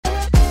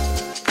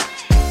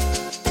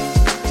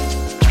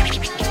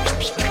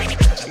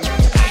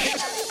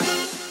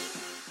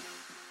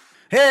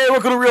Hey,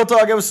 welcome to Real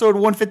Talk, episode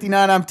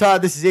 159. I'm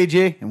Todd, this is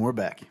AJ, and we're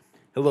back.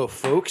 Hello,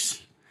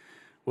 folks.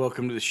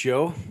 Welcome to the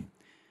show.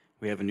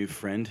 We have a new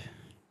friend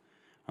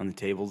on the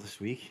table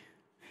this week.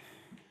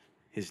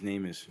 His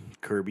name is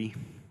Kirby.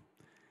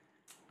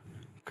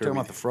 Talking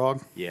about the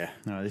frog? Yeah.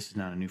 No, this is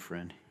not a new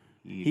friend.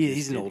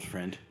 He's an old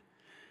friend.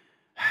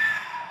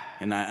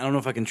 And I don't know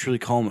if I can truly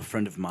call him a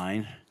friend of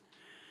mine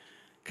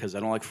because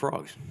I don't like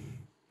frogs.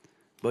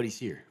 But he's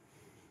here.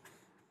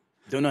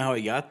 Don't know how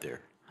he got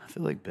there. I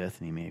feel like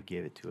Bethany may have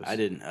gave it to us. I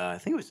didn't. I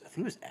think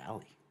it was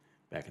Allie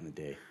back in the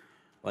day.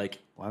 Like,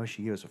 why would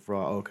she give us a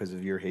frog? Oh, because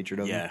of your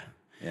hatred of him? yeah.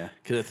 Yeah.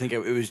 Because I think it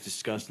was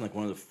discussed in like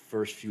one of the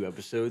first few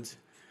episodes.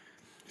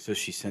 So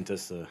she sent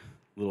us a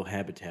little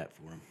habitat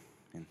for him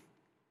and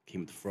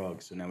came with the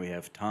frogs. So now we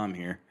have Tom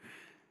here.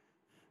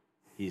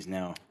 He's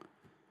now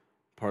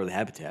part of the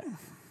habitat.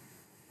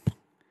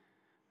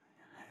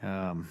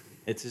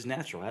 It's his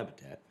natural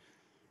habitat.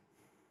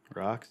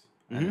 Rocks?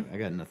 Mm-hmm.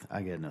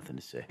 I got nothing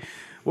to say.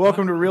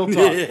 Welcome to Real Talk.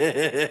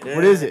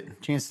 What is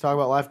it? Chance to talk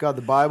about life, God,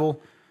 the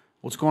Bible,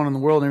 what's going on in the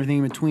world, and everything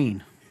in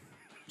between.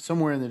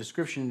 Somewhere in the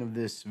description of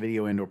this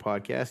video and/or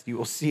podcast, you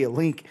will see a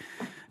link,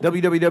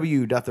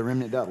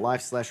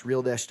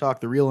 www.theremnant.life/real-talk.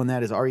 The real in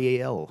that is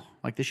REAL,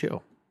 like the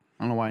show.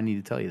 I don't know why I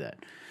need to tell you that.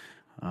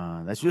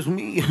 That's just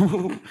me.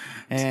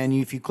 And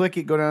if you click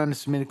it, go down to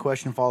submit a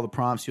question, follow the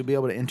prompts. You'll be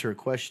able to enter a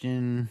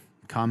question,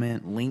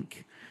 comment,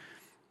 link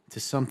to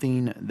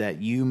something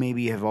that you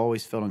maybe have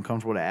always felt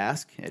uncomfortable to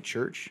ask at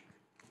church.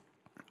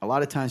 A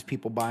lot of times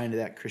people buy into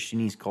that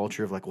Christianese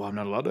culture of like, well, I'm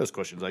not allowed to ask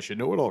questions. I should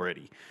know it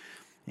already.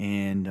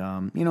 And,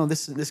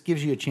 this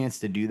gives you a chance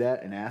to do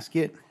that and ask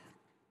it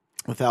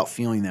without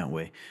feeling that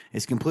way.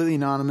 It's completely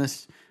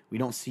anonymous. We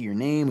don't see your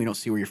name. We don't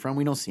see where you're from.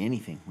 We don't see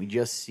anything. We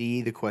just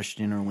see the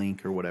question or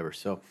link or whatever.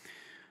 So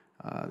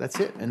that's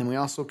it. And then we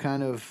also we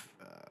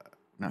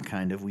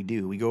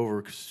go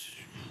over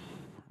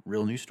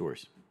real news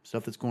stories,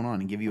 stuff that's going on,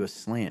 and give you a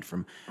slant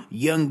from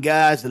young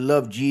guys that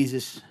love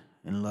Jesus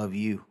and love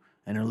you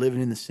and are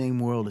living in the same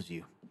world as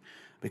you.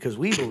 Because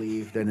we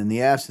believe that in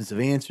the absence of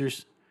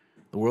answers,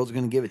 the world's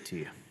going to give it to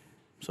you.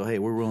 So, hey,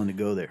 we're willing to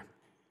go there.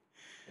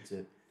 That's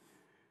it.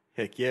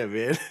 Heck yeah,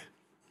 man.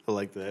 I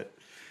like that.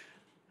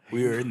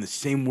 We are in the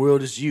same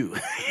world as you.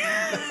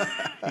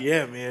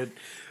 Yeah, man.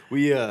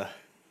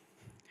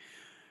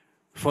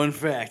 Fun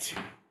fact,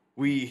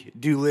 we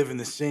do live in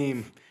the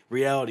same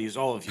reality as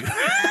all of you.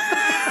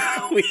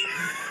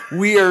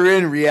 We are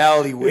in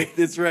reality.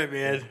 That's right,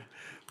 man.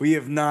 We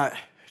have not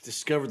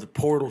discovered the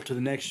portal to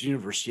the next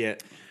universe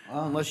yet.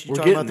 Unless you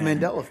talk about the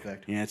Mandela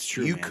effect. Yeah, it's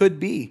true. You man.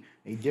 could be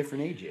a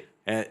different AJ.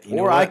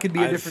 Or I could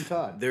be a different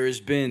Todd. There has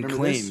been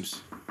Remember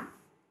claims.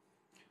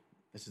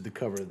 This is the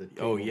cover of the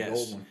table, Oh, yes. the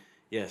old one.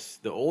 Yes,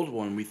 the old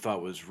one we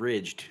thought was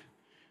ridged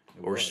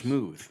or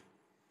smooth.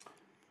 I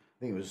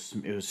think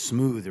it was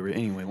smooth.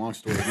 Anyway, long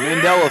story.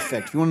 Mandela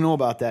effect. If you want to know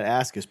about that,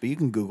 ask us. But you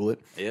can Google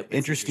it. Yep,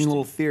 interesting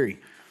little theory.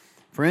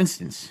 For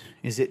instance,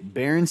 is it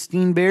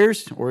Berenstein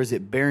Bears or is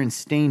it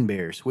Berenstain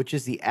Bears? Which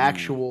is the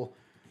actual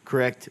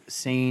correct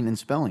saying and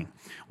spelling?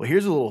 Well,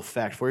 here's a little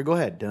fact for you.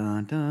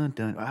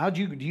 Have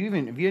you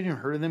even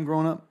heard of them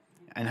growing up?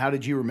 And how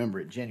did you remember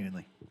it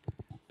genuinely?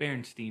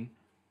 Berenstein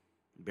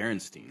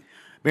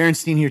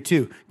Berenstein here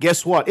too.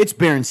 Guess what? It's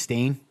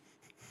Berenstain.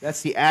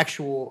 That's the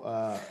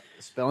actual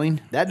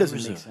spelling. That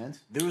doesn't make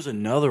sense. There was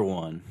another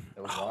one.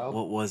 That was wild.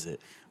 What was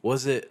it?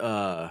 Was it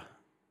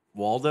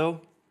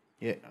Waldo?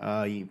 Yeah.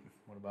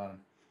 What about him?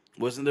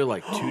 Wasn't there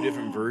like two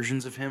different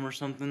versions of him or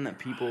something that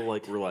people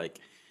like were like?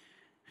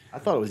 I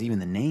thought it was even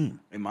the name.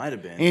 It might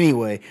have been.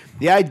 Anyway,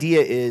 the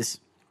idea is,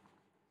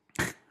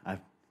 I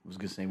was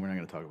going to say we're not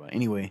going to talk about it.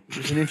 Anyway,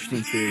 there's an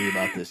interesting theory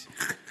about this.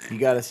 You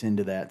got us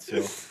into that.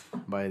 So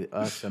by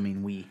us, I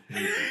mean we.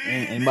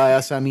 And by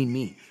us, I mean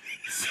me.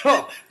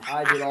 So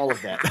I did all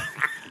of that.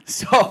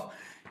 So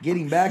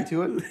getting back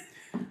to it,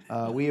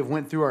 we have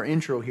went through our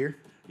intro here.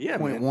 Yeah,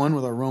 Point man. 1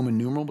 with our Roman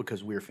numeral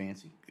because we're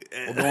fancy.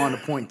 We'll go on to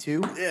point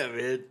 2. Yeah,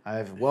 man.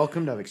 I've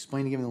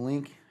explained, given the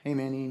link. Hey,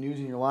 man, any news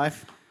in your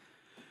life?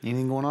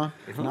 Anything going on?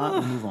 If not,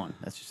 we'll move on.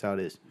 That's just how it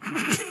is.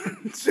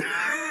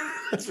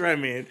 That's right,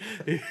 man.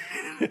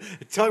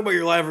 Talk about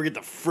your life or get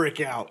the frick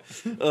out.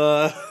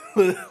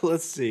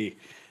 Let's see.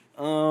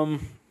 I'm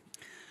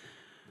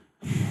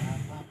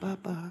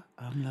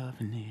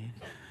loving it.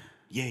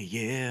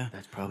 Yeah.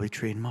 That's probably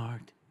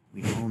trademarked.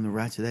 We own the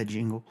rights to that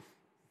jingle.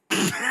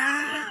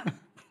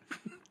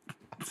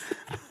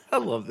 I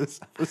love this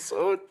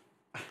episode.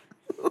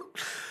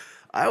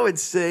 I would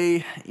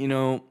say, I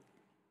know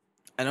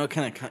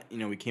kind of,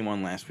 we came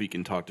on last week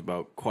and talked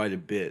about quite a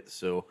bit.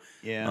 So,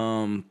 Yeah.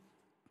 I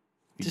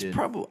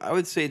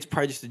would say it's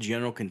probably just a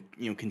general,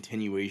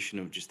 continuation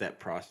of just that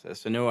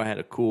process. I know I had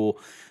a cool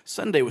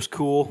Sunday was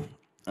cool.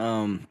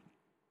 I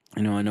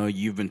know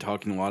you've been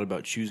talking a lot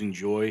about choosing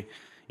joy,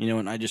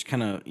 and I just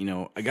kind of,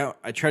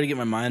 I try to get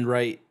my mind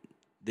right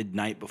the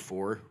night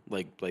before,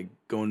 like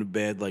going to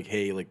bed, like,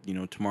 hey,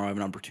 tomorrow I have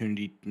an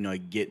opportunity, I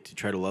get to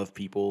try to love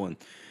people. And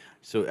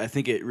so I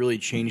think it really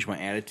changed my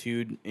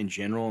attitude in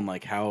general and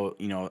like how,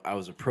 I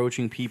was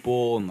approaching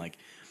people and like,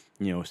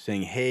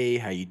 saying, hey,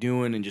 how you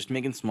doing? And just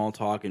making small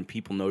talk, and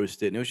people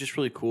noticed it. And it was just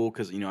really cool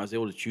because, I was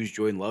able to choose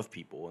joy and love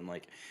people. And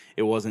like,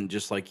 it wasn't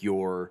just like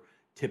your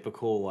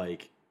typical,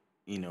 like,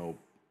 you know,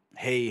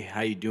 hey,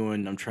 how you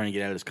doing? I'm trying to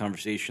get out of this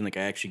conversation. Like,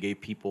 I actually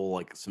gave people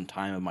like some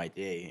time of my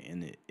day,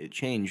 and it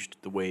changed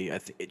the way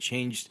it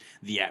changed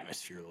the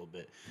atmosphere a little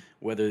bit.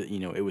 Whether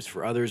it was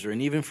for others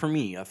and even for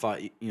me, I thought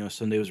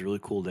Sunday was a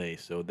really cool day.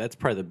 So that's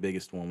probably the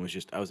biggest one. Was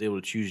just I was able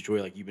to choose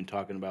joy, like you've been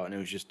talking about, and it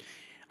was just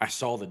I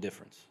saw the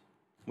difference,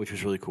 which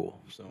was really cool.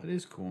 So It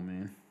is cool,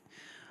 man.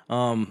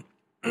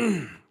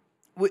 and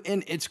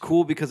it's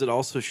cool because it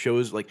also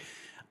shows like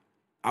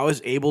I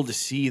was able to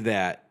see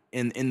that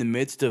in the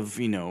midst of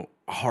a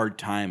hard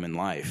time in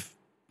life,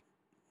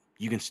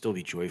 you can still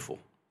be joyful.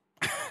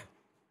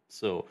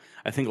 So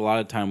I think a lot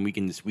of time we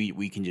can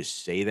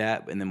just say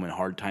that, and then when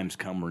hard times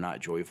come, we're not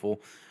joyful.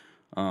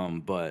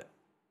 But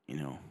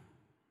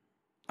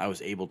I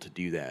was able to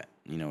do that.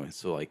 And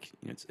so like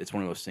it's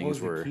one of those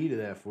things What was the key to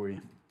that for you?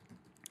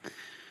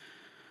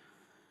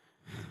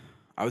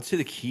 I would say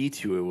the key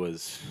to it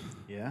was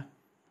Yeah.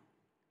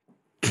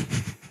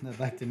 I'd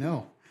like to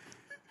know.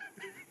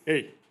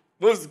 hey,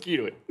 what was the key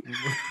to it?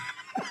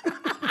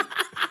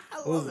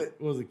 What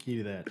was the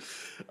key to that?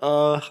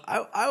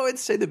 I would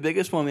say the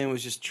biggest one, man,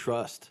 was just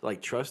trust.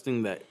 Like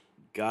trusting that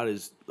God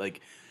is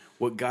like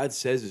what God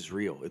says is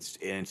real.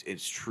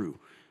 It's true.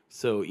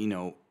 So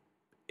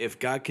if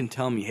God can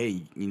tell me,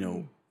 hey,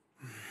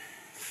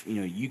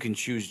 you can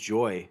choose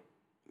joy,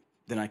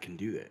 then I can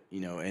do that.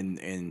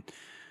 And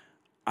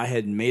I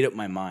had made up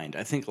my mind.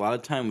 I think a lot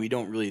of time we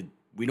don't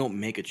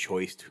make a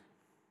choice.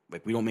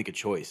 We don't make a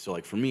choice. So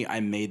like for me, I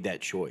made that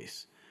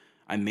choice.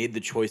 I made the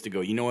choice to go,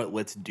 you know what,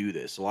 let's do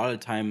this. A lot of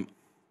the time,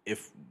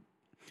 if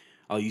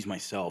I'll use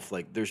myself,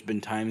 like there's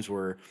been times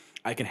where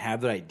I can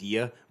have that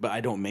idea, but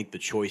I don't make the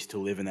choice to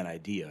live in that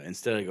idea.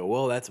 Instead, I go,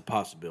 well, that's a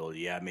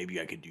possibility. Yeah,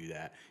 maybe I could do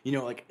that.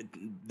 Like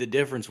the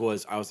difference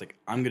was I was like,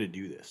 I'm going to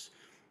do this.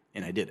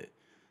 And I did it,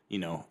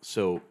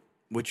 so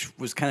which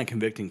was kind of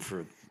convicting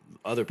for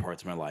other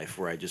parts of my life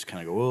where I just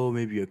kind of go, well,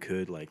 maybe I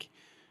could like,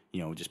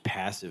 just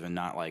passive and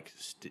not like,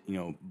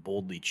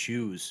 boldly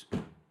choose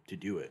to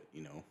do it,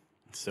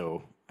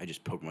 So I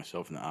just poked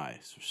myself in the eye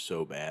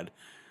so bad.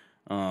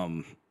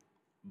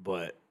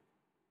 But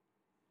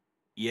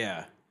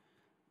yeah,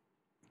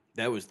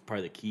 that was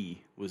probably the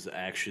key, was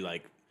actually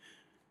like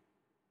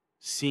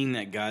seeing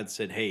that God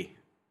said, hey,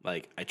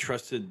 like I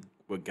trusted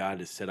what God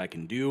has said I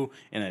can do,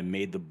 and I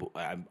made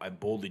I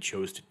boldly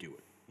chose to do it.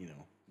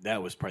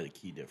 That was probably the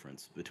key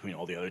difference between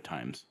all the other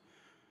times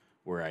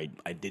where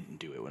I didn't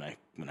do it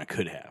when I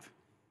could have.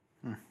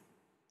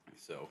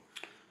 So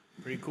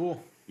Pretty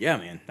cool. yeah,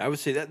 man, I would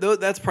say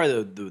that's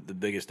probably the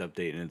biggest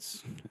update, and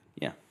it's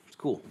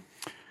cool.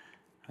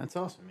 That's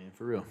awesome, man.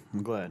 For real.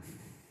 I'm glad.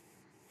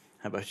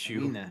 How about I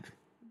you? mean that.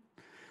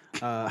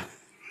 I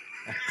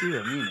do.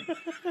 I mean it.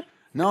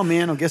 No,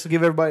 man. I guess I'll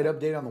give everybody an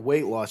update on the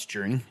weight loss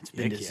journey. It's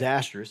been Heck yeah.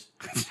 disastrous.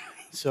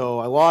 So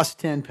I lost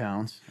 10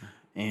 pounds,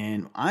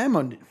 and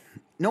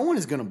no one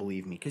is going to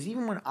believe me because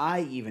even when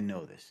I even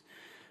know this,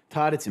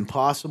 Todd, it's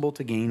impossible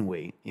to gain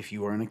weight if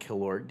you are in a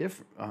caloric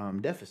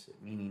deficit,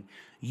 meaning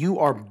you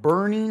are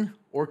burning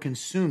or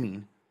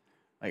consuming,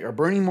 are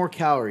burning more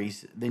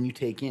calories than you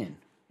take in,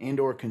 and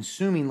or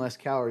consuming less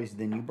calories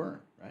than you burn,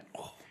 right?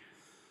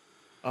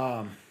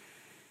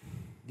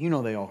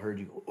 They all heard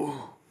you go,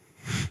 oh.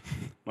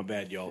 My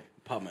bad, y'all.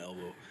 Pop my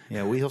elbow.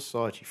 Yeah, we all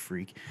saw it, you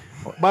freak.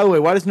 Oh, by the way,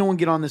 why does no one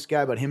get on this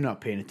guy about him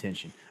not paying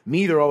attention?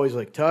 Me, they're always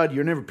like, Todd,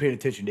 you're never paying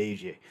attention to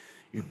AJ.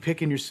 You're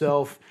picking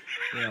yourself,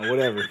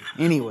 whatever.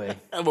 Anyway.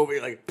 I'm over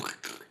here like...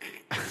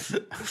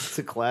 It's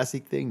a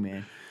classic thing,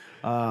 man.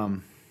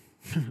 Never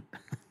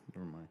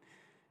mind.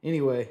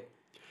 Anyway,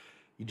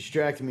 you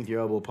distracted me with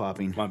your elbow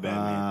popping. My bad,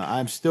 man.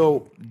 I'm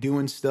still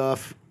doing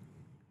stuff,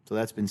 so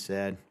that's been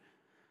sad.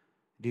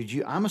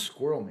 Dude, I'm a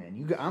squirrel,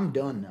 man. I'm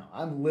done now.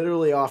 I'm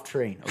literally off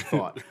train of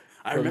thought.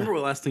 I remember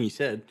what last thing you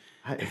said,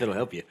 if that'll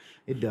help you.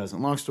 It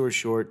doesn't. Long story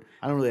short,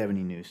 I don't really have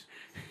any news.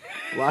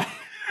 Life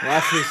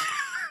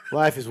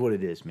is what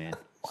it is, man.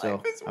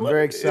 So I'm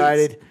very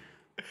excited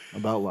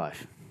about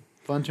life.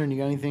 Fun turn, you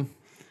got anything?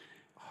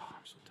 Oh,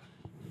 I'm so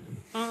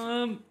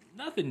tired.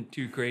 Nothing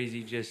too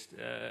crazy. Just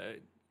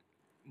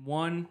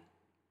one.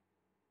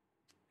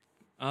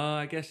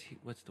 I guess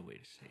what's the way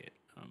to say it?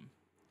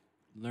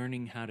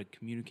 Learning how to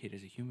communicate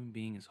as a human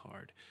being is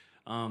hard,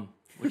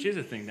 which is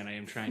a thing that I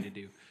am trying to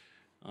do.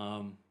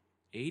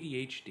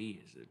 ADHD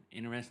is an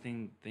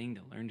interesting thing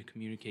to learn to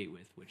communicate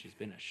with, which has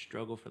been a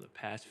struggle for the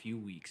past few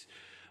weeks.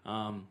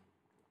 But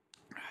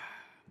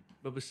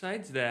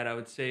besides that, I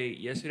would say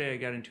yesterday I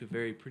got into a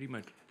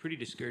pretty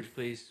discouraged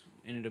place.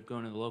 Ended up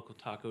going to the local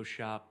taco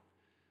shop.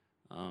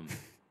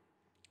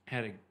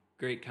 Had a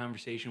great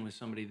conversation with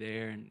somebody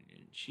there, and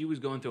she was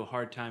going through a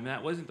hard time.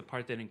 That wasn't the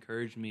part that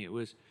encouraged me.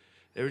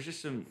 There was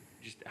just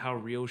how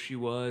real she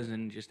was,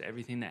 and just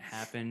everything that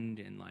happened,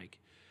 and like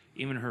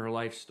even her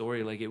life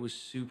story. Like, it was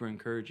super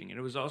encouraging, and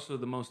it was also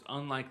the most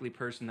unlikely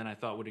person that I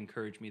thought would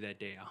encourage me that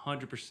day.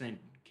 100%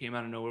 came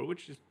out of nowhere,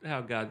 which is how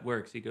God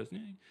works. He goes,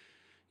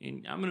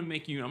 and I'm going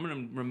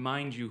to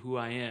remind you who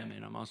I am,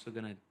 and I'm also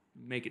going to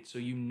make it so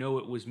you know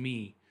it was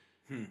me.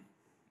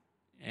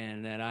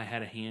 And that I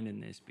had a hand in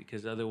this,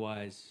 because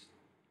otherwise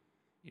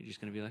you're just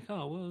going to be like,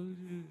 oh, well,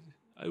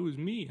 it was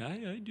me.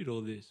 I did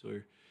all this.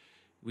 Or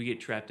we get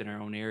trapped in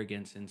our own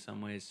arrogance in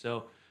some ways.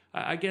 So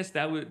I guess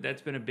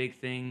that's been a big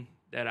thing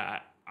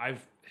that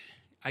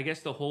I guess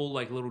the whole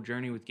like little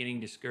journey with getting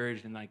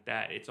discouraged and like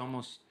that, it's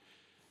almost,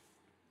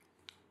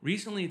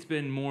 recently it's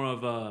been more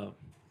of a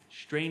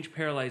strange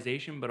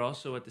paralyzation, but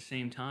also at the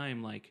same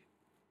time, like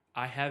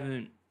I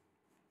haven't,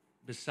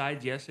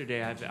 besides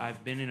yesterday,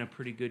 I've been in a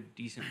pretty good,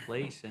 decent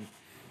place, and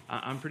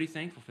I'm pretty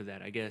thankful for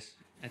that, I guess,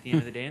 at the end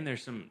of the day. And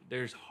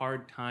there's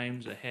hard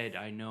times ahead,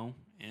 I know,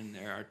 and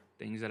there are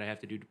things that I have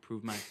to do to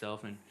prove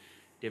myself in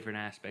different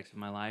aspects of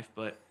my life,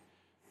 but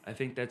I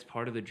think that's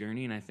part of the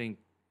journey. And I think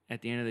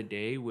at the end of the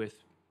day, with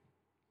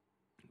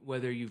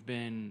whether you've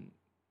been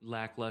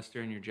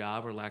lackluster in your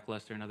job or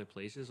lackluster in other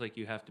places, like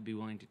you have to be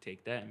willing to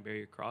take that and bear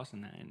your cross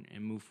in that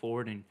and move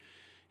forward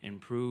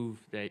and prove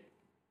that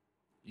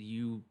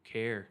you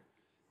care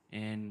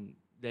and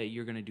that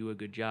you're going to do a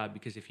good job.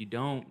 Because if you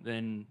don't,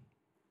 then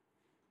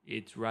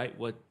it's right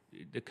what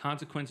the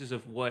consequences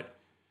of what,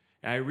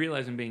 I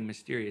realize I'm being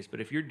mysterious,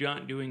 but if you're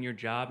not doing your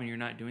job and you're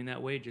not doing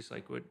that way, just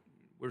like what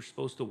we're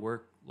supposed to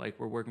work, like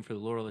we're working for the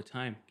Lord all the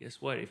time,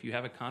 guess what? If you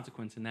have a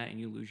consequence in that and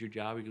you lose your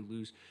job, or you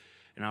lose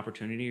an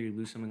opportunity, or you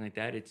lose something like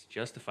that, it's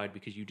justified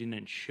because you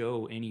didn't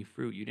show any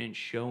fruit. You didn't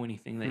show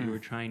anything that you were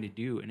trying to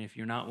do. And if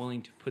you're not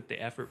willing to put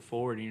the effort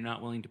forward, and you're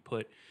not willing to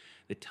put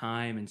the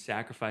time and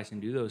sacrifice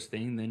and do those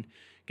things, then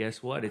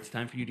guess what? It's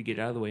time for you to get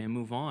out of the way and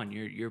move on.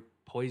 You're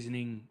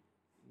poisoning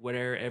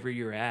wherever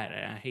you're at.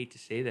 I hate to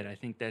say that. I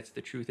think that's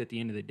the truth at the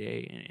end of the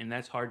day. And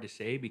that's hard to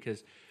say,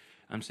 because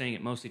I'm saying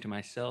it mostly to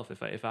myself.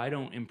 If I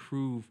don't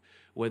improve,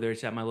 whether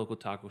it's at my local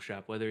taco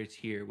shop, whether it's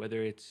here,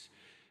 whether it's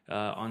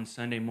on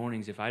Sunday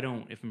mornings, if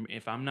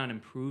I'm not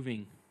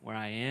improving where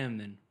I am,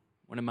 then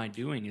what am I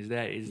doing?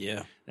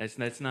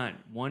 That's not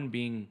one,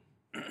 being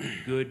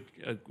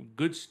a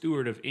good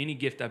steward of any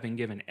gift I've been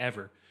given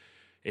ever.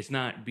 It's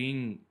not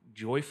being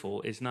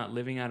joyful. It's not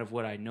living out of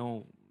what I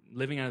know,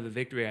 living out of the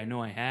victory I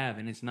know I have,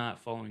 and it's not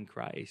following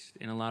Christ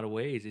in a lot of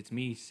ways. It's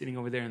me sitting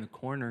over there in the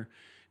corner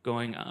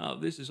going, oh,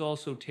 this is all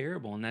so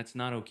terrible, and that's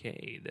not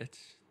okay.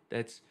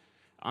 That's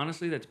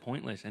honestly, that's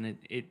pointless, and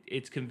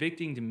it's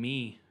convicting to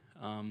me,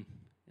 and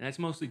that's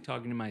mostly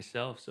talking to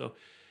myself. So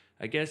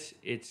I guess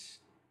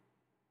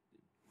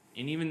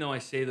and even though I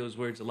say those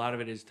words, a lot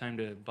of it is time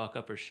to buck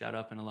up or shut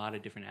up in a lot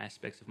of different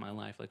aspects of my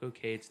life. Like,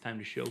 okay, it's time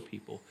to show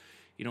people.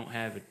 You don't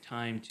have a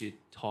time to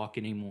talk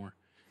anymore.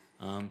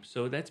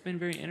 So that's been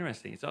very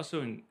interesting. It's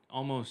also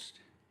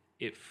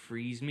it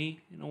frees me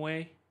in a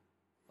way.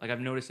 Like, I've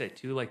noticed that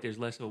too. Like, there's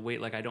less of a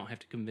weight. Like, I don't have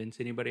to convince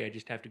anybody. I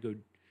just have to go.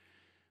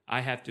 I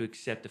have to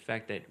accept the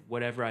fact that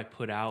whatever I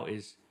put out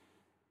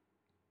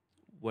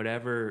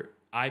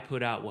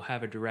will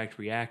have a direct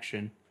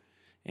reaction,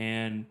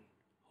 and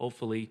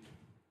hopefully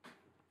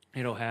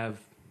it'll have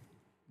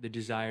the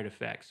desired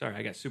effect. Sorry,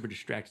 I got super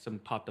distracted. Something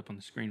popped up on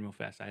the screen real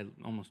fast. I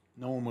almost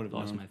No one would have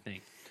lost known. my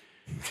thing.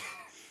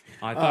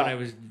 I thought I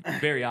was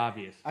very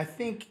obvious. I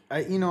think,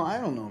 I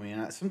don't know,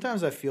 man.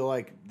 Sometimes I feel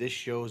like this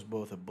show is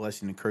both a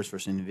blessing and a curse for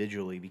us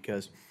individually,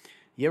 because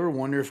you ever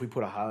wonder if we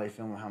put a highlight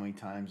film of how many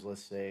times,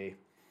 let's say,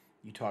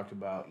 each of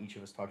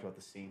us talked about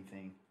the same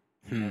thing,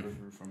 and never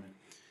grew from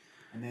it.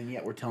 And then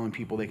yet we're telling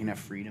people they can have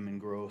freedom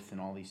and growth and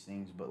all these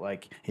things, but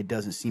like it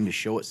doesn't seem to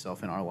show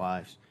itself in our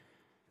lives.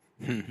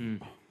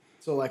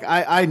 So like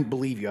I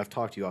believe you. I've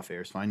talked to you off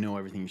air, so I know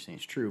everything you're saying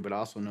is true, but I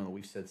also know that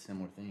we've said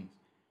similar things.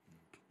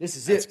 This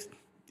is it.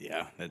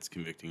 Yeah, that's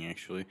convicting,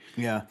 actually.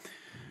 Yeah.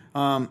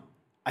 I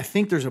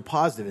think there's a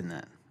positive in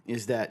that,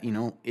 is that,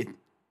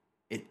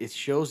 it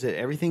shows that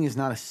everything is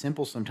not as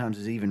simple sometimes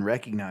as even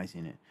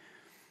recognizing it.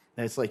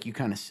 That's like you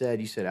kind of said,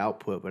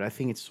 output, but I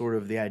think it's sort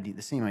of the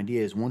same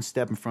idea is one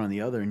step in front of the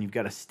other, and you've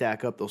got to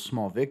stack up those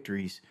small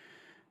victories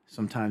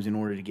sometimes in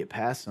order to get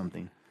past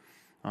something.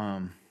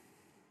 But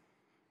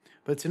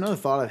it's another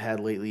thought I've had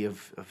lately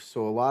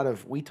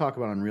we talk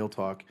about on Real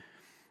Talk,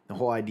 the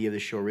whole idea of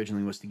this show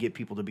originally was to get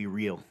people to be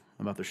real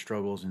about their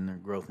struggles and their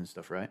growth and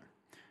stuff, right?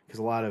 Because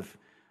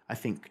I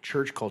think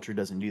church culture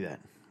doesn't do that.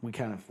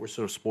 We're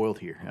sort of spoiled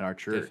here at our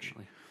church.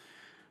 Definitely.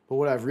 But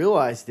what I've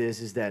realized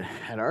is that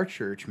at our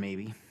church,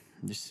 maybe,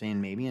 I'm just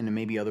saying maybe, and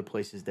maybe other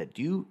places that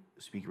do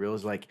speak real,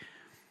 is like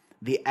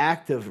the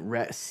act of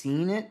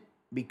seeing it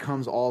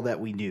becomes all that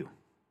we do.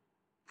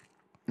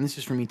 And this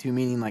is for me too,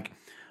 meaning like,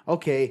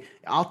 okay,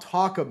 I'll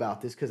talk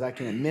about this because I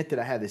can admit that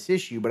I have this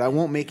issue, but I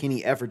won't make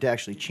any effort to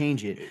actually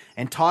change it.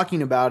 And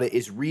talking about it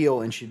is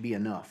real and should be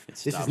enough.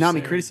 This is not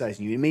me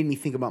criticizing you. It made me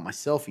think about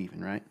myself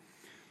even, right?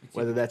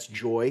 Whether that's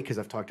joy, because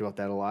I've talked about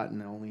that a lot,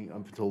 and only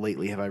up until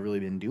lately have I really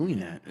been doing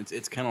that.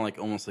 It's kind of like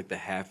almost like the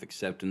half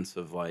acceptance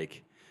of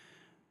like,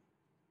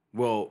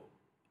 well,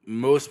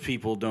 most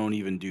people don't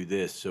even do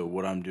this, so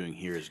what I'm doing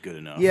here is good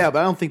enough. Yeah, but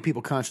I don't think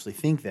people consciously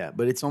think that.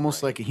 But it's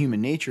almost like a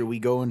human nature. We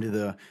go into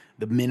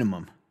the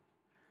minimum.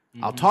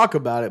 Mm-hmm. I'll talk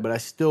about it, but I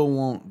still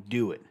won't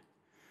do it.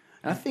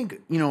 And I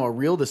think, a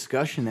real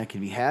discussion that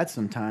can be had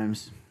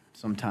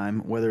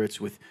sometime, whether it's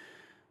with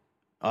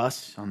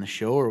us on the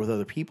show or with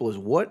other people, is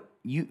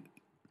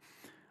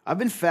I've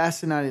been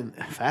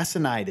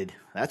fascinated,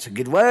 that's a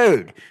good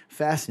word,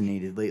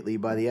 fascinated lately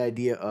by the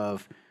idea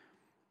of,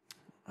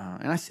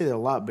 and I say that a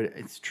lot, but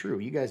it's true.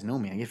 You guys know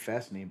me. I get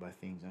fascinated by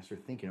things, and I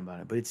start thinking about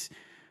it. But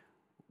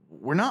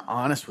we're not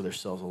honest with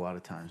ourselves a lot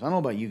of times. I don't know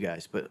about you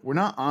guys, but we're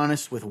not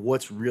honest with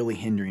what's really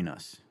hindering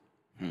us.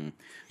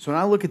 So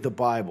when I look at the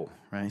Bible,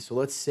 right, so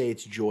let's say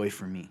it's joy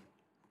for me,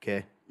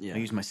 okay? Yeah. I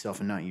use myself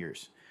and not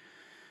yours.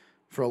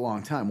 For a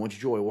long time, what's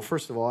joy? Well,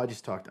 first of all, I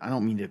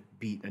don't mean to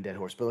beat a dead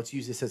horse, but let's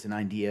use this as an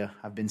idea.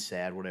 I've been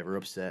sad, whatever,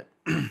 upset.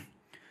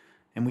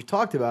 And we've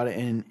talked about it,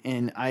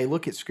 and I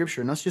look at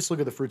Scripture, and let's just look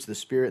at the fruits of the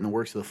Spirit and the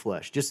works of the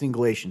flesh. Just in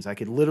Galatians, I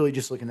could literally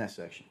just look in that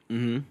section.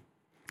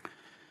 Mm-hmm.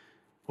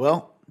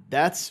 Well,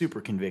 that's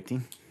super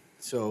convicting.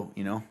 So,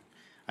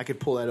 I could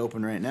pull that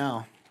open right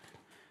now.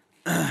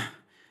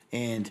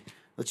 And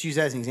let's use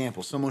that as an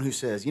example. Someone who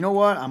says, you know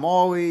what, I'm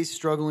always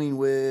struggling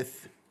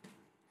with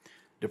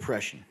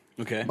depression.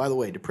 Okay. By the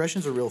way,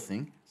 depression's a real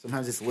thing.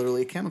 Sometimes it's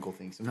literally a chemical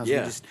thing. Sometimes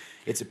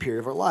it's a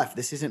period of our life.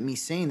 This isn't me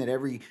saying that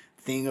every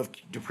thing of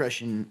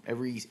depression,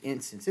 every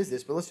instance is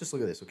this, but let's just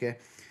look at this, okay?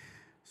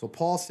 So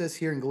Paul says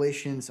here in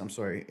Galatians,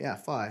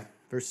 5,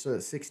 verse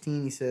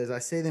 16, he says, I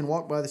say then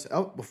walk by this.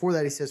 Oh, before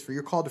that he says, for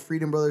you're called to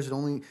freedom, brothers, and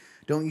only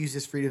don't use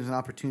this freedom as an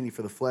opportunity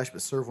for the flesh,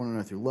 but serve one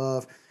another through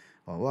love,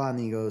 blah, blah, blah. And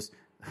then he goes,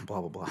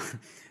 blah, blah, blah.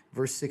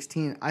 Verse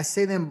 16, I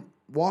say then,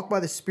 walk by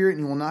the Spirit,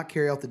 and you will not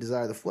carry out the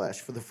desire of the flesh.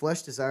 For the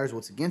flesh desires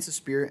what's against the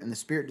Spirit, and the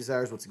Spirit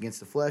desires what's against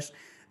the flesh.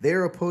 They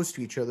are opposed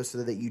to each other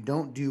so that you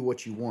don't do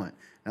what you want.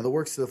 Now the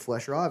works of the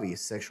flesh are obvious: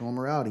 sexual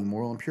immorality,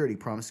 moral impurity,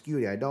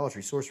 promiscuity,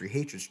 idolatry, sorcery,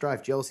 hatred,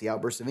 strife, jealousy,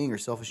 outbursts of anger,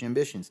 selfish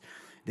ambitions,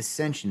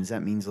 dissensions,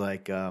 that means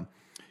like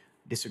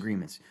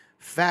disagreements,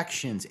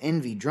 factions,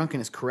 envy,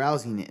 drunkenness,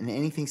 carousing, and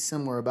anything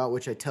similar, about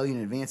which I tell you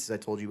in advance, as I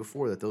told you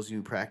before, that those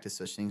who practice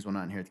such things will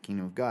not inherit the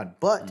kingdom of God.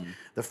 But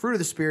the fruit of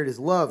the Spirit is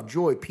love,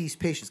 joy, peace,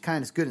 patience,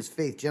 kindness, goodness,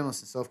 faith,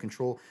 gentleness, and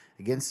self-control.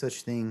 Against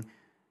such thing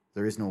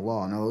there is no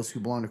law. Now those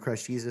who belong to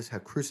Christ Jesus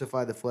have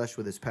crucified the flesh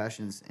with its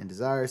passions and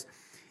desires.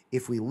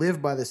 If we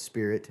live by the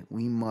Spirit,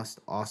 we must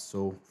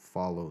also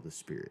follow the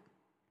Spirit.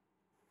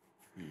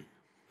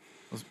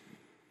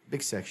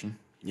 Big section.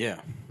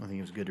 Yeah. I think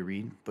it was good to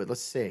read. But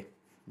let's say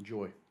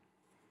joy.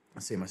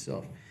 Let's say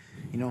myself.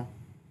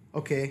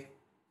 Okay,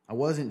 I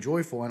wasn't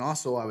joyful, and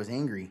also I was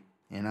angry,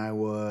 and I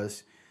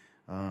was,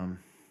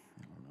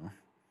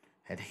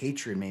 had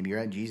hatred maybe,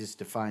 right? Jesus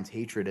defines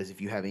hatred as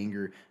if you have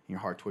anger in your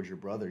heart towards your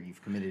brother,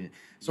 you've committed it.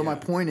 So my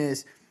point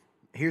is,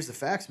 here's the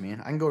facts, man.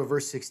 I can go to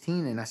verse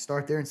 16, and I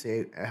start there and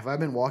say, have I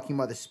been walking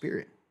by the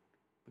Spirit?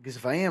 Because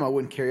if I am, I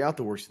wouldn't carry out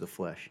the works of the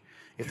flesh.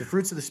 If the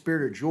fruits of the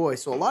Spirit are joy,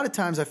 so a lot of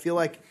times I feel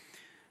like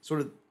sort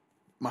of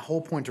my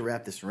whole point to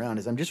wrap this around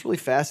is I'm just really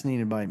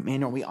fascinated by,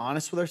 man, are we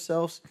honest with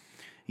ourselves?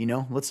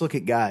 Let's look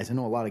at guys. I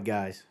know a lot of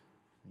guys,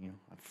 I'm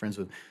friends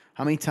with.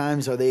 How many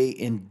times are they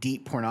in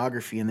deep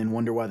pornography and then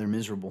wonder why they're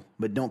miserable,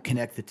 but don't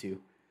connect the two?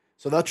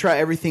 So they'll try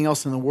everything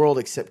else in the world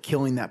except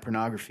killing that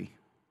pornography.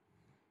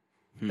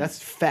 That's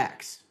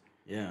facts.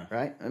 Yeah.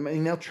 Right? I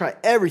mean, they'll try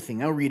everything.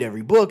 They'll read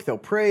every book. They'll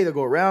pray. They'll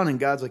go around, and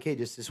God's like, hey,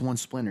 just this one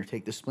splinter.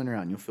 Take this splinter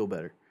out, and you'll feel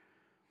better.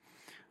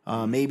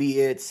 Maybe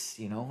it's,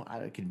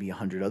 it could be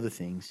 100 other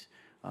things.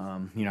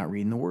 You're not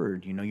reading the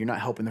Word. You're not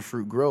helping the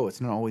fruit grow. It's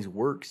not always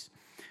works.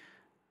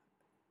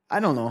 I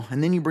don't know.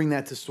 And then you bring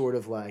that to sort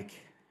of like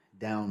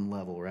down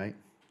level, right?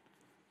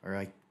 Or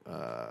like,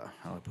 how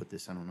do I put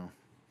this? I don't know.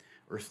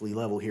 Earthly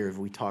level here, if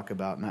we talk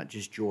about not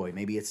just joy.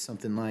 Maybe it's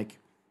something like,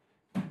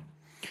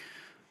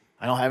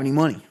 I don't have any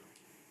money.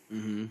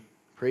 Mm-hmm.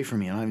 Pray for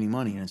me. I don't have any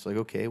money. And it's like,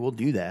 okay, we'll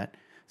do that.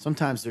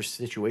 Sometimes there's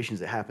situations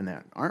that happen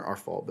that aren't our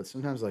fault, but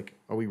sometimes, like,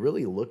 are we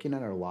really looking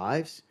at our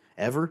lives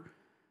ever?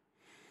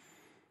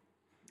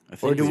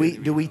 Or do we,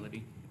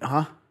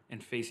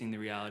 and facing the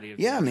reality of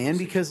man,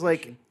 because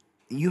like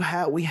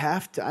we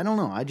have to. I don't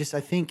know.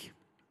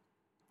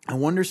 I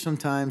wonder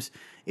sometimes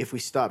if we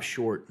stop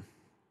short.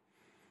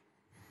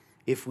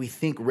 If we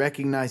think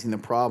recognizing the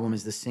problem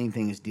is the same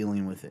thing as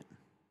dealing with it.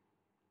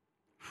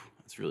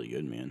 That's really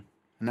good, man.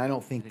 And I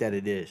don't think that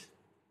it is.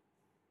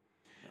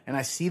 And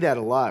I see that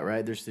a lot,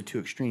 right? There's the two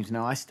extremes.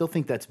 Now, I still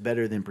think that's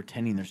better than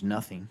pretending there's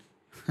nothing,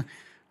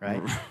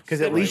 right?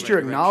 Because at least you're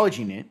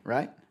acknowledging it,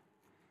 right?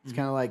 It's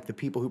kind of like the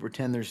people who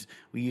pretend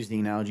we use the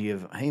analogy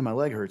of, hey, my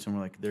leg hurts. And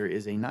we're like, there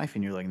is a knife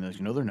in your leg. And they're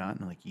like, no, they're not. And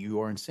they're like,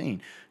 you are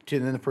insane.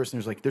 And then the person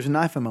is like, there's a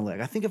knife in my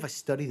leg. I think if I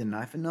study the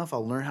knife enough,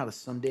 I'll learn how to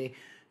someday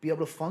be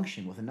able to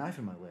function with a knife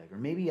in my leg. Or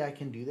maybe I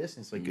can do this.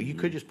 And it's like, you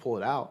could just pull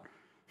it out.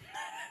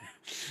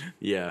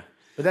 Yeah.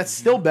 But that's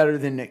still better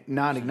than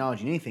not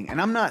acknowledging anything. And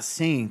I'm not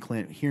saying,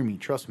 Clint, hear me,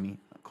 trust me.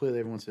 Clearly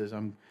everyone says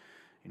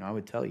I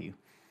would tell you.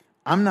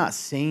 I'm not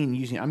saying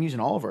I'm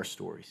using all of our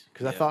stories.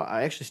 Because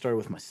I actually started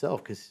with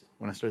myself, because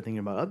when I started thinking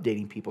about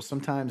updating people,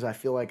 sometimes I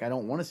feel like I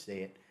don't want to say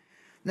it.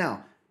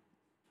 Now,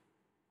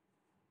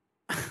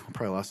 I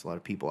probably lost a lot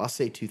of people. I'll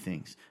say two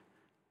things.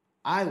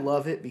 I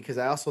love it because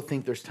I also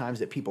think there's times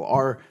that people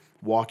are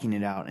walking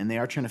it out, and they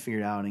are trying to figure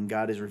it out, and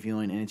God is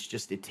revealing, and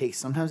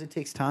sometimes it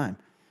takes time.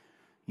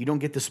 You don't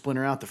get to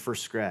splinter out the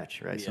first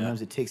scratch, right? Yeah.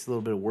 Sometimes it takes a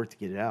little bit of work to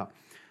get it out.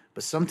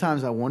 But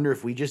sometimes I wonder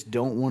if we just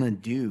don't want to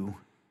do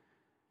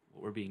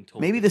What we're being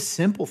told. maybe the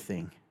simple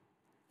thing.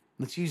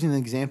 Let's use an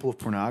example of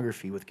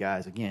pornography with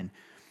guys. Again,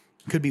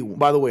 could be,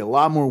 by the way, a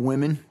lot more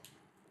women.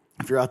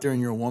 If you're out there and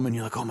you're a woman,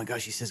 you're like, oh my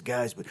gosh, she says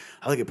guys, but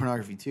I look at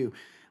pornography too.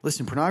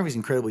 Listen, pornography is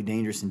incredibly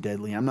dangerous and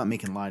deadly. I'm not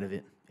making light of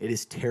it. It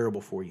is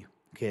terrible for you,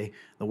 okay?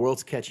 The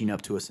world's catching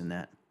up to us in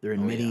that. They're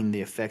admitting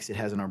the effects it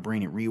has on our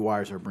brain. It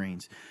rewires our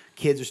brains.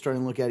 Kids are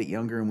starting to look at it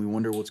younger, and we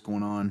wonder what's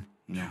going on,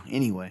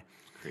 Anyway,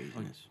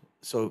 Craziness.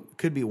 so it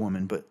could be a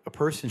woman, but a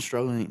person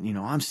struggling,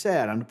 I'm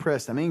sad, I'm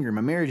depressed, I'm angry,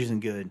 my marriage isn't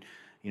good,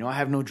 I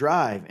have no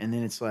drive. And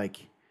then it's like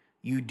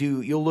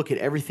you'll look at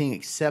everything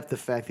except the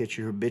fact that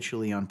you're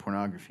habitually on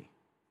pornography.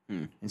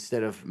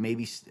 Instead of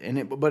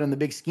but in the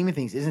big scheme of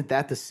things, isn't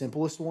that the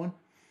simplest one?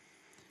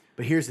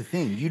 But here's the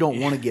thing: you don't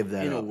want to give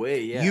that in up. a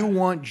way, yeah. You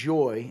want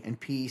joy and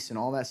peace and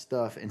all that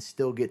stuff, and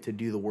still get to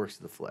do the works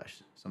of the flesh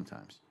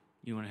sometimes.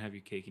 You want to have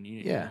your cake and eat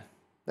it. Yeah,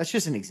 that's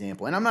just an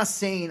example. And I'm not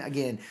saying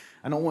again,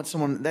 I don't want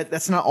someone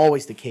that's not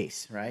always the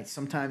case, right?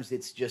 Sometimes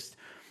it's just.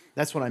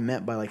 That's what I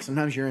meant by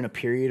sometimes you're in a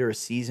period or a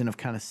season of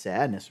kind of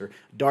sadness or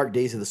dark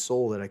days of the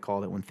soul that I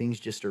call it, when things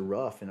just are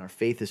rough and our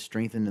faith is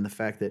strengthened in the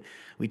fact that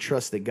we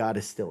trust that God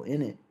is still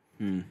in it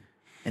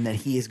and that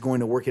he is going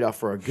to work it out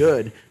for our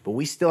good, but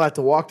we still have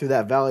to walk through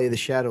that valley of the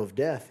shadow of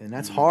death, and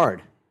that's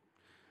hard,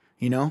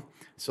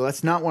 So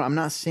that's not what I'm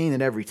not saying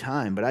it every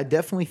time, but I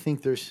definitely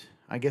think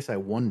I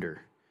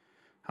wonder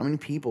how many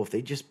people, if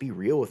they just be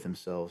real with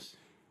themselves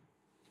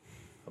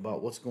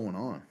about what's going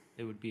on.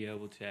 They would be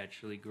able to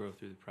actually grow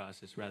through the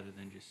process rather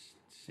than just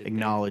sit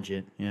Acknowledge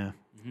it, yeah.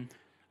 there.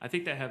 I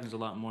think that happens a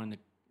lot more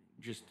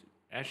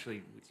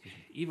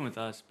even with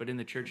us, but in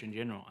the church in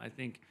general. I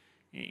think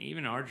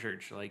even our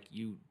church,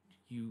 you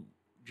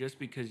just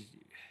because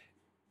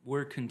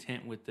we're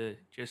content with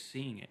just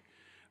seeing it.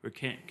 We're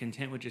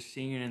content with just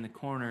seeing it in the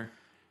corner,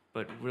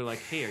 but we're like,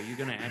 hey, are you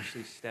going to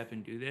actually step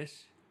and do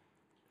this?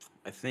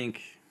 I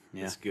think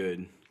it's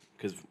good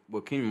because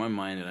what came to my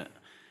mind, and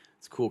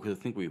it's cool because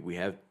I think we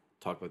have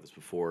talked about this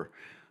before.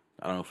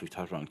 I don't know if we've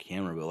talked about it on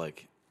camera, but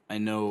I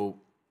know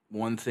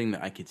one thing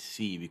that I could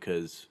see,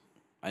 because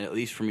at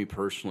least for me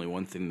personally,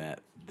 one thing that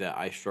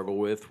I struggle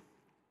with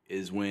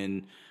is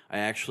when I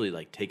actually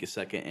take a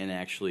second and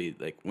actually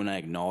when I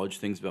acknowledge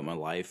things about my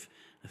life.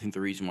 I think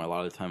the reason why a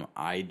lot of the time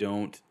I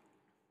don't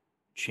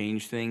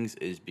change things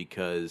is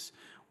because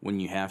when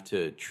you have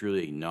to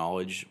truly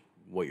acknowledge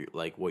what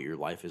your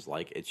life is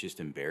like, it's just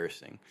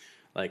embarrassing.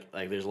 Like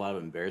there's a lot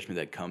of embarrassment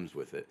that comes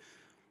with it.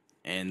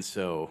 And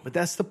so, but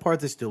that's the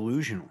part that's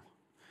delusional.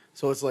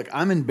 So it's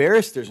I'm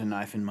embarrassed there's a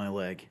knife in my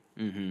leg.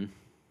 mm-hmm.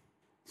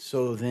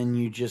 So then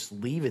you just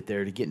leave it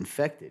there to get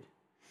infected.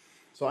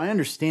 So I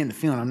understand the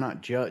feeling. I'm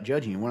not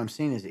judging you. What I'm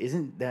saying is,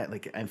 isn't that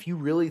if you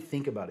really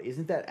think about it,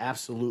 isn't that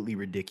absolutely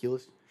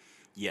ridiculous?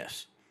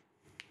 Yes.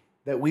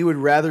 That we would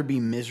rather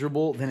be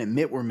miserable than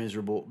admit we're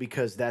miserable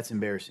because that's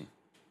embarrassing.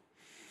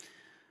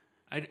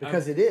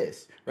 Because it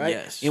is, right?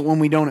 Yes. And when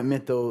we don't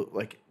admit, though,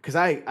 because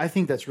I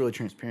think that's really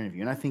transparent of you,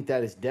 and I think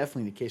that is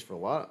definitely the case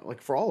for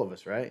for all of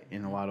us, right?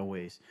 In a lot of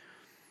ways.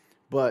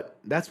 But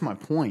that's my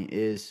point.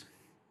 Is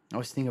I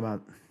was thinking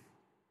about,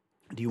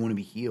 do you want to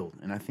be healed?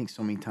 And I think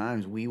so many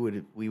times we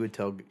would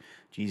tell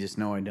Jesus,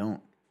 no, I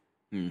don't.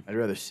 I'd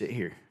rather sit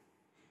here.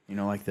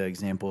 Like the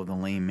example of the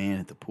lame man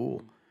at the pool.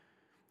 Do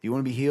you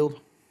want to be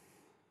healed?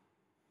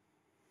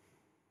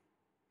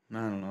 No,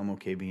 I don't know. I'm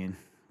okay being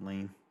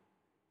lame.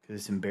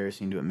 Because it's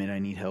embarrassing to admit I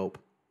need help.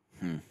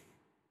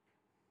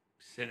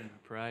 Sit in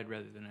pride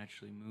rather than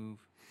actually move.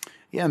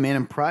 Yeah, man,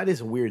 and pride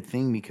is a weird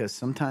thing because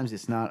sometimes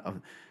it's not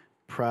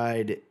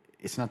pride.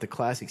 It's not the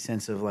classic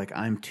sense of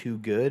I'm too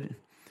good.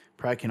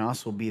 Pride can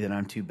also be that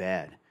I'm too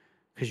bad,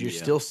 because you're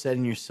still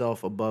setting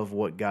yourself above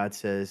what God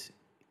says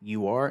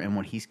you are and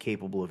what He's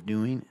capable of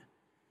doing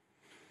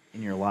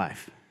in your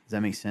life. Does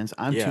that make sense?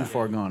 I'm too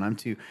far gone. I'm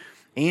too.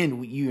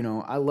 And,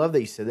 I love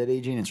that you said that,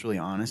 AJ, and it's really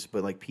honest,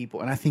 but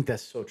people, and I think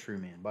that's so true,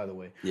 man, by the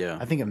way. Yeah.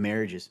 I think of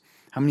marriages.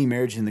 How many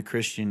marriages in the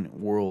Christian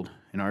world,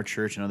 in our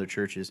church and other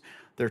churches,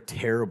 they're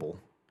terrible.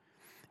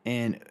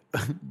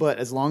 But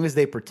as long as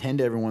they pretend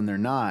to everyone they're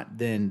not,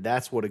 then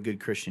that's what a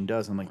good Christian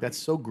does. I'm that's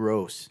so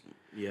gross.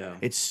 Yeah.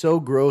 It's so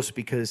gross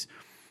because,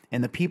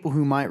 and the people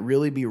who might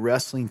really be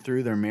wrestling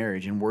through their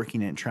marriage and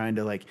working it and trying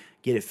to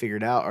get it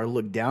figured out are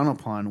looked down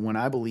upon, when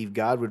I believe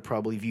God would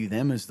probably view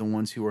them as the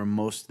ones who are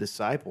most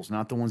disciples,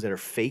 not the ones that are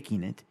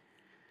faking it,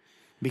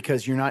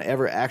 because you're not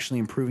ever actually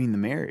improving the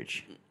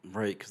marriage.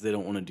 Right, because they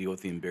don't want to deal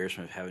with the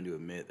embarrassment of having to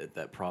admit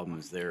that problem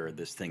is there, or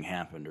this thing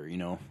happened, or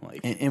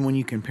And when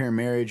you compare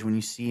marriage, when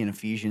you see in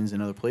Ephesians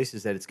and other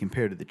places that it's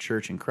compared to the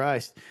church in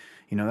Christ,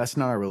 that's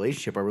not our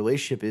relationship. Our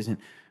relationship isn't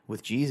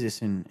with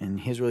Jesus, and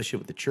His relationship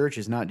with the church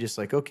is not just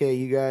okay,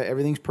 you got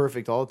everything's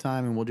perfect all the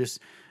time, and we'll just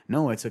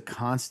no. It's a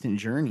constant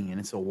journey, and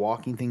it's a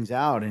walking things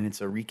out, and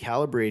it's a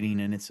recalibrating,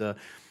 and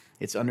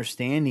it's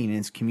understanding, and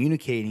it's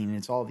communicating, and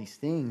it's all these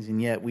things,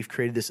 and yet we've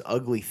created this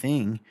ugly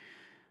thing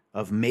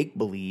of make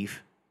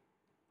believe,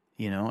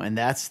 and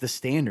that's the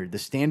standard. The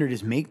standard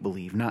is make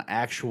believe, not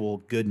actual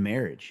good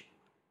marriage.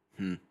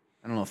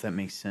 I don't know if that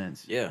makes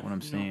sense. Yeah. What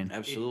I'm saying.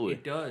 Absolutely.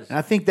 It does. And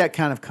I think that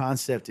kind of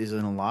concept is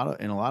in a lot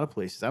of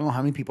places. I don't know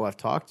how many people I've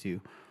talked to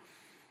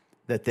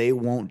that they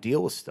won't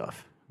deal with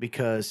stuff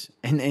because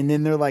and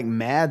then they're like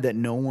mad that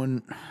no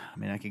one. I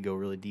mean, I could go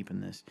really deep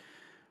in this.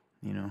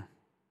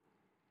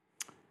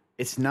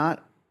 It's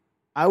not.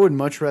 I would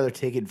much rather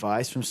take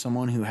advice from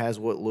someone who has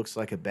what looks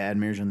like a bad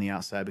marriage on the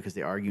outside because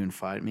they argue and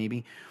fight,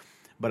 maybe,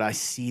 but I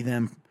see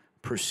them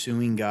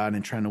pursuing God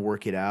and trying to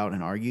work it out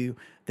and argue,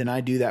 than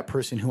I do that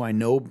person who I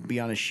know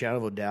beyond a shadow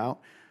of a doubt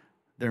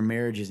their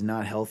marriage is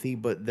not healthy,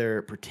 but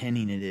they're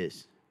pretending it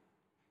is.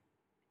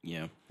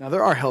 Yeah. Now,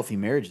 there are healthy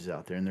marriages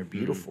out there, and they're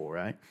beautiful,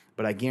 right?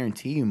 But I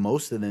guarantee you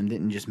most of them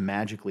didn't just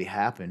magically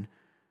happen.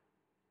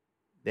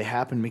 They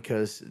happened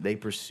because they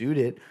pursued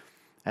it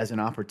as an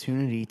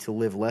opportunity to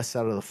live less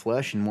out of the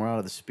flesh and more out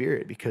of the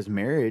spirit, because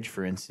marriage,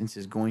 for instance,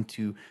 is going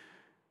to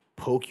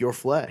poke your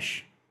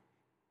flesh.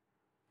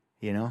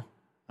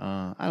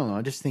 I don't know.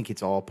 I just think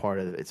it's all part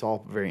of it. It's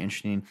all very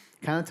interesting.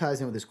 Kind of ties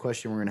in with this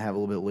question we're going to have a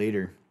little bit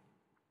later,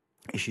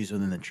 issues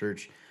within the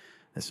church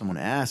that someone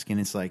asked. And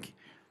it's like,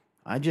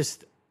 I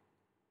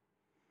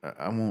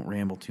won't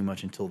ramble too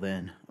much until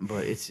then,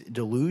 but it's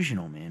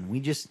delusional, man.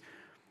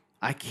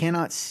 I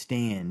cannot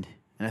stand,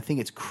 and I think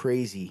it's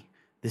crazy,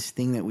 this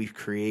thing that we've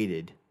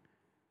created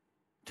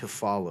to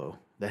follow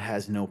that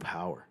has no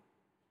power.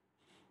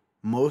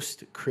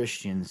 Most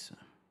Christians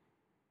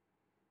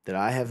that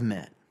I have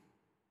met,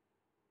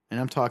 and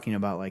I'm talking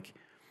about like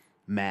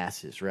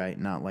masses, right?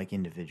 Not like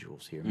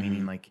individuals here,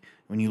 meaning like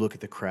when you look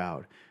at the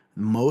crowd,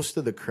 most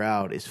of the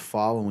crowd is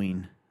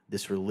following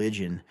this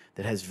religion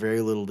that has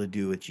very little to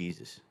do with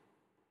Jesus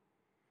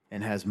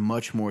and has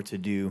much more to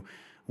do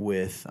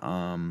with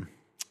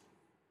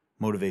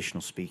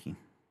motivational speaking.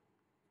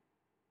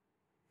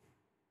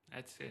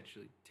 That's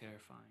actually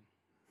terrifying.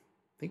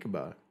 Think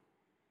about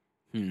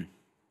it.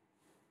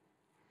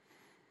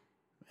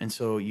 And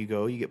so you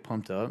get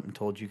pumped up and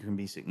told you can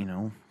be,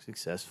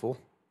 successful.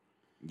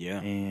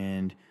 Yeah.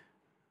 And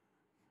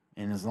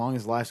as long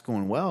as life's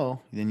going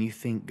well, then you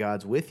think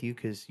God's with you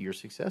because you're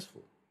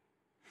successful.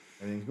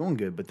 Everything's going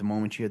good. But the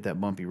moment you hit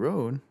that bumpy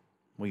road,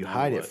 well, you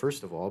hide it,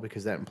 first of all,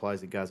 because that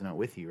implies that God's not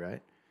with you,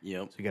 right?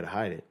 Yep. So you got to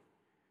hide it.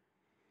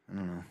 I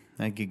don't know.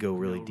 That could go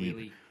really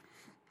deep.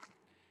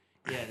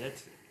 That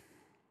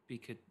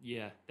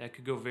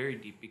could go very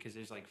deep because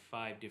there's like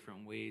 5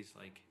 different ways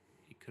like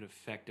it could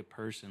affect a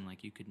person.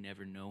 Like you could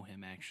never know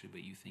him actually,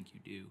 but you think you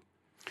do.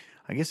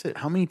 I guess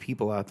how many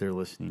people out there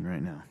listening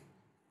right now?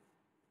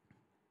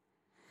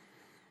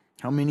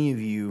 How many of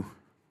you,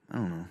 I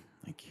don't know,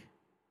 like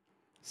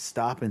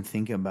stop and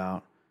think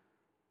about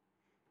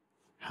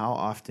how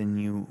often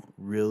you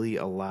really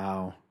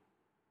allow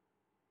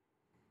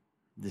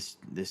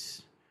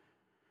this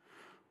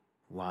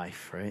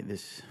life, right?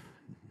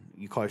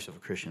 You call yourself a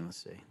Christian, let's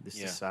say, this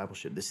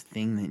discipleship, this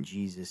thing that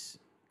Jesus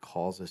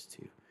calls us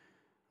to,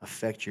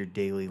 affect your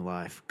daily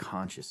life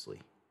consciously.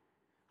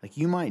 Like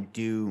you might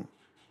do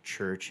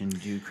church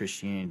and do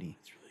Christianity,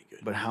 That's really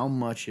good. but how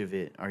much of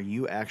it are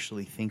you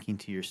actually thinking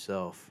to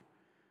yourself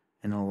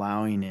and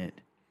allowing it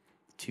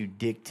to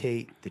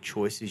dictate the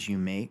choices you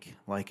make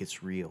like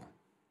it's real?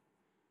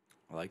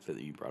 I like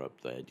that you brought up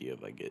the idea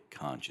of it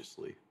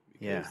consciously,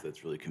 because Yeah.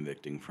 that's really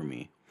convicting for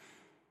me.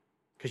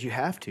 Because you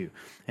have to.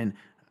 And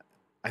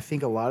I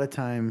think a lot of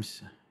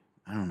times,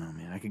 I don't know,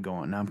 man, I could go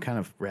on. Now I'm kind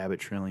of rabbit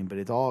trailing, but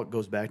it all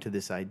goes back to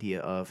this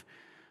idea of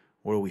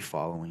what are we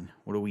following?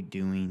 What are we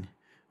doing?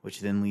 Which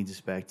then leads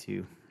us back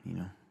to,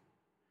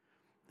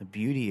 the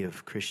beauty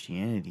of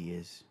Christianity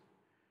is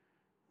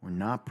we're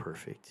not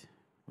perfect.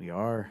 We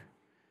are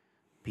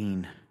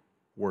being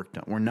worked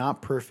on. We're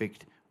not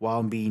perfect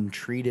while being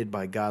treated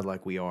by God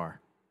like we are.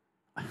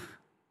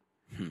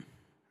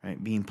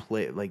 Right?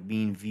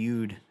 Being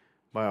viewed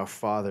by our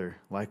Father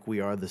like we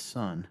are the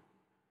Son,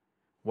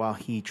 while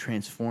He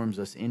transforms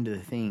us into the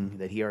thing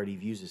that He already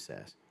views us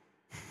as.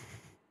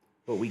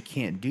 But we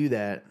can't do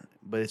that,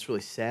 but it's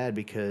really sad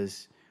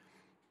because,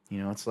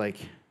 it's like,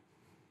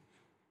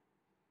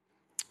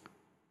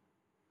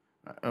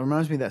 it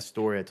reminds me of that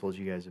story I told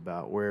you guys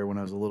about where when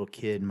I was a little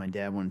kid, my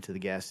dad went to the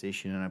gas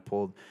station and I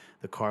pulled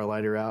the car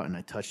lighter out and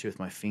I touched it with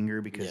my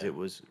finger because it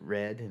was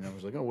red. And I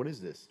was like, oh, what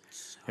is this?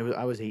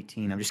 I was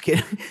 18. I'm just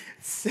kidding.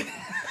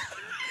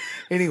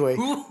 Anyway,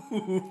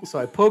 so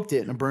I poked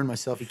it and I burned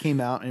myself. He came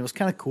out and it was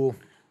kind of cool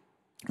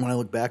when I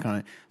look back on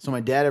it. So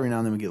my dad every now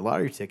and then would get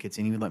lottery tickets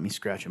and he would let me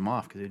scratch them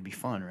off because it'd be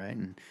fun, right?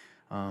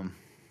 And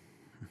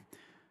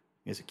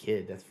as a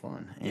kid, that's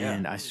fun.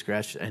 And I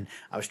scratched, and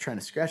I was trying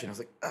to scratch it. And I was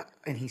like,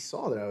 and he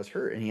saw that I was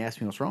hurt, and he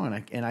asked me what's wrong.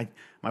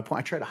 I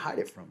tried to hide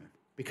it from him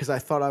because I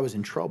thought I was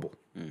in trouble.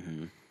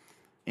 Mm-hmm.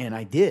 And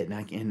I did.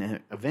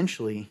 And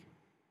eventually,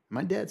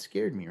 my dad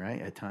scared me,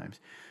 right, at times.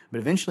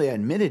 But eventually, I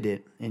admitted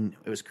it, and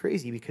it was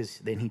crazy because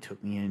then he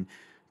took me in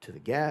to to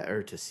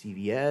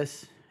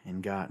CVS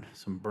and got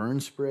some burn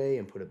spray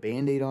and put a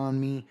Band-Aid on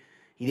me.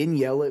 He didn't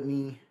yell at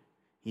me.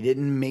 He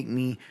didn't make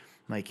me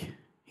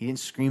he He didn't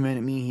scream at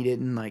me. He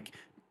didn't like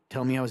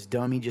tell me I was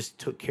dumb. He just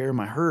took care of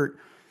my hurt.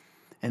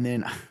 And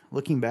then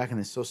looking back, and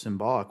it's so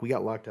symbolic, we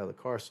got locked out of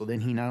the car. So then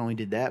he not only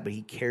did that, but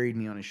he carried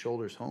me on his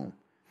shoulders home.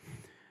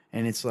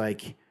 And it's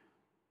like,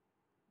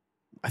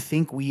 I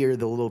think we are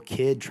the little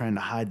kid trying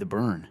to hide the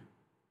burn.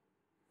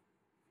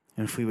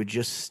 And if we would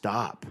just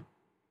stop,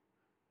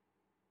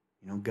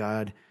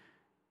 God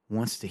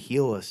wants to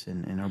heal us,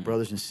 and our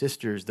brothers and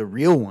sisters, the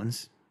real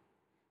ones,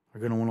 are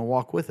going to want to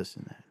walk with us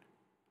in that.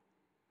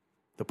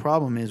 The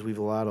problem is we've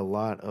allowed a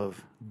lot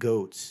of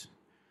goats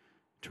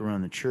to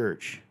run the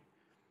church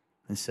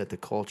and set the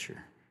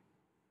culture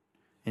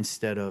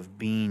instead of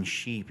being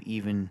sheep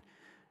even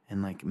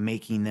and like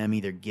making them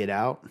either get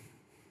out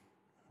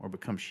or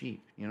become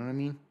sheep. You know what I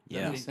mean?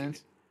 Does that make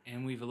sense?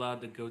 And we've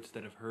allowed the goats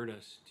that have hurt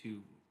us to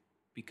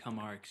become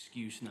our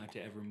excuse not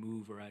to ever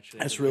move or actually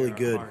That's ever bare really our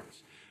good.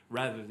 hearts,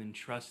 rather than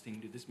trusting,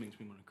 dude, this makes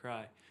me want to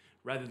cry,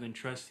 rather than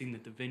trusting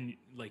that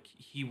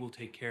he will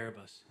take care of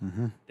us,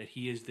 that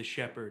he is the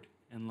shepherd,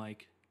 and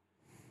like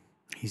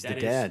He's that the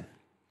is- dad.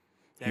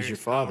 there He's your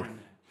is power father. in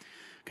that.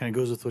 Kind of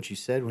goes with what you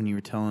said when you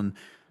were telling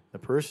the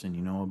person,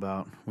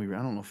 about I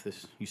don't know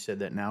if you said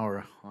that now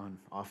or on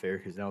off air,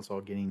 because now it's all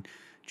getting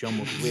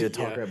jumbled. We had to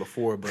talk Yeah. right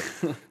before, but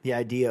the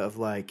idea of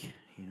like,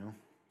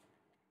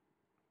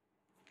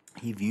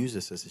 he views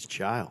us as his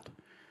child.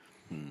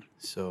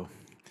 So,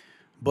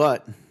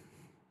 but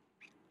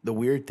the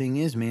weird thing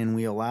is, man,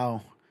 we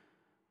allow,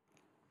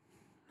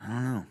 I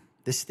don't know,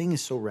 this thing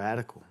is so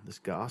radical, this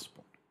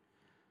gospel.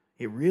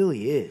 It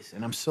really is.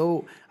 And I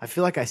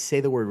feel like I say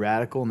the word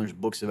radical and there's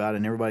books about it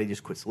and everybody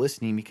just quits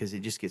listening because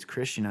it just gets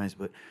Christianized.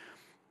 But,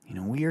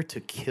 we are to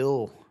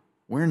kill.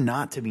 We're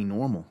not to be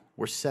normal.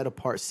 We're set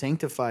apart.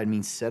 Sanctified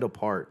means set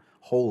apart,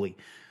 holy.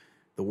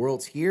 The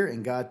world's here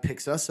and God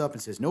picks us up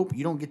and says, nope,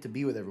 you don't get to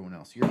be with everyone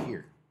else. You're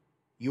here.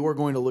 You are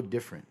going to look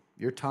different.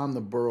 You're Tom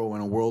the Burrow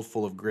in a world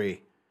full of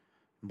gray,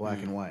 black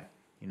and white,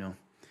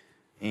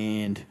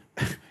 And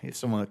if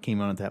someone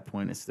came on at that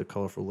point, it's the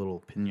colorful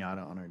little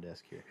pinata on our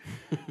desk here.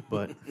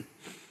 But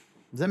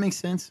does that make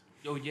sense?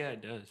 Oh yeah,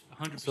 it does,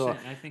 100%. So,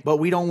 I think, but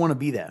we don't want to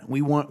be that.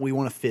 We want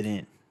to fit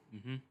in.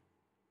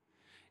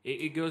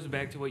 it goes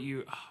back to what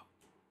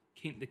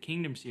the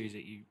Kingdom series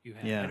that you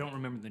had. Yeah. I don't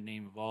remember the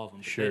name of all of them.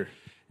 But Sure.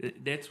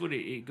 that's what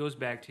it goes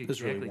back to, There's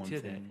exactly really one to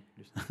thing.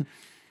 that.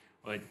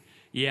 But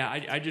yeah,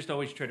 I just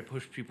always try to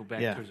push people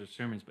back Yeah. towards those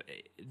sermons. But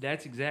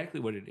that's exactly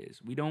what it is.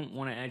 We don't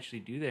want to actually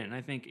do that. And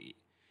I think,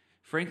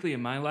 frankly,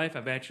 in my life,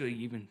 I've actually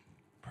even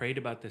prayed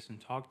about this and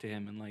talked to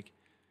him. And like,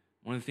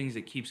 one of the things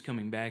that keeps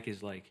coming back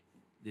is like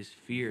this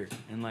fear.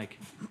 And like,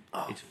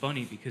 it's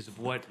funny because of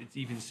what it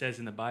even says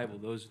in the Bible: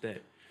 those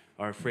that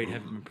are afraid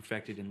have been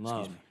perfected in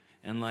love.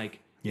 And like,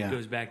 Yeah. it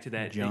goes back to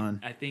that. John.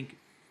 I think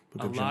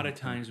Book a of lot John. of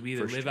times we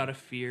either First live John. out of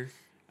fear,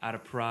 out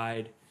of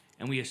pride,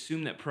 and we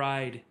assume that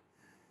pride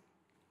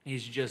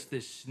is just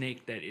this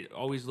snake that it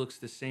always looks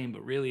the same,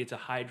 but really it's a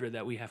hydra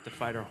that we have to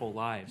fight our whole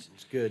lives.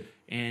 It's good.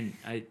 And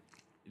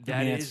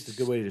That's a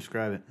good way to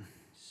describe it.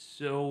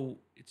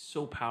 it's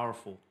so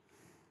powerful.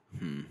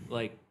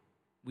 Like,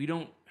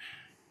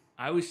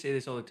 I always say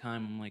this all the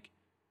time. I'm like,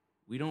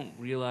 we don't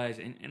realize,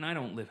 and I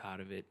don't live out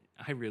of it.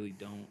 I really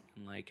don't.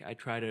 And like, I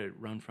try to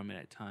run from it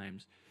at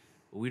times,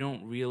 but we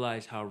don't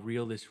realize how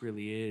real this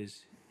really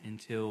is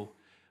until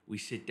we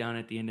sit down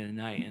at the end of the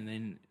night. And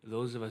then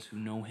those of us who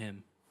know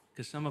him,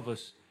 because some of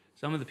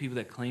the people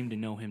that claim to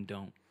know him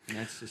don't. And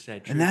that's the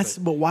sad truth.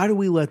 But why do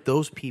we let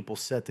those people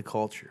set the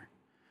culture?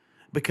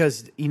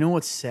 Because you know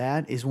what's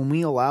sad is when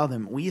we allow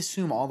them, we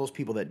assume all those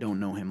people that don't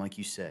know him, like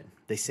you said,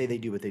 they say they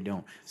do, but they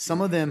don't.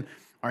 Some of them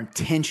are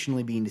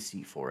intentionally being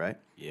deceitful, right?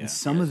 Yeah. And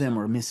some of them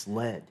are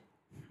misled.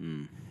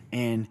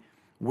 And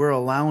we're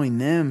allowing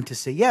them to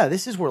say, yeah,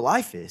 this is where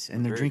life is.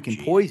 And they're Very drinking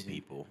jaded poison.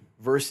 people.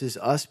 Versus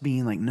us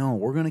being like, no,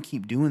 we're going to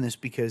keep doing this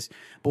because,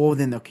 well,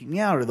 then they'll kick me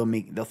out or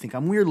they'll think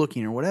I'm weird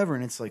looking or whatever.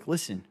 And it's like,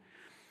 listen,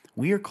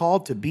 we are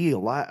called to be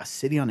a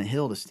city on a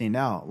hill, to stand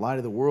out, light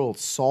of the world,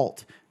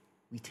 salt.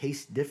 We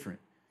taste different.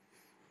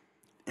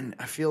 And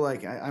I feel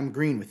like I'm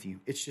agreeing with you.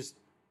 It's just,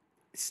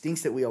 it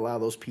stinks that we allow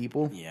those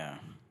people Yeah.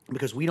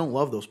 because we don't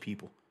love those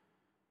people.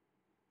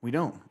 We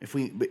don't.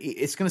 But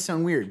it's going to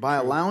sound weird. By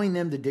allowing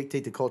them to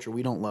dictate the culture,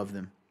 we don't love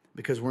them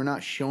because we're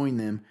not showing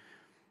them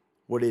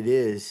what it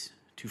is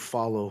to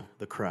follow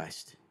the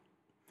Christ.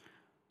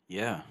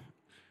 Yeah.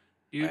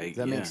 Dude, Does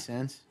that make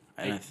sense?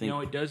 And I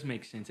think it does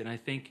make sense. And I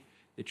think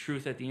the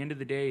truth at the end of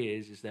the day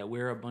is that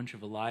we're a bunch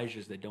of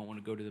Elijahs that don't want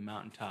to go to the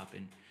mountaintop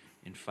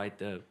and fight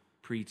the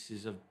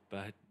priests of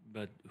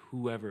but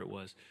whoever it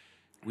was.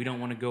 We don't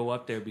want to go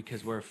up there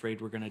because we're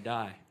afraid we're going to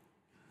die.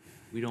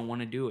 We don't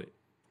want to do it.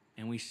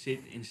 And we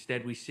sit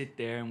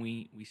there and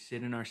we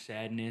sit in our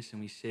sadness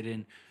and we sit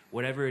in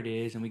whatever it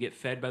is and we get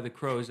fed by the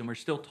crows and we're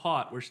still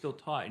taught.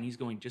 And he's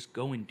going, just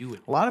go and do it.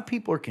 A lot of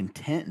people are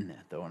content in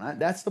that, though. And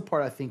that's the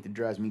part I think that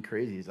drives me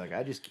crazy is like,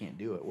 I just can't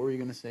do it. What were you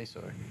going to say?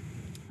 Sorry.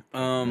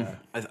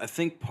 I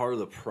think part of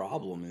the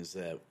problem is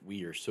that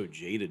we are so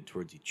jaded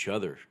towards each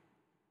other.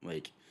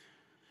 Like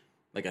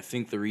I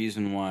think the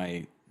reason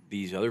why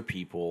these other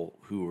people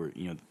who are,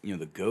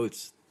 the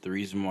goats, the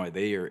reason why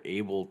they are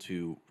able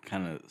to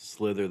kind of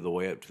slither the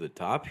way up to the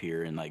top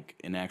here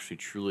and actually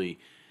truly,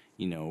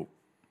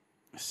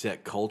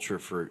 set culture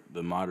for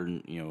the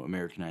modern,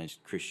 Americanized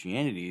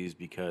Christianity is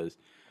because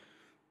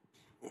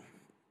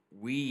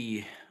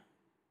we,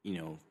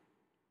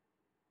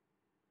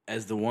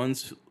 as the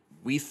ones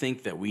we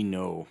think that we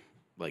know,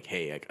 like,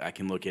 hey, I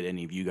can look at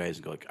any of you guys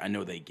and go, like, I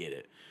know they get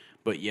it,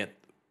 but yet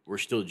we're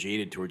still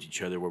jaded towards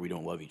each other where we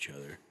don't love each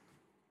other.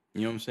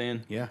 You know what I'm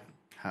saying? Yeah.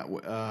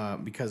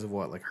 Because of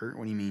what? Like hurt?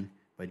 What do you mean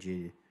by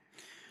jaded?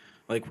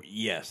 Like,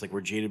 yes, like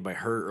we're jaded by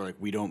hurt, or like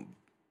we don't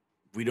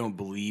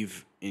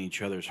believe in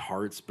each other's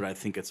hearts, but I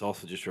think it's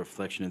also just a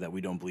reflection of that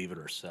we don't believe it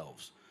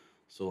ourselves.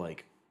 So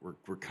like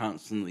we're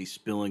constantly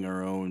spilling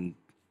our own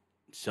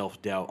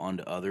self-doubt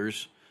onto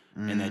others,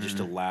 and that just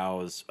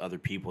allows other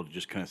people to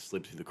just kind of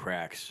slip through the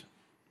cracks,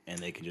 and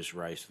they can just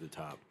rise to the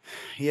top.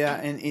 Yeah,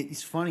 and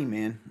it's funny,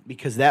 man,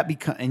 because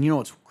and you know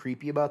what's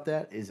creepy about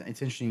that is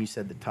it's interesting you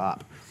said the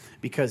top,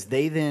 because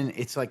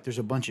it's like there's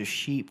a bunch of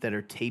sheep that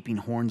are taping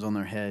horns on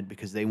their head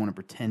because they want to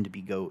pretend to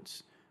be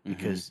goats,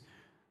 because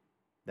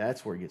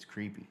that's where it gets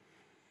creepy.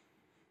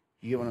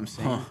 You get what I'm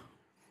saying? Huh.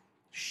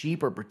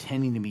 Sheep are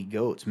pretending to be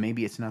goats.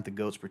 Maybe it's not the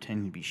goats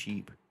pretending to be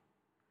sheep.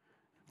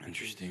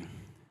 Interesting.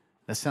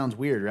 That sounds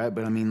weird, right?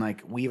 But I mean,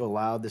 like, we've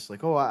allowed this,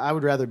 like, oh, I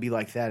would rather be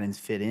like that and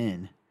fit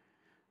in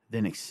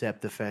than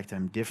accept the fact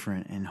I'm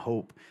different and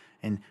hope.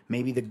 And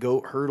maybe the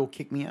goat herd will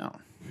kick me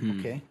out,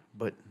 okay?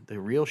 But the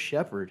real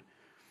shepherd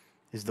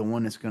is the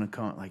one that's going to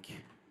come, like,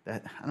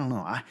 that. I don't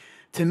know.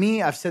 To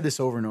me, I've said this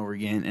over and over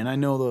again, and I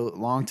know the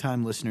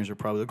longtime listeners are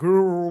probably like,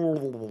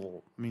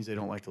 it means they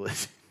don't like to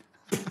listen.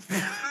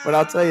 But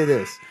I'll tell you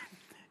this.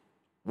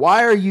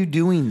 Why are you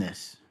doing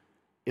this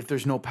if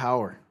there's no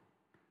power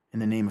in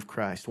the name of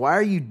Christ? Why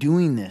are you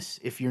doing this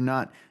if you're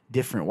not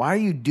different? Why are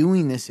you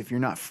doing this if you're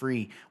not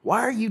free?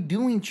 Why are you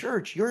doing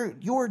church?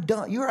 You're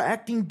dumb. You're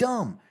acting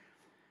dumb.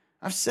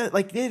 I've said,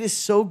 like, it is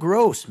so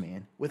gross,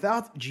 man.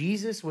 Without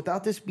Jesus,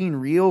 without this being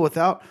real,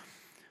 without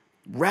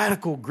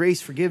radical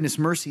grace, forgiveness,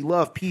 mercy,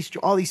 love, peace,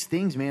 all these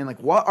things, man, like,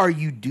 what are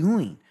you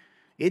doing?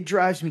 It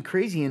drives me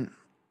crazy. And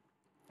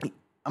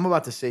I'm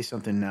about to say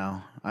something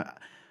now. I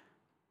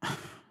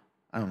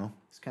don't know.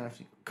 It's kind of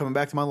coming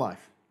back to my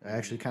life. I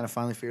actually kind of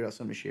finally figured out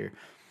something to share.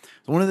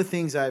 So one of the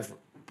things I've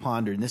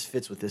pondered, and this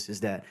fits with this,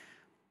 is that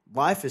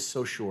life is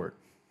so short.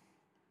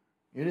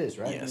 It is,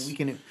 right? Yes.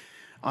 I mean,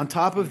 on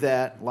top of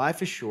that,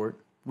 life is short.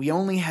 We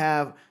only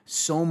have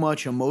so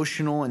much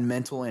emotional and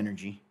mental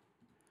energy,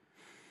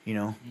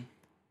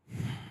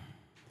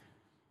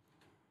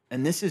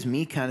 And this is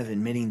me kind of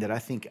admitting that I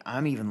think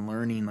I'm even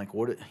learning, like,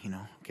 okay,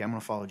 I'm going to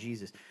follow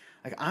Jesus.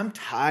 Like, I'm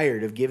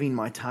tired of giving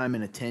my time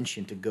and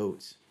attention to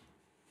goats.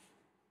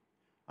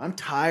 I'm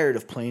tired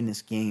of playing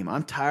this game.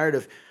 I'm tired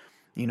of,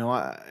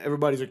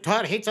 everybody's like,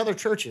 Todd hates other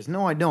churches.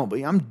 No, I don't.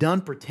 But I'm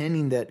done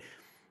pretending that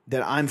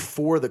I'm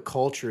for the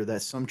culture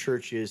that some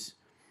churches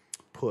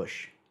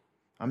push.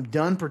 I'm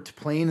done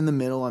playing in the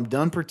middle. I'm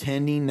done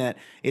pretending that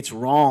it's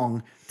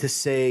wrong to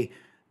say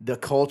the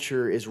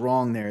culture is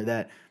wrong there.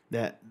 That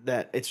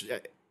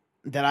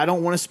I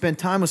don't want to spend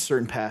time with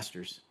certain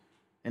pastors.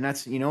 And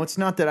that's, it's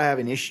not that I have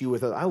an issue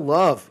with it.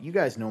 You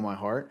guys know my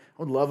heart.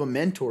 I would love a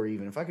mentor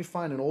even. If I could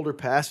find an older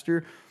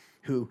pastor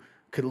who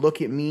could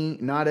look at me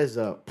not as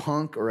a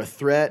punk or a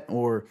threat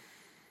or,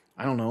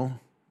 I don't know,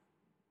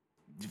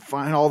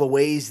 find all the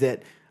ways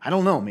that, I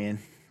don't know, man,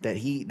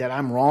 that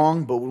I'm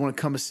wrong, but would want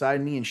to come beside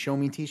me and show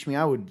me, teach me,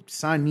 I would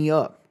sign me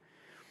up.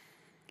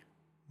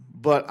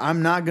 But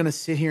I'm not going to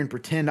sit here and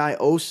pretend I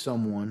owe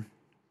someone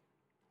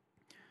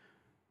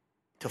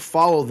to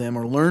follow them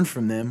or learn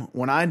from them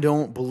when I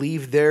don't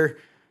believe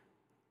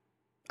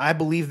I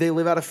believe they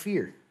live out of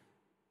fear.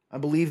 I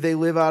believe they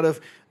live out of,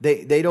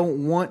 they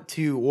don't want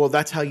to, well,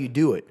 that's how you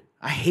do it.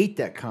 I hate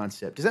that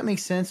concept. Does that make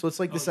sense? So it's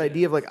like this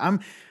idea of like,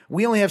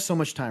 we only have so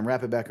much time,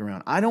 wrap it back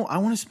around. I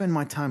want to spend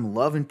my time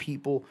loving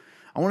people.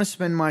 I want to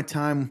spend my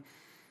time,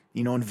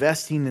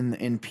 investing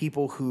in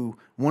people who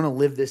want to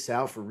live this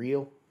out for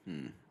real.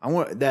 I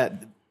want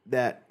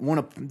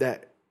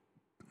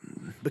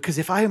because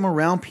if I am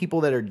around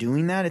people that are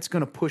doing that, it's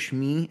going to push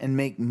me and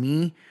make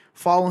me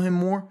follow him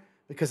more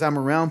because I'm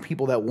around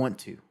people that want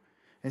to.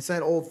 And it's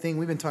that old thing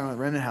we've been talking about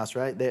Remnant House,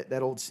 right?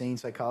 That old saying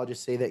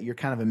psychologists say that you're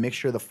kind of a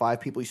mixture of the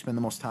 5 people you spend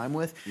the most time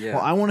with. Yeah.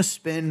 Well, I want to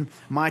spend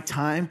my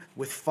time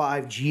with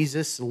 5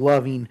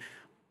 Jesus-loving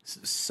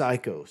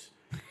psychos.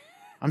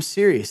 I'm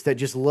serious, that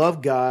just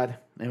love God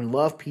and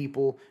love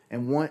people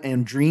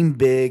and dream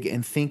big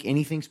and think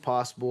anything's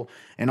possible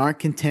and aren't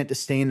content to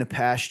stay in the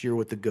pasture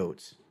with the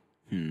goats.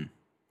 And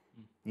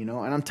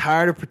I'm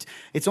tired of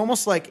it's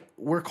almost like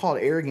we're called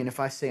arrogant if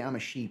I say I'm a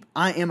sheep.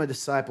 I am a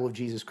disciple of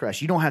Jesus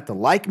Christ. You don't have to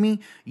like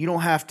me. You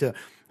don't have to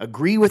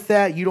agree with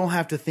that. You don't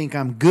have to think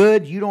I'm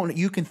good.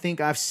 You can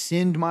think I've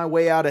sinned my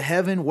way out of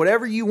heaven.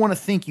 Whatever you want to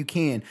think, you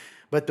can.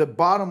 But the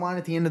bottom line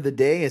at the end of the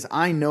day is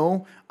I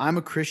know I'm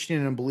a Christian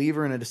and a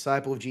believer and a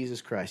disciple of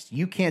Jesus Christ.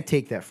 You can't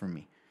take that from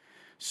me.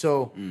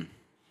 So,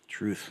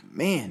 truth.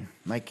 Man,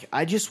 like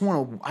I don't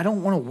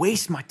want to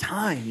waste my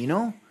time,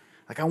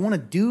 Like, I want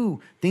to do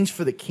things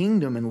for the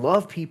kingdom and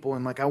love people.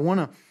 And, like, I want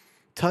to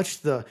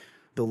touch the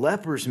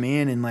lepers,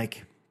 man, and,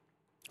 like,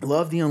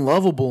 love the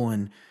unlovable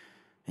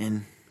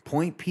and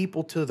point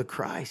people to the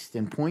Christ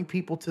and point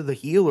people to the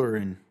healer.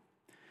 And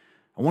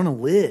I want to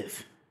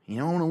live.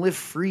 I want to live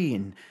free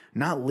and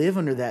not live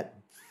under that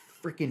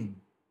freaking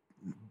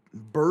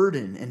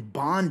burden and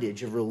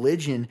bondage of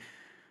religion.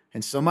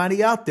 And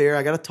somebody out there,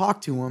 I got to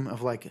talk to him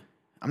of like,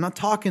 I'm not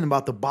talking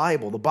about the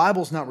Bible. The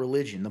Bible's not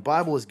religion. The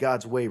Bible is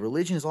God's way.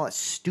 Religion is all that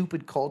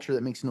stupid culture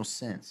that makes no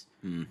sense.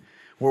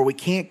 Where we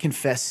can't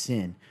confess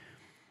sin.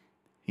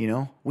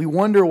 We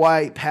wonder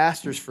why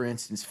pastors, for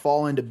instance,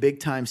 fall into big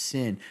time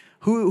sin.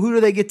 Who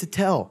do they get to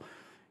tell?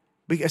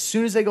 Because as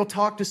soon as they go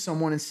talk to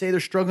someone and say they're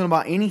struggling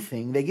about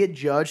anything, they get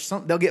judged.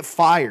 They'll get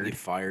fired. Get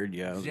fired,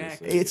 yeah.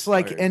 Exactly. It's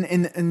like,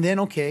 and then,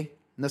 okay,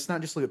 let's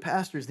not just look at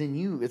pastors,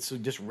 then it's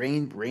just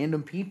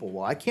random people.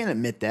 Well, I can't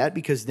admit that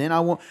because then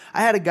I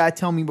had a guy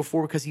tell me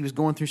before because he was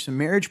going through some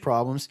marriage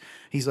problems.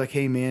 He's like,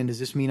 hey, man, does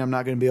this mean I'm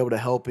not going to be able to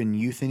help in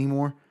youth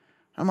anymore?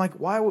 I'm like,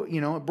 why would,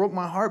 it broke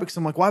my heart because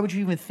I'm like, why would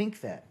you even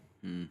think that?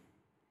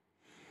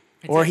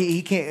 Or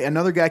he can't.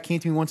 Another guy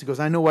came to me once and goes,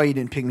 I know why you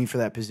didn't pick me for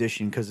that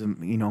position because of,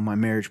 my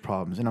marriage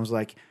problems. And I was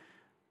like,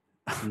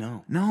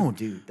 no,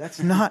 dude,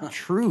 that's not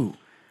true.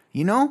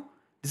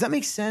 Does that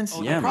make sense?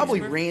 Oh, yeah, I'm probably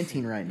man.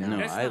 ranting right now. No,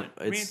 That's not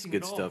it's ranting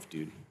good at all. stuff,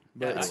 dude.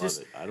 But I it's love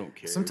just- it. I don't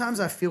care. Sometimes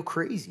I feel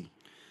crazy.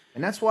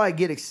 And that's why I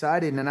get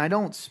excited and I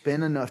don't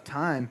spend enough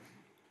time.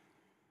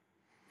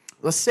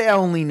 Let's say I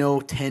only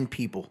know 10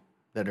 people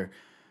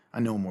I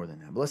know more than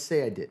that, but let's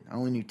say I did. I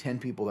only knew 10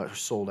 people that are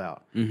sold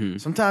out.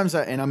 Sometimes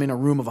and I'm in a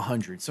room of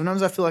 100.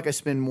 Sometimes I feel like I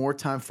spend more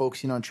time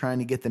focusing on trying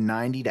to get the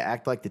 90 to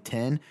act like the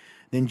 10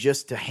 than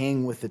just to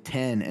hang with the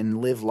 10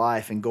 and live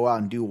life and go out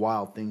and do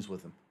wild things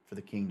with them for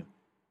the kingdom.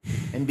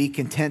 And be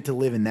content to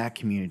live in that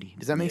community.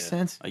 Does that make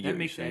sense? I get That what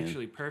makes you're saying.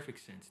 actually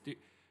perfect sense. Dude,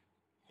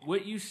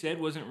 what you said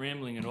wasn't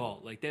rambling at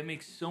all. Like, that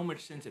makes so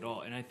much sense at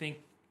all. And I think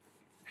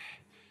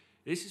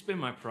this has been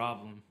my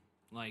problem.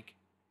 Like,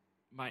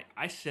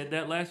 I said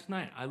that last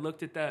night. I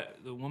looked at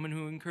the woman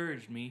who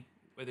encouraged me,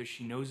 whether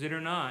she knows it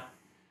or not.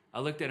 I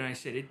looked at her and I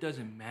said, it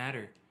doesn't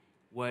matter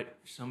what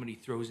somebody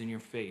throws in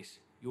your face.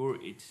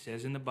 It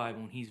says in the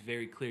Bible, and he's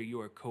very clear, you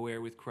are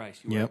co-heir with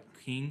Christ. You are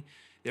a king.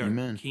 There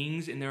Amen. are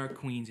kings and there are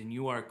queens, and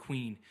you are a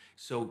queen,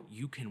 so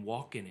you can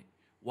walk in it.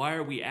 Why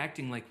are we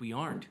acting like we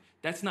aren't?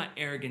 That's not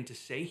arrogant to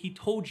say. He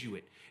told you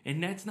it,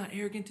 and that's not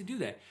arrogant to do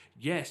that.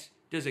 Yes,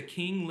 does a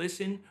king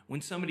listen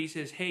when somebody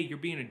says, hey, you're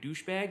being a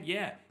douchebag?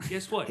 Yeah,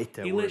 guess what? Hate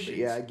that He word, but listens.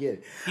 yeah, I get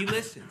it. He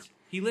listens.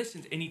 He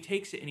listens and he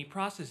takes it and he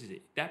processes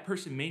it. That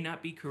person may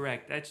not be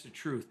correct. That's the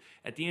truth.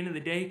 At the end of the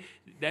day,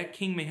 that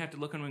king may have to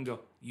look on him and go,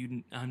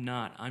 I'm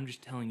not. I'm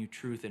just telling you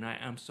truth. And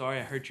I'm sorry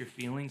I hurt your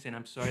feelings, and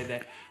I'm sorry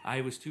that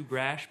I was too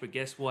brash, but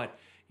guess what?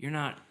 You're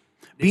not.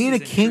 Being a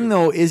isn't king, true.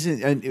 though,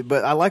 isn't.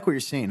 But I like what you're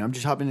saying. I'm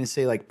just hopping in to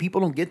say, like,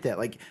 people don't get that.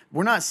 Like,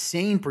 we're not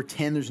saying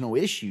pretend there's no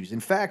issues. In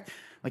fact,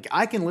 like,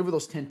 I can live with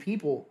those 10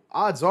 people.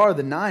 Odds are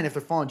the 9, if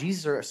they're following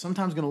Jesus, are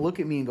sometimes going to look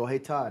at me and go, hey,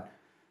 Todd,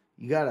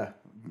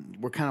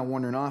 we're kind of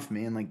wandering off,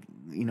 man. Like,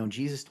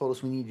 Jesus told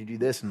us we need to do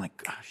this. I'm like,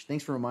 gosh,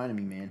 thanks for reminding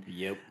me, man.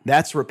 Yep.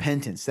 That's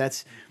repentance.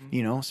 That's,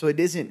 so it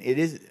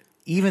is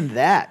even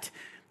that.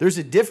 There's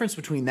a difference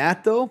between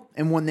that, though,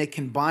 and when they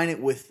combine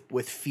it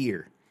with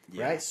fear,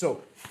 right?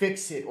 So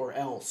fix it or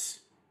else,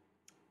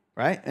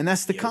 right? And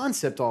that's the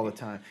concept all the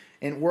time.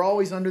 And we're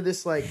always under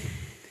this, like,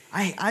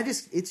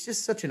 it's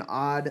just such an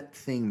odd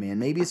thing, man.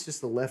 Maybe it's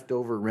just the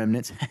leftover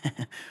remnants,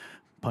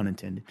 pun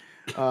intended,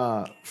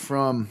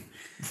 from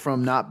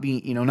not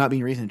being, not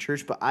being raised in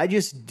church. But I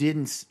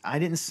didn't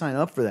sign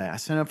up for that. I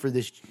signed up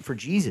for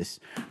Jesus,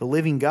 the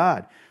living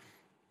God,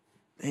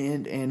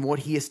 and what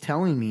He is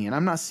telling me. And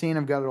I'm not saying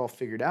I've got it all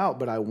figured out,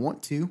 but I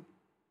want to.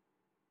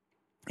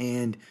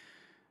 And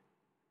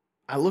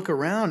I look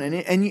around,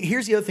 and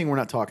here's the other thing we're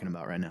not talking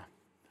about right now.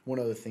 One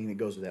other thing that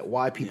goes with that: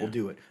 why people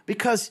do it,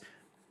 because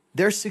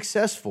they're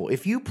successful.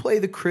 If you play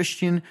the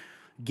Christian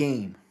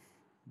game,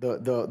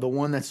 the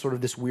one that's sort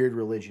of this weird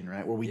religion,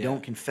 right, where we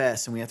don't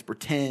confess and we have to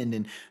pretend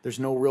and there's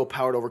no real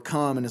power to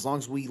overcome, and as long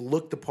as we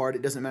look the part,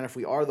 it doesn't matter if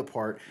we are the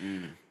part.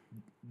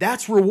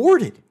 That's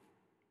rewarded.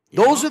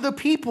 Those are the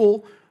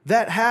people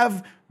that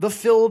have the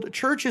filled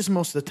churches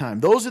most of the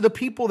time. Those are the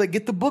people that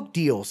get the book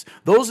deals.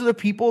 Those are the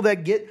people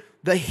that get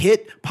the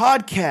hit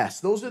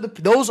podcast. Those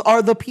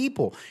are the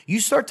people.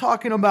 You start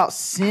talking about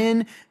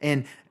sin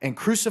and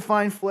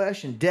crucifying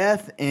flesh and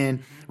death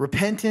and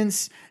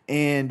repentance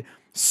and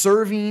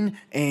serving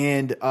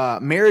and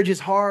marriage is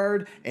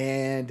hard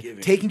and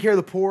taking care of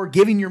the poor,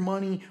 giving your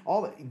money,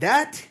 all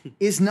that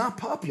is not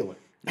popular.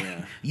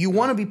 You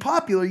want to be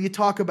popular, you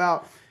talk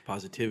about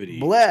positivity,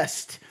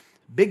 blessed,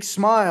 big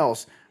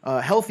smiles,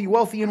 healthy,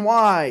 wealthy, and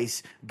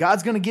wise.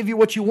 God's going to give you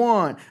what you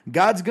want.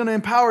 God's going to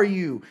empower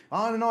you.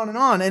 On and on and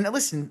on. And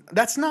listen,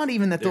 that's not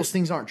even that those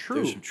things aren't true.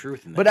 There's some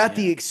truth in that. But at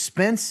the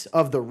expense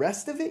of the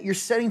rest of it, you're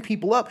setting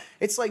people up.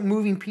 It's like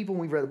moving people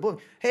when we've read the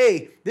book.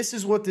 Hey, this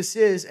is what this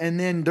is. And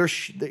then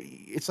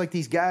it's like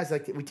these guys,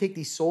 like we take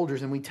these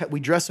soldiers and we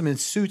dress them in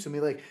suits and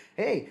we're like,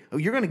 hey,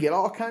 you're going to get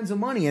all kinds of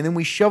money. And then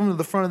we shove them to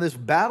the front of this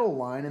battle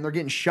line and they're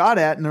getting shot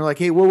at. And they're like,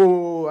 hey,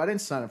 whoa, I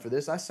didn't sign up for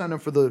this. I signed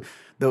up for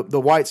the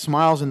white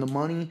smiles and the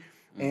money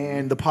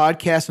and the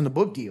podcast and the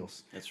book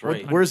deals. That's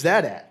right. Where's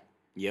that at?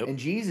 Yep. And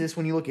Jesus,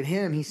 when you look at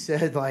him, he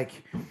said, like,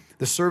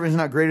 the servant is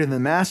not greater than the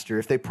master.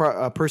 If they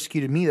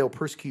persecuted me, they'll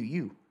persecute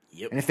you.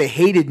 Yep. And if they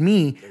hated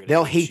me,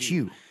 they'll hate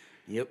you.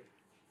 Yep.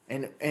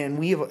 And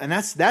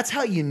that's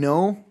how you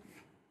know.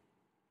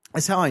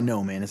 That's how I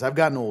know, man. As I've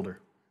gotten older,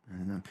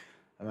 and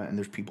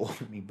there's people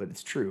older than me, but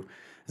it's true.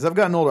 As I've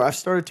gotten older, I've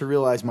started to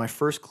realize my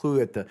first clue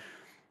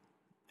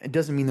it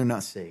doesn't mean they're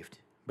not saved,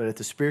 but at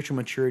the spiritual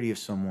maturity of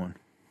someone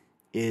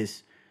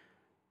is,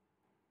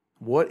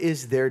 what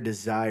is their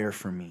desire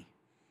for me?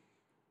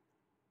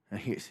 Now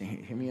hear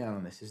me out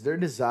on this. Is their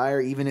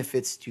desire, even if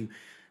it's to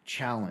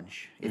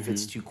challenge, if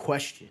it's to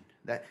question,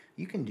 that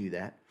you can do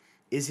that?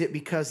 Is it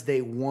because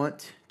they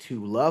want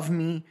to love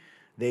me?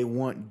 They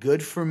want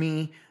good for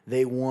me?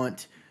 They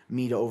want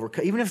me to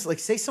overcome? Even if it's like,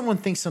 say someone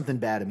thinks something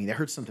bad of me, they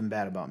heard something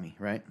bad about me,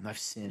 right? And I've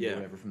sinned or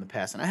whatever from the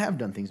past. And I have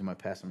done things in my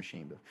past I'm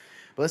ashamed of.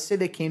 But let's say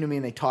they came to me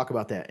and they talk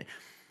about that.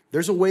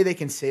 There's a way they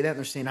can say that, and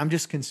they're saying, I'm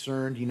just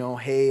concerned,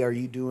 hey, are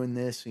you doing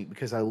this?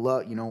 Because I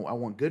love, I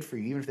want good for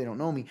you, even if they don't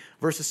know me,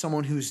 versus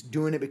someone who's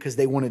doing it because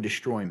they want to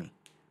destroy me.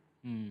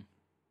 You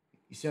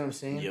see what I'm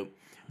saying? Yep.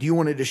 Do you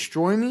want to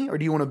destroy me or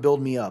do you want to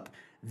build me up?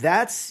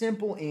 That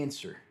simple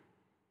answer,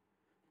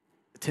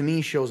 to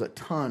me, shows a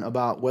ton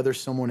about whether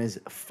someone is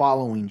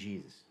following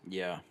Jesus.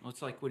 Yeah. Well,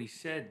 it's like what he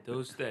said: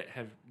 those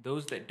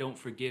that don't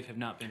forgive have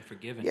not been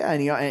forgiven. Yeah,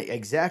 and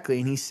exactly.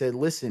 And he said,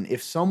 listen,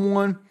 if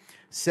someone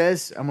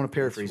says, I'm going to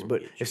paraphrase,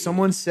 but if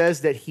someone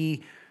says that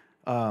he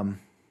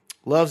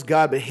loves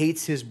God but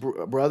hates his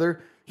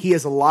brother, he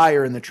is a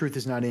liar and the truth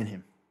is not in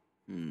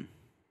him.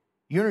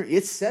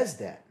 It says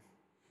that.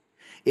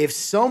 If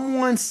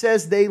someone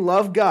says they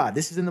love God,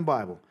 this is in the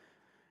Bible.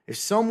 If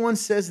someone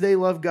says they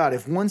love God,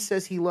 if one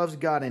says he loves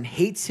God and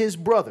hates his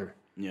brother,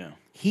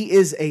 he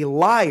is a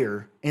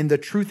liar and the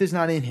truth is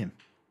not in him.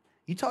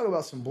 You talk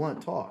about some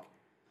blunt talk.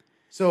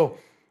 So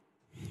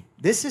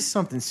this is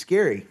something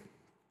scary.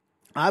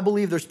 I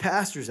believe there's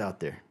pastors out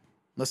there.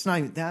 I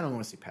don't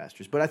want to say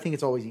pastors, but I think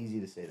it's always easy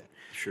to say that.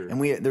 Sure.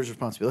 And there's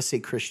responsibility. Let's say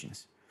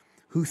Christians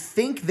who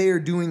think they are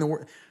doing the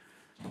work.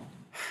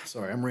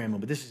 Sorry, I'm rambling,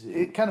 but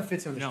it kind of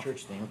fits in this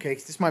church thing, okay?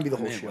 This might be the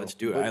whole show. Let's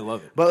do it. I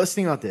love it. But let's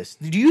think about this.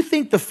 Do you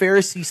think the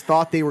Pharisees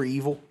thought they were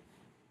evil?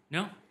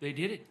 No, they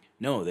did it.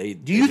 No, they.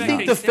 Do you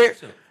think the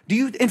Pharisees? Do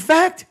you? In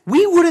fact,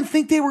 we wouldn't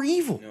think they were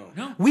evil.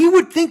 No. We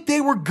would think they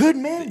were good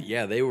men.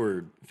 Yeah, they were.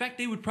 In fact,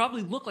 they would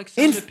probably look like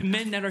some of the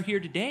men that are here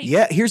today.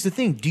 Yeah, here's the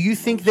thing. Do you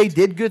think they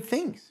did good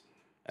things?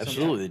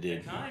 Absolutely,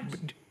 they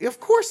did. Of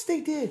course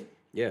they did.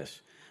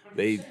 Yes.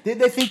 Did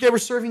they think they were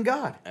serving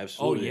God?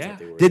 Absolutely. Oh, yeah.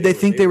 Did they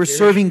think they were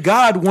serving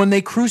God when they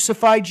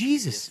crucified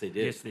Jesus? Yes, they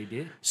did. Yes, they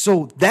did.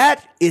 So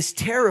that is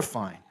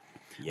terrifying.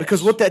 Yes.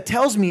 Because what that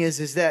tells me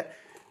is that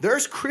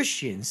there's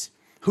Christians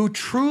who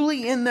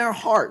truly in their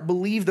heart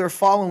believe they're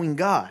following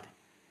God.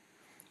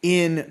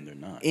 And they're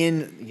not.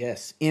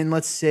 In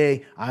let's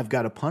say, I've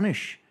got to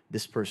punish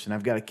this person.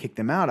 I've got to kick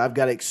them out. I've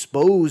got to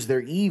expose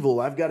their evil.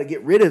 I've got to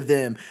get rid of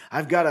them.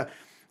 I've got to,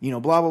 blah,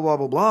 blah, blah,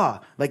 blah, blah.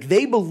 Like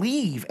they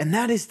believe, and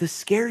that is the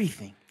scary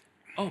thing.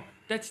 Oh,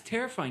 that's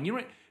terrifying. You know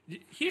what?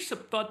 Here's a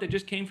thought that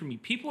just came from me.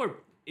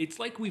 It's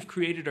like we've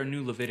created our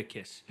new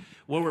Leviticus,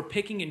 where we're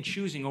picking and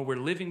choosing, or we're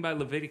living by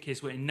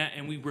Leviticus,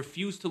 and we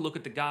refuse to look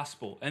at the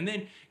gospel. And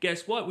then,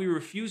 guess what? We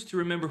refuse to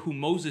remember who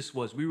Moses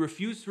was. We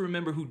refuse to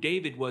remember who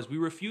David was. We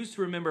refuse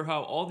to remember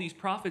how all these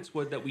prophets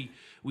were that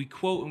we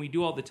quote and we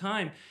do all the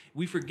time.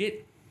 We forget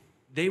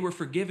they were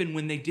forgiven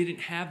when they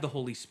didn't have the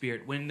Holy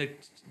Spirit, when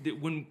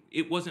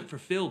it wasn't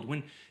fulfilled,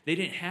 when they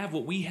didn't have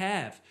what we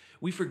have.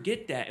 We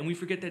forget that, and we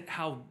forget that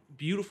how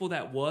beautiful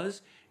that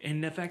was,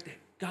 and the fact that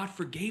God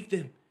forgave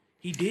them.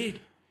 He did.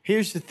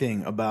 Here's the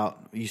thing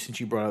about you, since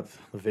you brought up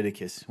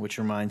Leviticus, which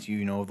reminds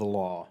you, of the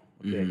law.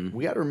 Okay?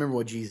 We got to remember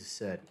what Jesus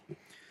said.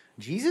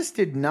 Jesus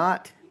did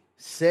not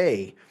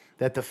say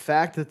that the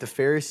fact that the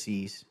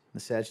Pharisees, the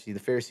Sadducees, the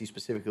Pharisees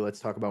specifically, let's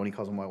talk about when he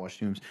calls them whitewashed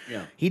tombs.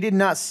 Yeah. He did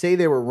not say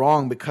they were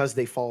wrong because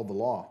they followed the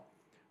law.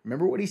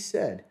 Remember what he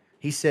said?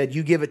 He said,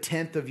 you give a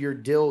tenth of your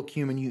dill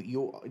cumin,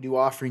 you do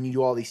offering, you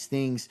do all these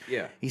things.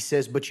 Yeah. He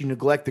says, but you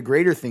neglect the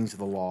greater things of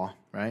the law,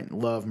 right?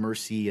 Love,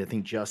 mercy, I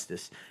think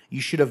justice.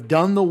 You should have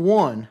done the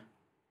one,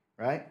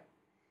 right,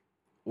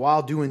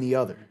 while doing the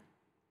other.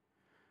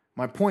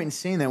 My point in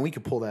saying that, we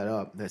could pull that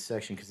up, that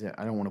section, because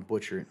I don't want to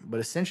butcher it. But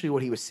essentially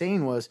what he was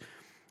saying was,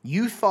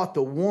 you thought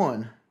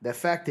the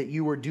fact that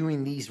you were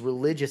doing these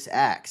religious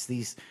acts,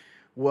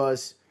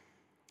 was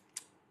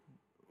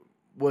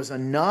was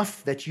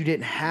enough that you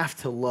didn't have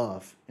to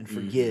love and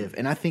forgive.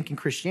 And I think in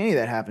Christianity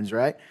that happens,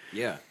 right?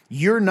 Yeah.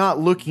 You're not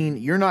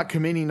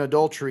committing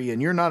adultery, and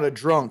you're not a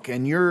drunk,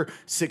 and you're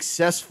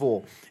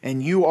successful,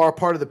 and you are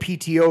part of the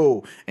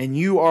PTO, and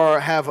you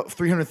have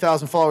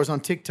 300,000 followers on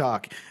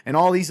TikTok, and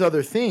all these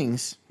other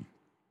things.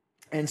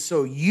 And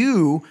so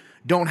you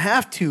don't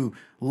have to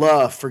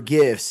love,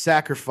 forgive,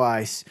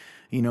 sacrifice,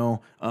 not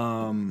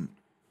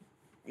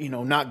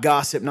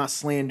gossip, not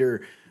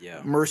slander,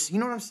 mercy. You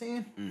know what I'm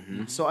saying?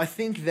 Mm-hmm. So I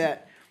think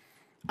that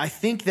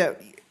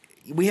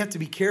we have to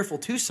be careful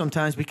too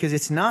sometimes, because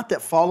it's not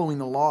that following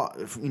the law,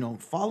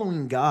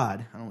 following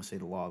God. I don't want to say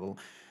the law.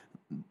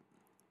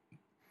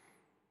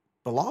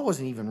 The law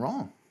wasn't even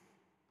wrong.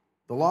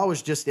 The law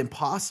was just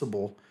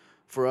impossible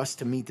for us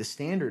to meet the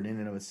standard in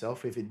and of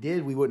itself. If it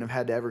did, we wouldn't have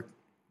had to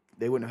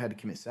they wouldn't have had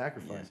to commit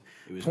sacrifice.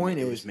 Yeah.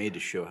 It was made to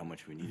show how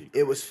much we needed Christ.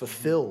 It was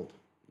fulfilled.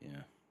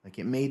 Yeah. Like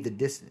it made the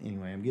distance.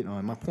 Anyway, I'm getting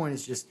on. My point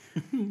is just,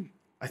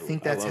 I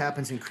think that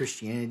happens in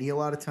Christianity a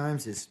lot of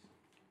times is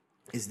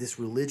this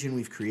religion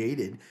we've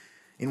created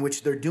in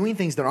which they're doing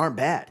things that aren't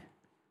bad.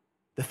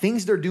 The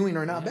things they're doing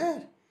are not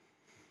bad.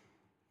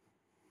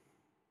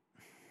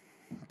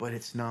 But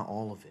it's not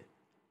all of it.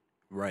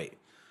 Right.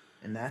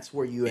 And that's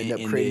where you end up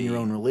creating your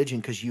own religion,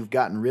 because you've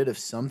gotten rid of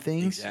some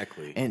things.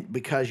 Exactly. And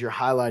because you're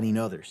highlighting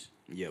others.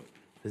 Yep.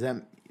 Does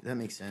that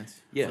make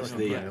sense? Yes.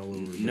 They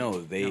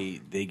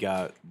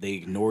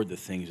ignored the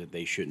things that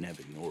they shouldn't have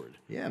ignored.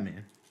 Yeah,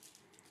 man.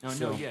 No,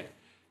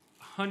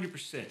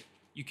 100%.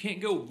 You can't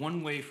go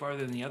one way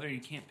farther than the other. You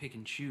can't pick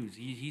and choose.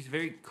 He's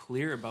very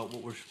clear about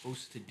what we're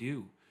supposed to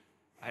do.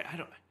 I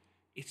don't.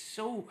 It's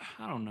so,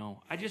 I don't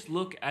know.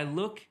 I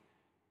look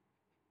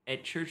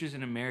at churches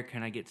in America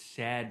and I get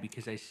sad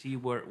because I see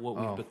what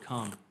we've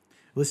become.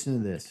 Listen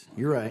to this.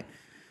 You're right.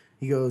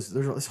 He goes,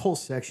 there's this whole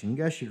section. You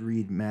guys should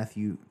read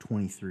Matthew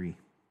 23.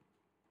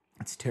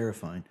 It's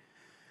terrifying.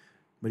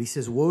 But he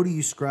says, "Woe to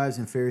you, scribes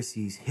and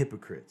Pharisees,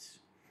 hypocrites!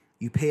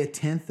 You pay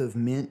 1/10 of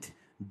mint,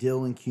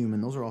 dill, and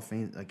cumin." Those are all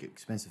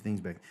expensive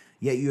things back.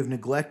 "Yet you have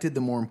neglected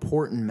the more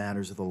important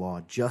matters of the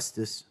law: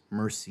 justice,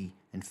 mercy,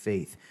 and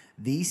faith.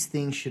 These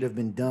things should have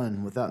been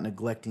done without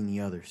neglecting the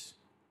others."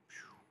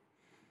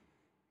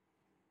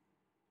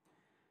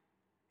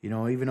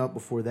 Even up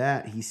before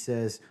that, he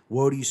says,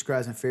 "Woe to you,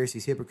 scribes and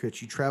Pharisees,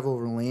 hypocrites! You travel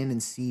over land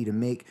and sea to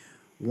make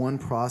one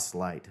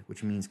proselyte,"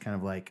 which means kind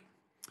of like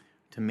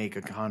to make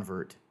a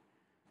convert.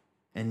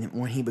 "And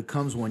when he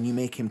becomes one, you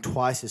make him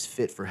twice as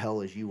fit for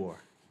hell as you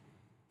are.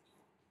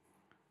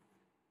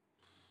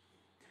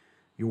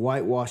 Your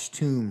whitewashed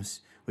tombs,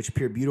 which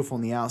appear beautiful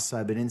on the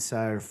outside, but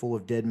inside are full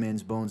of dead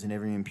men's bones and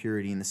every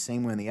impurity. In the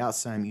same way, on the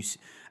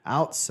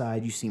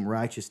outside you seem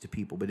righteous to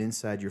people, but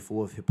inside you're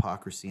full of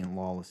hypocrisy and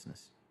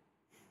lawlessness.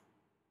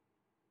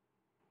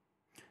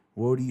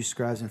 Woe to you,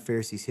 scribes and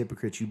Pharisees,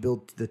 hypocrites! You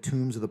build the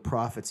tombs of the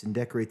prophets and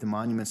decorate the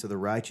monuments of the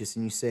righteous,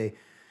 and you say,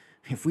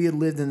 'If we had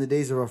lived in the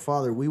days of our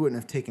father, we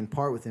wouldn't have taken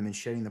part with him in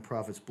shedding the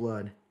prophet's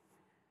blood.'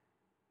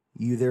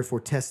 You therefore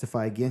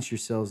testify against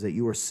yourselves that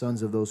you are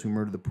sons of those who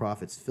murdered the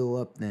prophets. Fill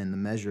up then the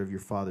measure of your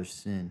father's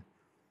sin.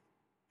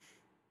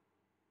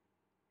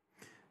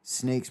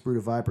 Snakes, brood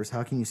of vipers,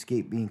 how can you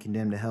escape being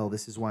condemned to hell?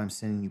 This is why I'm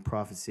sending you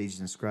prophets, sages,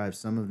 and scribes.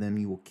 Some of them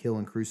you will kill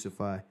and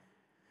crucify,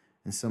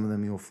 and some of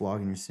them you will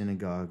flog in your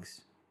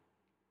synagogues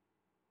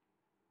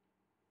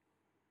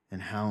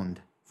and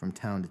hound from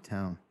town to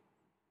town."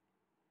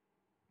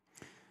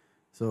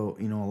 So,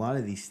 a lot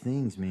of these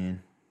things,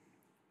 man,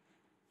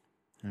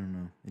 I don't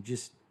know. It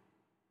just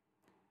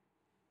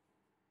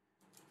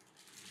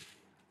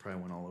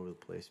probably went all over the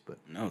place, but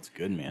no, it's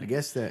good, man. I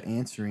guess that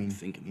answering,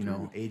 Thinking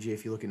AJ,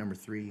 if you look at number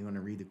 3, you want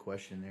to read the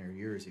question there.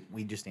 Yours,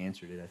 we just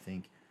answered it, I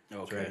think.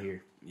 Okay. It's right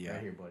here. Yeah.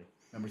 Right here, buddy.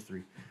 Number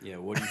 3. Yeah,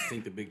 what do you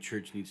think the big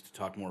church needs to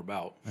talk more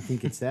about? I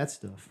think it's that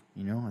stuff,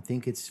 I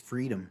think it's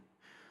freedom.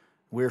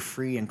 We're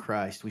free in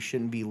Christ. We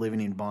shouldn't be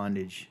living in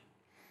bondage.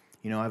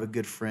 I have a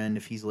good friend.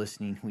 If he's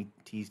listening, we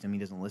teased him. He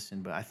doesn't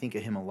listen, but I think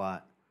of him a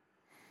lot.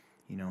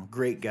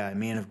 Great guy,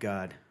 man of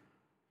God.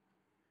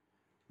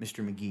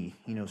 Mr. McGee.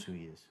 He knows who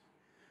he is.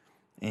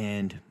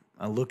 And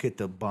I look at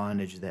the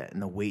bondage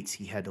and the weights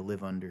he had to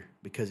live under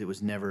because it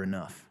was never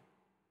enough.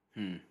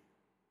 It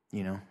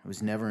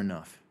was never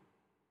enough.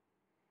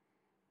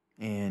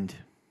 And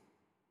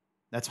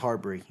that's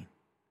heartbreaking,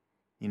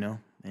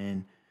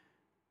 and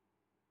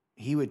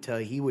he would tell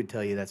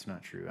you that's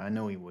not true. I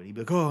know he would. He'd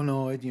be like, "Oh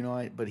no,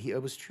 but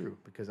it was true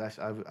because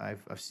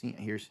I've seen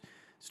here's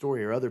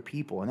story or other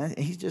people, and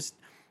he's just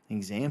an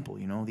example.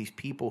 These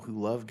people who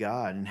love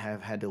God and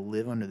have had to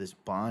live under this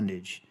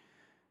bondage.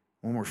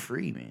 When we're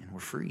free, man, we're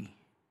free.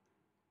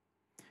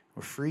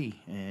 We're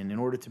free, and in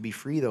order to be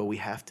free, though, we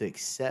have to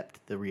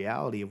accept the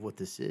reality of what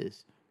this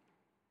is.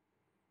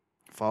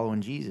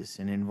 Following Jesus,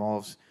 and it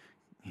involves,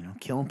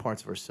 killing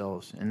parts of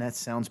ourselves, and that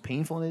sounds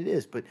painful, and it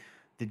is, but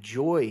the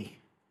joy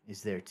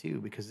is there too,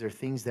 because there are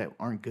things that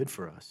aren't good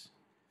for us.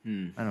 I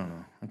don't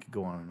know. I could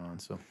go on and on.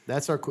 So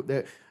that's I'm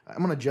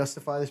going to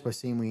justify this by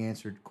saying we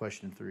answered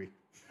question 3.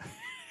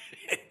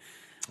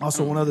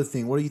 Also, one other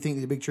thing. What do you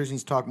think the big church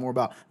needs to talk more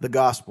about? The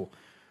gospel.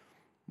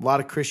 A lot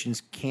of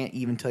Christians can't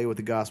even tell you what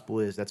the gospel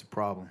is. That's a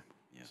problem.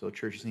 Yeah. So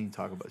churches need to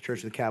talk about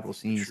Church of the Capital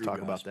needs to True talk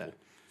about gospel. that.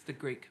 It's the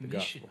Great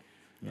Commission.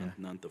 Yeah.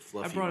 Not the I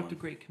fluffy brought one. up the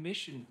Great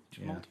Commission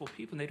to Yeah. multiple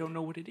people, and they don't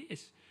know what it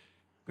is.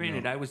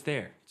 Granted, I was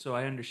there, so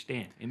I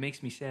understand. It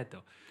makes me sad,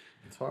 though.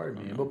 It's hard,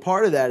 man. But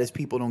part of that is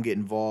people don't get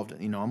involved.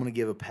 I'm going to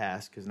give a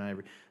pass because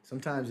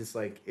sometimes it's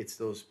like it's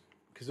those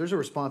because there's a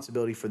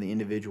responsibility for the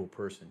individual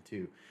person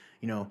too.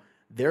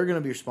 They're going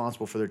to be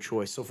responsible for their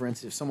choice. So, for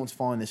instance, if someone's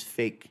following this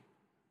fake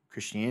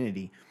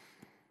Christianity,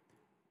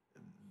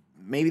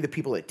 maybe the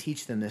people that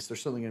teach them this, they're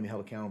certainly going to be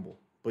held accountable.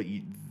 But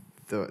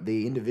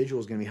the individual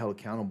is going to be held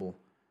accountable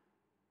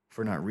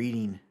for not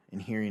reading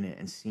and hearing it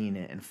and seeing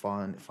it and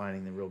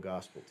finding the real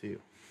gospel too.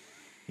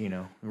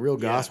 The real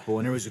gospel.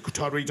 And everyone's like,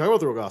 Todd, what are you talking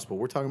about the real gospel?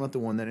 We're talking about the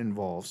one that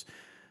involves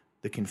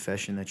the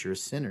confession that you're a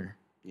sinner.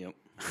 Yep.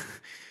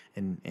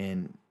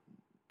 and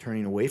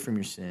turning away from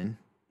your sin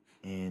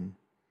and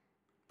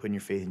putting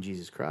your faith in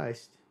Jesus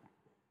Christ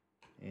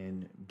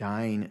and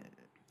dying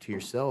to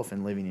yourself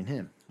and living in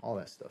Him. All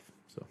that stuff.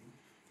 So,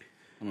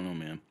 I don't know,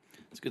 man.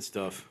 It's good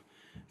stuff.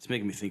 It's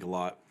making me think a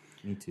lot.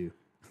 me too.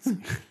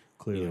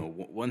 Clearly.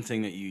 One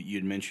thing that you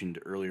had mentioned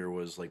earlier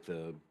was like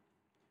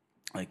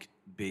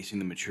basing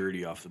the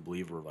maturity off the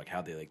believer, like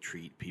how they like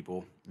treat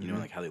people,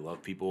 like how they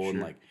love people, and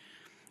like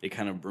it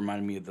kind of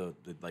reminded me of the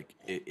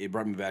it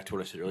brought me back to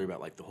what I said earlier about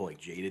like the whole like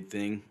jaded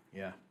thing,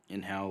 Yeah.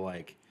 and how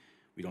like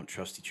we don't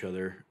trust each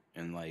other,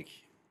 and like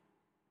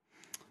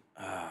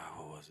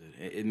what was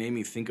it? It made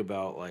me think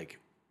about like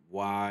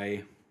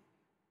why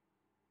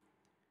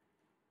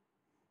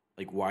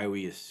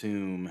we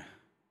assume.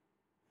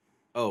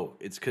 Oh,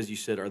 it's because you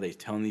said, are they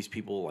telling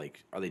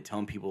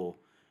people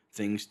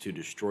things to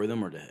destroy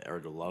them or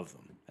to love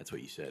them? That's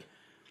what you said.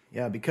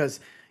 Yeah,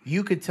 because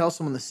you could tell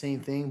someone the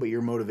same thing, but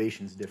your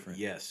motivation's different.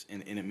 Yes,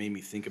 and it made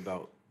me think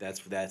about that's.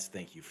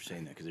 Thank you for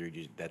saying that,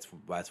 because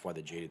that's why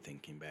the jaded thing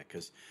came back.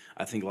 Because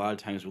I think a lot of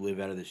times we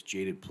live out of this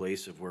jaded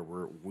place of where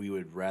we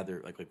would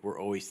rather like we're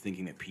always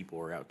thinking that people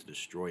are out to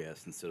destroy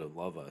us instead of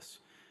love us.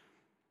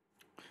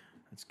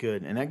 That's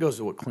good, and that goes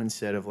to what Clint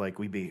said of like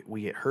we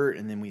get hurt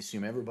and then we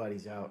assume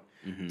everybody's out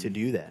to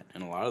do that.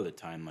 And a lot of the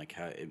time, like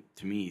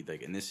to me,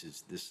 like, and this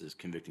is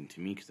convicting to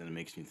me because then it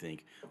makes me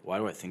think, why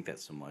do I think that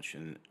so much?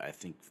 And I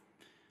think,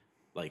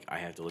 like, I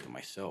have to look at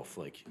myself.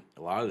 Like,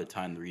 a lot of the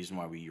time, the reason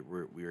why we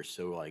are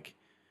so like,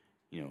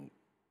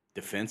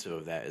 defensive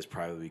of that is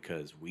probably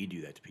because we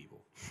do that to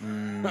people.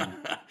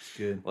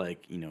 Good.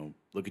 Like,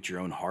 look at your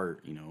own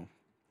heart.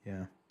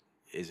 Yeah.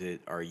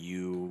 Are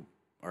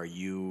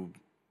you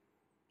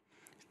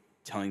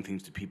telling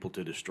things to people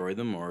to destroy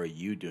them, or are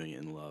you doing it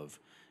in love?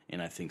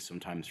 And I think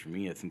sometimes for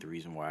me, I think the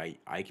reason why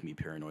I can be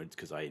paranoid is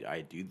because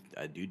I do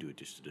it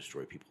just to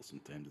destroy people.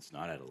 Sometimes it's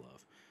not out of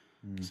love.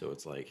 So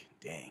it's like,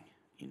 dang,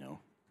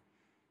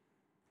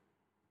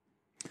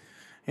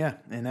 Yeah,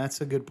 and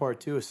that's a good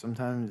part too. Is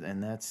sometimes,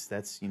 and that's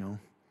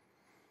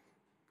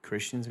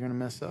Christians are going to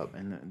mess up,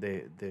 and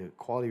the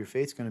quality of your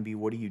faith is going to be,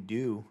 what do you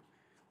do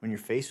when you're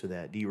faced with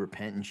that? Do you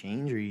repent and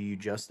change, or do you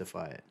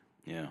justify it?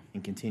 Yeah.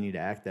 And continue to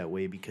act that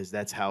way because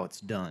that's how it's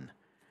done.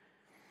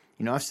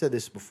 I've said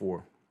this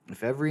before.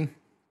 If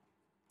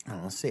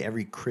let's say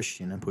every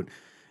Christian I put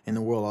in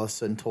the world all of a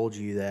sudden told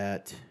you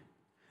that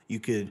you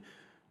could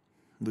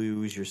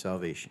lose your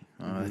salvation.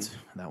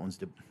 That one's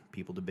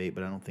people debate,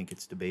 but I don't think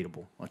it's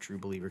debatable. A true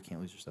believer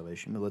can't lose their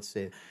salvation. But let's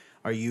say,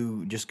 are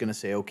you just going to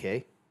say,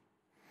 okay?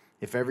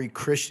 If every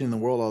Christian in the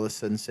world all of a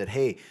sudden said,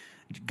 hey,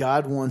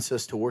 God wants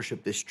us to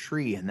worship this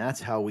tree, and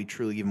that's how we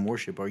truly give Him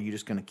worship, are you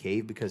just going to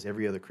cave because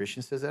every other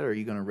Christian says that, or are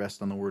you going to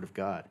rest on the Word of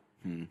God?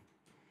 You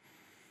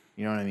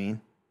know what I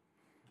mean?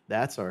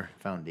 That's our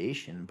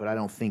foundation, but I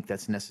don't think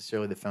that's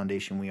necessarily the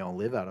foundation we all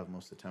live out of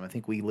most of the time. I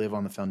think we live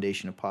on the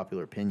foundation of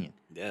popular opinion.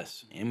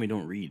 Yes, and we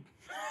don't read,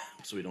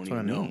 so we don't That's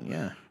even what I know. mean,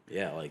 yeah.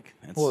 Yeah, like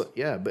that's. Well,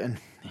 yeah, but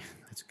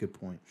that's a good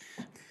point.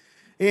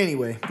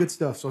 Anyway, good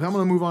stuff. So I'm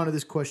going to move on to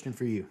this question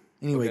for you.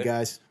 Anyway, Okay.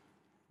 guys,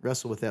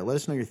 wrestle with that. Let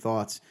us know your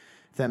thoughts.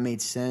 If that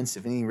made sense,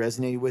 if anything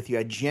resonated with you,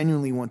 I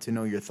genuinely want to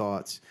know your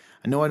thoughts.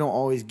 I know I don't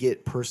always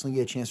personally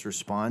get a chance to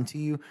respond to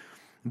you,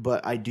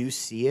 but I do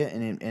see it,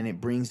 and it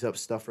brings up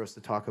stuff for us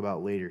to talk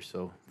about later.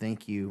 So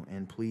thank you,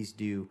 and please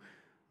do,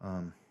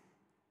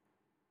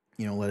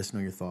 let us know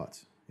your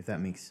thoughts, if that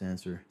makes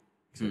sense. Or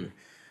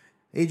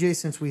AJ,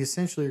 since we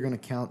essentially are going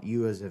to count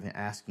you as an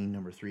asking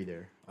number 3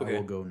 there, Okay. I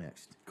will go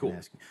next. Cool.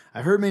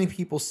 I've heard many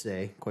people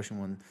say, question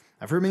 1,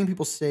 I've heard many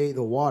people say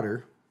the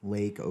water,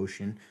 lake,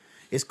 ocean,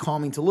 is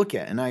calming to look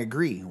at, and I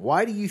agree.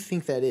 Why do you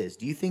think that is?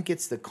 Do you think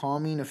it's the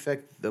calming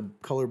effect the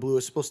color blue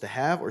is supposed to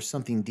have, or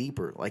something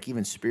deeper, like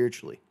even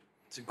spiritually?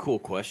 It's a cool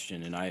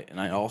question, and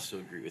I also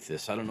agree with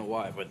this. I don't know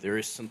why, but there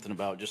is something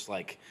about just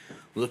like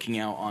looking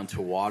out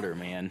onto water,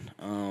 man.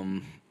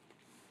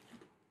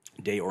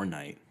 Day or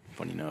night,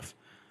 funny enough.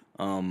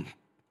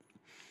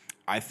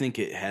 I think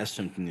it has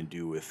something to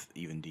do with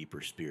even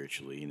deeper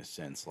spiritually, in a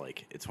sense.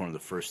 Like, it's one of the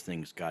first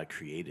things God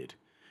created.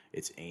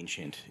 It's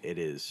ancient. It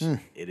is.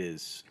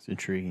 It's an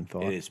intriguing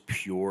thought. It is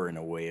pure in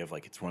a way of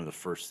like it's one of the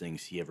first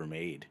things He ever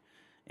made,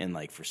 And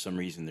like for some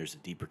reason, there's a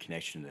deeper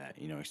connection to that.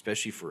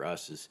 Especially for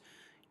us as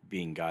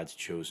being God's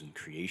chosen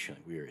creation.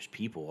 Like we are His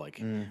people.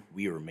 Like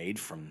we were made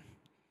from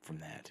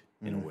that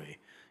in a way.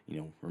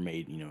 We're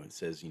made. It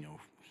says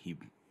He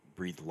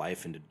breathed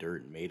life into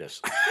dirt and made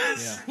us.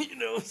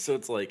 So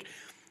it's like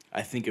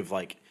I think of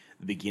like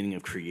the beginning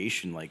of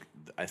creation. Like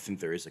I think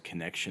there is a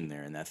connection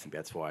there, and I think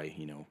that's why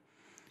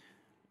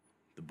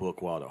the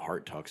book Wild at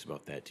Heart talks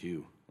about that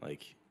too.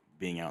 Like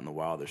being out in the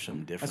wild, there's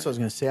something different. That's what I was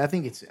gonna say.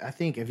 I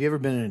think have you ever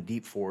been in a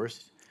deep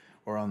forest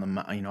or on the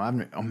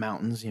on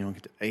mountains?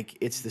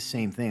 It's the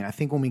same thing. I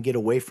think when we get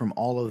away from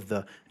all of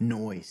the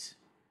noise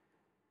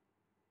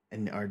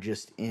and are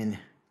just in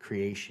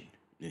creation,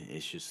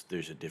 it's just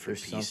there's a different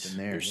there's piece. something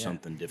there. There's yeah.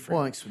 something different.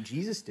 Well, like, so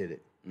Jesus did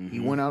it. He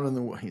went out in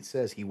the. It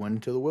says he went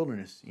into the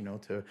wilderness,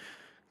 to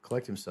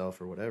collect himself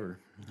or whatever.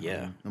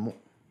 Yeah.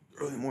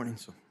 Early morning.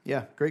 So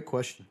yeah, great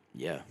question.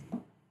 Yeah.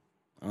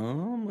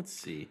 Let's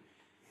see.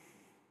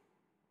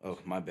 Oh,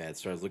 my bad.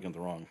 Sorry, I was looking at the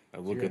wrong. I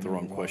looked at the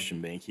wrong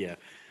question bank. Yeah. It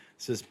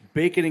says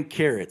bacon and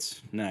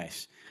carrots.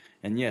 Nice.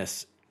 And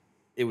yes,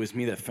 it was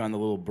me that found the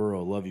little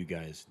burrow. Love you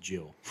guys,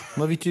 Jill.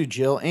 Love you too,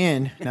 Jill.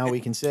 And now we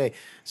can say,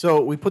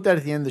 so we put that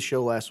at the end of the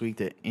show last week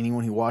that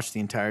anyone who watched the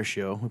entire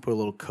show, we put a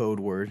little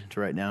code word to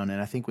write down,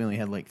 and I think we only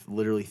had like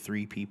literally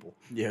 3 people.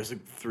 Yeah, it was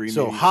like 3.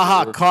 So, maybe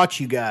haha, 4. caught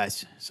you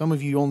guys. Some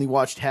of you only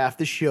watched half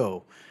the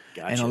show.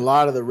 Gotcha. And a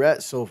lot of the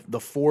rest, so the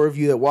 4 of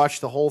you that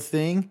watched the whole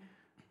thing,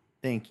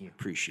 thank you.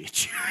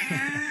 Appreciate you.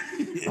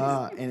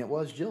 And it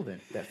was Jill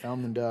then that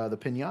found the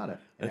pinata.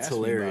 That's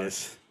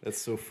hilarious. That's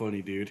so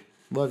funny, dude.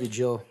 Love you,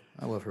 Jill.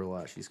 I love her a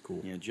lot. She's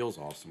cool. Yeah, Jill's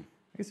awesome.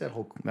 I guess that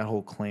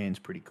whole clan's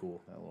pretty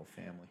cool. That little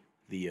family.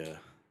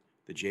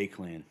 The J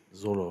Clan.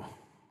 Zorro.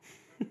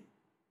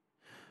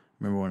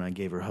 Remember when I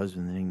gave her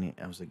husband the nickname?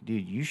 I was like,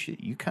 dude,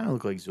 you kind of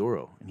look like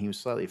Zorro. And he was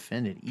slightly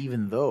offended,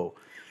 even though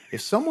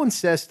if someone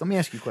says, let me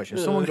ask you a question.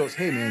 If someone goes,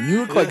 hey, man, you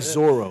look like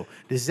Zorro,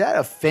 does that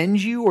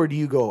offend you? Or do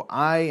you go,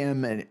 I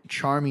am a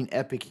charming,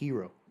 epic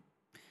hero?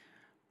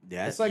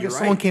 It's like if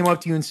someone came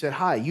up to you and said,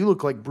 hi, you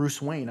look like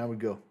Bruce Wayne. I would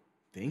go,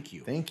 thank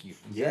you. thank you.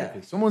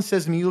 Exactly. Someone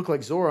says to me, you look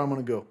like Zorro. I'm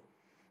going to go,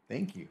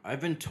 thank you.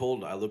 I've been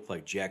told I look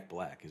like Jack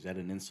Black. Is that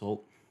an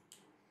insult?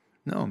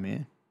 No,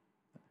 man.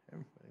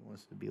 Everybody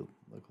wants to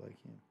look like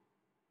him.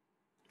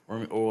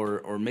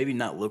 Or maybe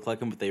not look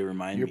like him, but they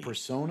remind Your me.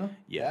 persona?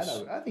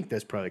 Yes. I think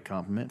that's probably a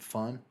compliment.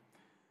 Fun.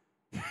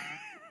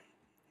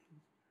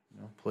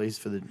 Plays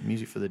for the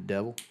music for the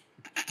devil.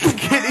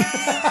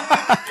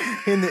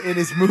 in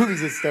his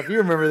movies and stuff. You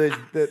remember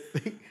that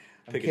thing?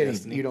 I'm kidding.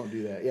 Destiny. You don't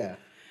do that. Yeah.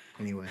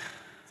 Anyway.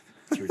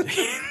 It's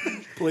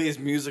ridiculous. Plays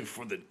music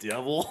for the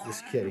devil.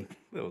 Just kidding.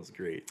 That was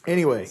great.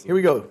 Anyway, here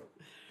we go.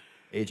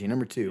 AJ,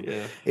 number 2.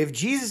 Yeah. If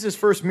Jesus'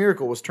 first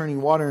miracle was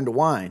turning water into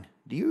wine,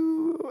 do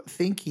you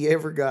think he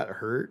ever got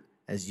hurt,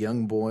 as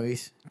young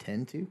boys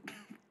tend to?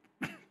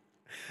 I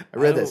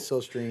read that so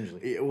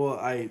strangely. Well,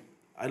 I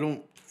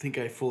don't think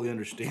I fully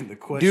understand the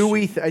question. Do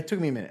we? It took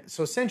me a minute.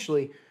 So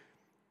essentially,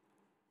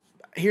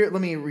 here,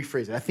 let me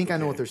rephrase it. I think I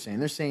know what they're saying.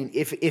 They're saying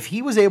if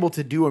he was able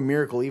to do a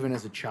miracle even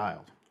as a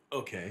child,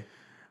 Okay.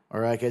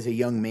 or like as a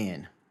young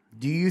man,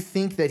 do you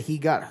think that he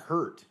got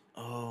hurt?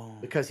 Oh.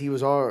 Because he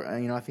was all,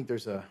 I think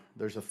there's a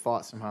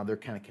thought somehow they're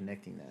kind of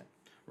connecting that.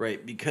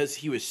 Right, because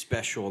he was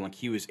special and like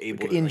he was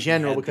able to, In like,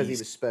 general, had because he these-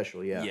 was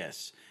special, yeah.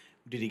 Yes.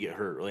 Did he get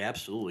hurt? Really,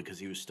 absolutely, because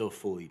he was still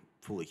fully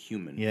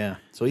human. Yeah.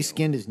 So he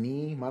skinned his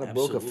knee, might have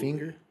broke a Absolutely.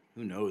 finger.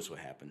 Who knows what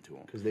happened to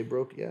him? Because they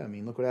broke,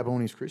 look what happened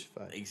when he was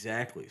crucified.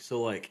 Exactly.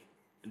 So like,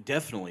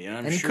 definitely, and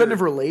I'm And he sure, couldn't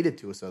have related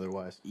to us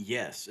otherwise.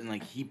 Yes, and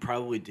like he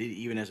probably did,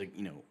 even as a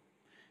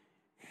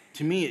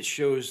To me, it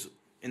shows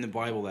in the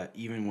Bible that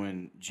even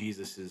when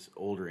Jesus is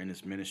older in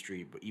his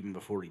ministry, but even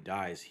before he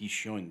dies, he's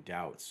showing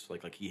doubts.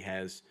 Like he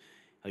has,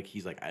 like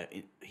he's like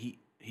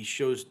he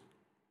shows.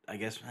 I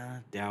guess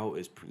doubt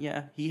is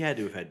he had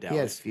to have had doubts. He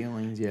has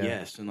feelings, yeah.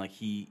 Yes, and like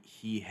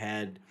he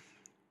had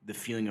the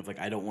feeling of like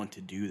I don't want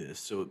to do this.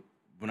 So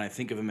when I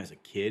think of him as a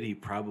kid, he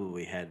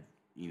probably had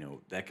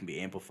that can be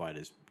amplified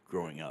as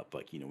growing up.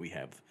 Like we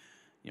have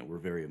we're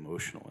very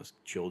emotional as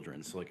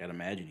children. So like I'd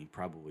imagine he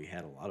probably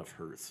had a lot of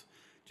hurts,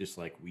 just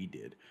like we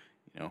did.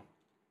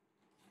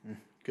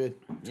 Good.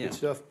 It's Yeah. good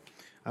stuff.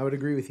 I would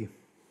agree with you.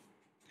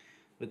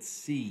 Let's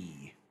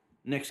see.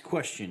 Next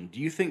question. Do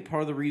you think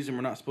part of the reason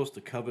we're not supposed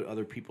to covet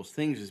other people's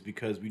things is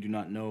because we do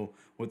not know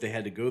what they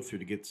had to go through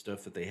to get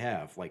stuff that they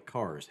have, like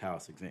cars,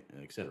 house,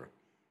 etc.?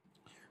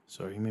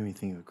 Sorry, you made me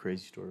think of a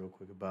crazy story real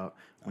quick about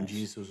when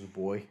Jesus was a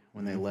boy,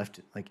 when they left,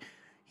 like,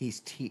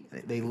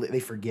 they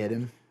forget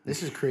him.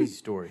 This is a crazy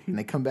story. And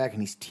they come back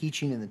and he's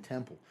teaching in the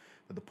temple.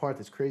 But the part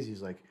that's crazy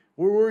is like,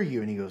 where were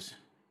you? And he goes,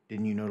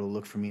 didn't you know to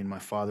look for me in my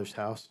father's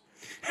house?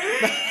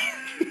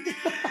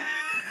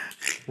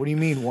 What do you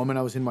mean, woman?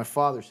 I was in my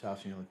father's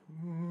house. And you're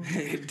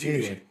like,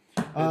 Dude, anyway.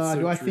 so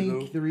Do I true, think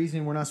though. the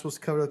reason we're not supposed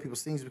to cover other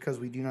people's things is because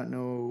we do not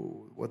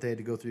know what they had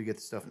to go through to get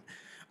the stuff?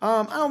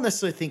 I don't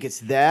necessarily think it's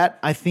that.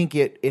 I think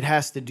it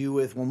has to do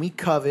with when we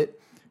covet,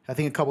 I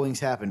think a couple things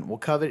happen. Well,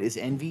 covet is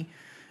envy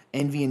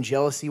and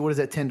jealousy. What does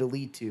that tend to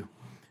lead to?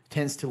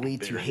 tends to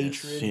lead to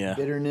hatred, yeah.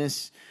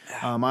 bitterness.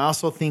 I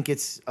also think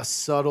it's a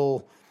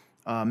subtle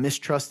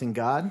mistrust in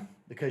God,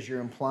 because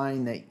you're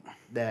implying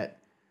that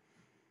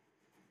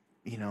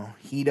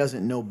he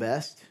doesn't know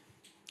best.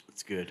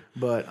 It's good.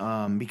 But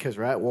because,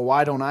 right, well,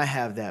 why don't I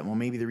have that? Well,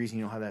 maybe the reason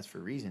you don't have that's for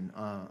a reason.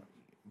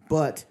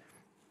 But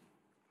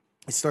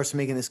it starts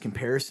making this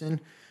comparison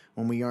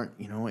when we aren't,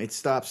 it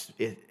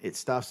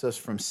stops us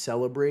from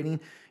celebrating.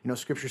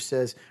 Scripture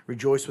says,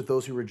 rejoice with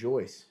those who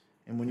rejoice.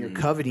 And when you're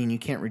coveting, you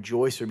can't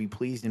rejoice or be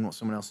pleased in what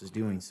someone else is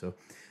doing. So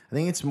I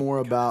think it's more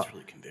about That's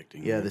really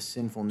convicting. the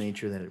sinful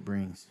nature that it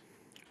brings.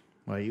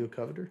 Why, are you a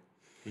coveter?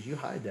 Because you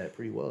hide that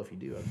pretty well if you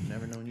do. I've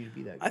never known you to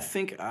be that guy. I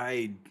think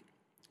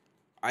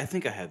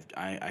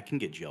I can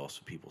get jealous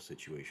of people's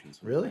situations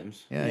Really?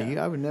 sometimes.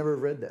 Yeah. I would never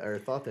have read that or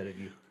thought that of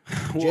you.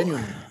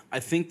 Genuinely. I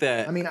think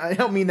that... I mean, I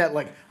don't mean that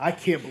like, I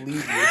can't believe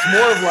you. It's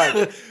more of like,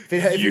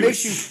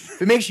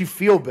 if it makes you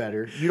feel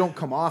better, you don't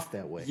come off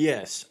that way.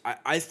 Yes.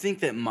 I think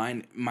that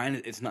mine,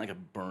 it's not like a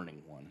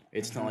burning one.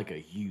 It's not like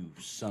a you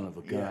son of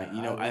a gun.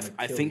 Yeah,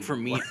 I think for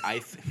me,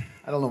 I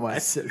don't know why I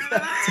said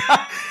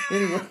that.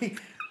 Anyway,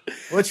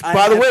 which, I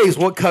by the have- way, is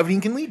what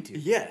coveting can lead to.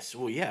 Yes.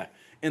 Well, yeah.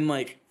 And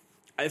like,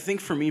 I think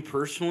for me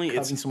personally,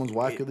 Coveting someone's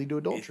wife could lead to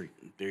adultery.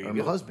 There you or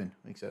go. a husband,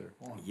 etc.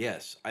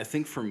 Yes, I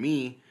think for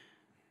me,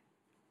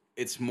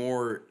 it's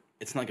more.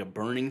 It's not like a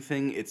burning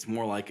thing. It's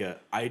more like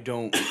I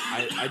don't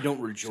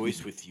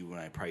rejoice with you when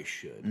I probably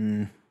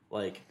should.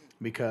 Like,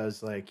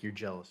 Because like you're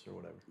jealous or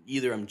whatever.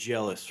 either I'm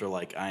jealous or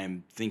like I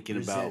am thinking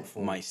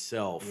Resentful. about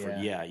myself.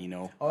 Yeah.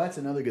 Or Oh, that's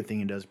another good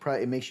thing it does.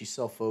 Probably it makes you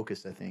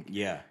self-focused, I think.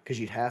 yeah. Because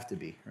you'd have to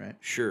be, right?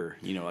 Sure.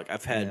 Like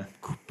I've had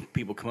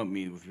people come up to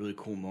me with really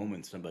cool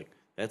moments, and I'm like,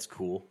 "That's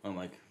cool." I'm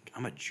like,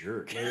 "I'm a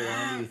jerk." Later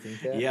on, do you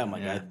think that? Yeah, I'm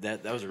like,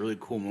 that was a really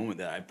cool moment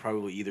that I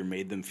probably either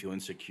made them feel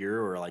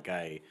insecure or like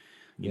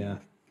you know,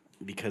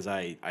 because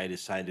I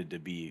decided to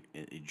be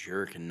a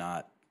jerk and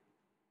not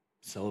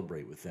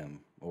celebrate with them,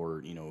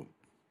 or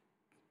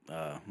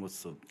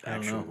what's the I don't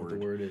actual know what the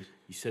word is.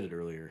 You said it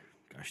earlier.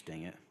 Gosh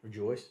dang it.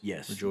 Rejoice?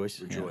 Yes. Rejoice.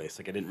 Rejoice.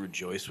 Like I didn't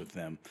rejoice with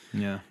them.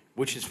 Yeah.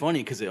 Which is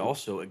funny because it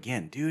also,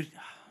 again, dude,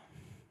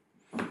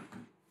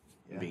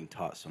 I'm being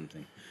taught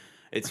something.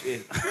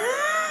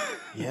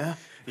 Yeah.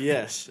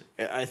 Yes,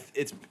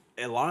 it's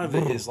a lot of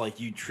it is like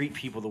you treat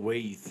people the way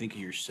you think of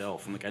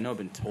yourself, and like I know I've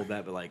been told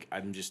that, but like I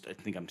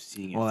think I'm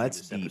seeing it Well, through that's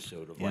this deep.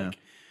 episode of Yeah. like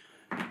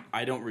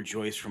I don't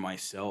rejoice for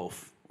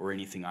myself or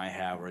anything I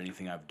have or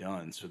anything I've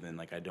done, so then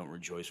like I don't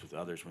rejoice with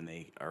others when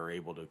they are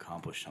able to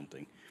accomplish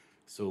something.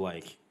 So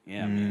like,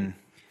 yeah, man.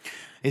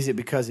 Is it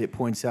because it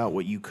points out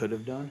what you could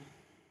have done?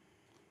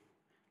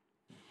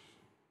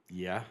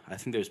 Yeah, I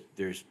think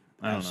there's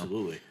I don't know.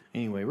 absolutely.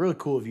 Anyway, really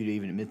cool of you to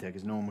even admit that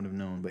because no one would have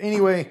known. But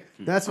anyway,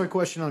 that's my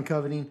question on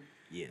coveting.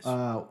 Yes,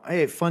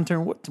 Hey, Fun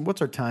Turn,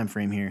 what's our time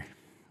frame here?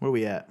 Where are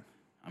we at?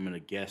 I'm gonna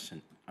guess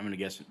an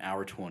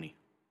hour 20.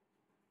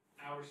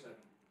 Hour 7.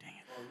 Dang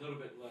it. Or a little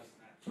bit less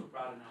than that. So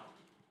about an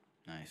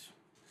hour. Nice.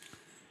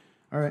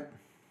 All right.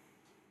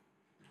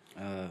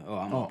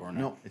 I'm Oh, a burnout.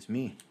 no, it's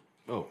me.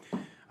 Oh,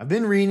 I've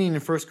been reading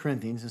in 1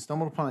 Corinthians and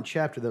stumbled upon a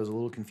chapter that was a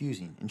little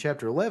confusing. In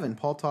chapter 11,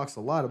 Paul talks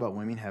a lot about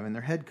women having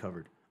their head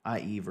covered,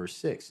 i.e. verse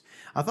 6.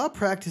 I thought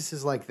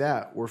practices like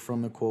that were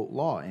from the, quote,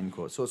 law, end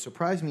quote. So it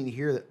surprised me to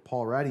hear that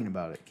Paul writing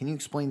about it. Can you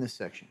explain this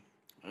section?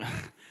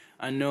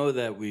 I know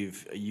that you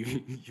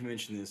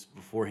mentioned this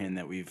beforehand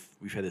that we've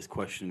had this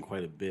question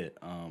quite a bit.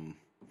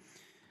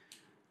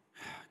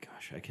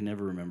 Gosh, I can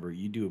never remember.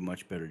 You do a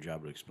much better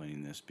job of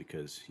explaining this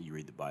because you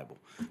read the Bible.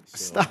 So,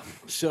 Stop.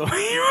 So,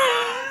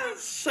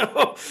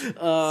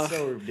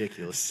 So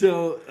ridiculous.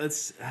 so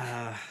let's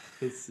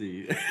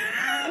see.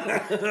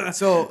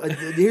 So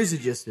here's the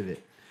gist of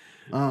it.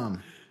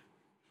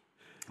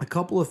 A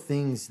couple of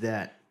things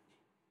that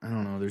I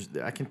don't know.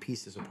 I can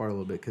piece this apart a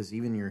little bit because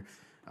even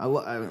I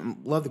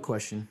love the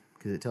question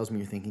because it tells me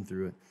you're thinking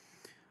through it.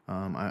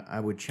 I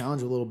would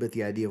challenge a little bit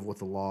the idea of what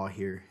the law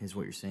here is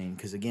what you're saying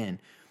because again,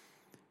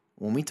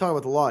 when we talk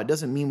about the law, it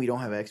doesn't mean we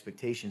don't have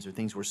expectations or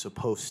things we're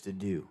supposed to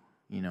do.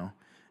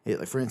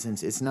 Like for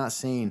instance, it's not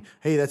saying,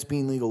 "Hey, that's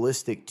being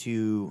legalistic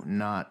to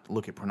not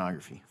look at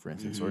pornography," for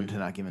instance, or to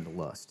not give in to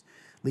lust.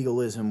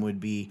 Legalism would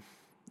be,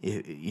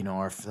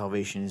 our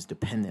salvation is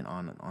dependent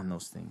on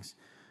those things,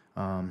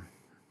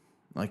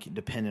 like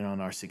dependent on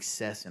our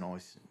success and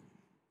always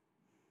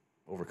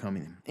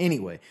overcoming them.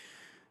 Anyway,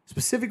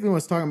 specifically, what I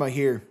was talking about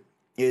here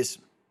is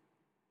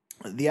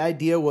the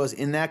idea was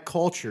in that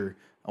culture,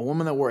 a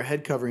woman that wore a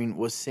head covering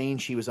was saying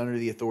she was under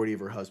the authority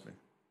of her husband.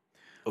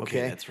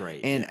 Okay, that's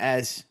right. And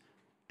as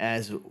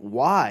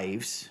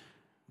wives,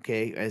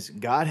 okay, as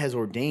God has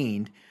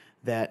ordained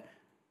that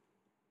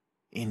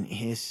in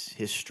his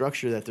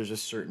structure that there's a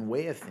certain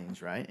way of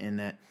things, right? And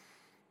that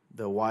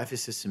the wife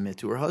is to submit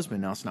to her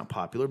husband. Now, it's not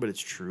popular, but it's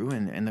true.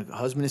 And the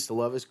husband is to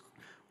love his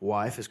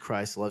wife as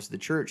Christ loves the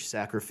church,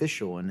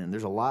 sacrificial. And then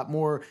there's a lot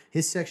more.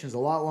 His section is a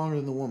lot longer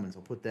than the woman's.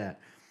 I'll put that.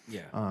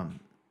 Yeah.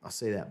 I'll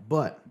say that.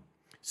 But,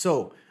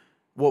 so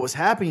what was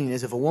happening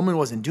is if a woman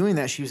wasn't doing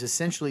that, she was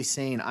essentially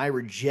saying, I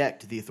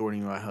reject the authority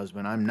of my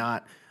husband. I'm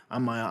not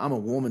I'm a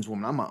woman's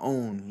woman. I'm my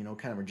own,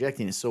 kind of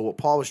rejecting it. So what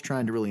Paul was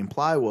trying to really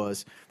imply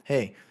was,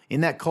 hey,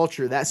 in that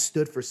culture, that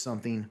stood for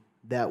something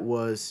that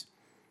was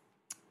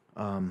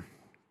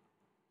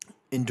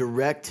in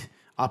direct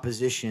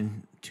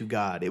opposition to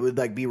God. It would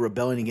like be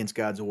rebelling against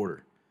God's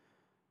order.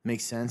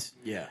 Makes sense?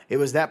 Yeah. It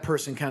was that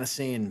person kind of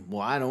saying,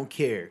 well, I don't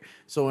care.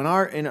 So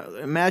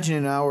imagine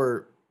in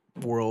our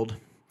world,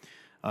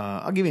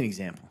 I'll give you an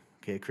example,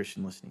 okay,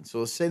 Christian listening. So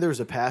let's say there was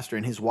a pastor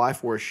and his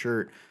wife wore a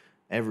shirt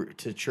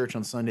to church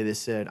on Sunday that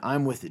said,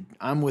 I'm with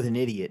an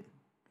idiot.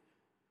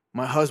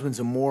 My husband's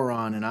a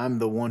moron and I'm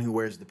the one who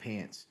wears the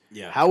pants.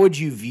 Yeah. How would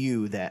you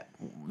view that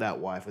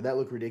wife? Would that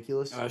look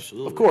ridiculous?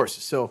 Absolutely. Of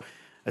course. So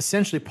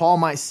essentially, Paul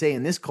might say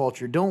in this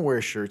culture, don't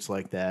wear shirts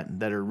like that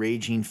are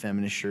raging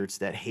feminist shirts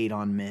that hate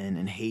on men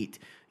and hate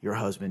your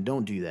husband.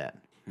 Don't do that.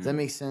 Does that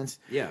make sense?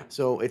 Yeah.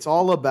 So it's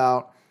all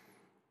about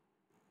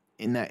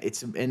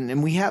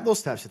and we have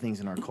those types of things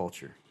in our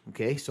culture.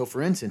 Okay. So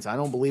for instance, I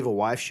don't believe a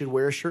wife should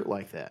wear a shirt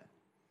like that.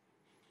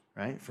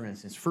 Right? For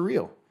instance, for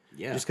real.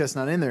 Yeah. Just because it's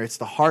not in there, it's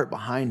the heart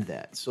behind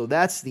that. So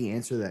that's the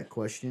answer to that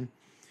question.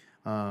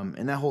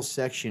 And that whole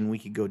section we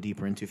could go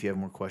deeper into if you have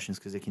more questions,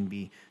 because it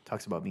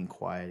talks about being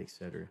quiet,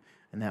 etc.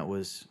 And that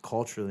was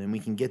culturally, and we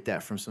can get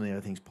that from some of the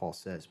other things Paul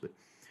says. But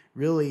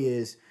really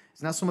it's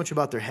not so much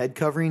about their head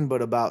covering,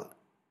 but about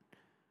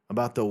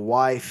the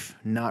wife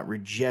not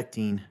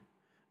rejecting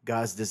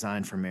God's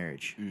design for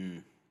marriage.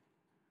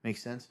 Make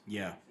sense?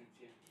 Yeah.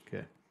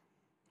 Okay.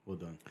 Well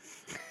done.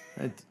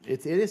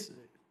 It is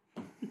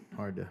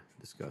hard to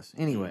discuss.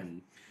 Anyway,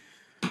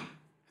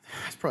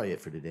 that's probably it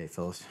for today,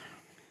 fellas.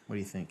 What do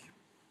you think?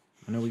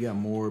 I know we got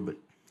more, but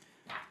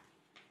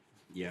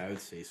Yeah, I would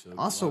say so.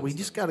 also we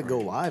just got to go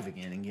live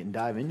again and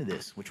dive into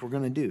this, which we're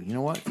going to do. You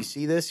know what? If you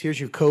see this, here's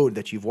your code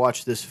that you've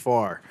watched this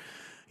far.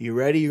 You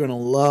ready? You're going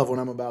to love what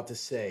I'm about to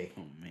say.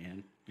 Oh,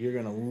 man. You're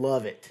going to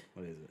love it.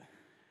 What is it?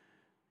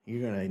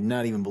 You're going to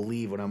not even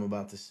believe what I'm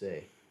about to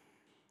say.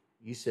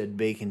 You said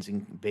bacon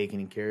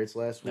and carrots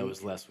last week. That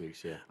was last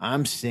week's, yeah.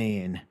 I'm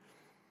saying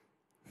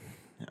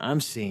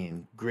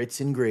grits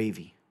and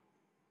gravy.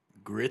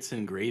 Grits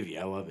and gravy.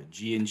 I love it.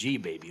 G&G,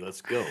 baby.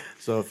 Let's go.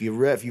 So if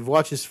you've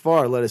watched this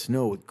far, let us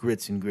know with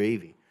grits and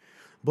gravy.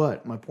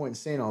 But my point in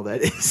saying all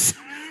that is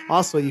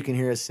also you can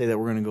hear us say that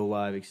we're going to go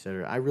live,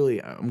 etc.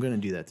 I'm going to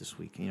do that this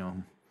week.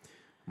 I'm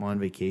on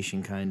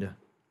vacation, kind of.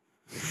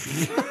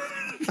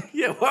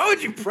 Yeah, why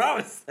would you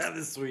promise that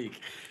this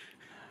week?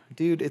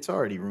 Dude, it's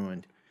already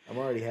ruined. I'm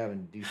already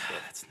having to do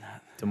stuff It's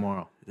not.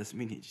 tomorrow. It doesn't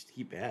mean you just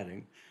keep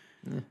adding.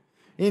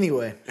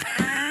 Anyway.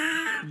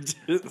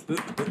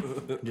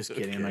 Just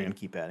kidding. I'm not going to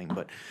keep adding.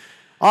 But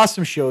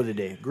awesome show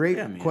today.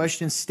 Great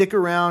questions. Stick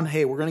around.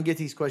 Hey, we're going to get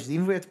these questions.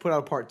 Even if we have to put out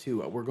a part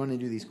 2, we're going to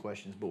do these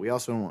questions. But we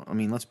also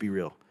don't, let's be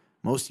real.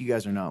 Most of you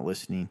guys are not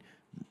listening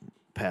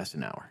past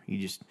an hour.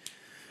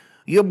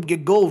 You'll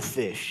get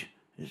goldfish.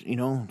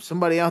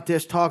 Somebody out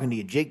there's talking to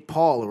you. Jake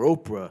Paul or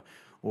Oprah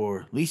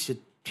or Lisa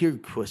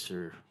Tierquist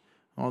or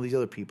all these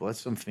other people. That's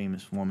some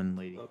famous woman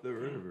lady. I've never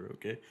heard of her,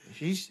 okay.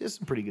 She does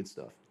some pretty good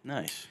stuff.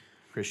 Nice.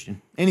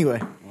 Christian. Anyway,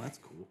 Well, that's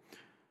cool.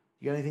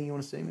 you got anything you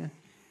want to say, man?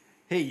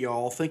 Hey,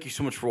 y'all. Thank you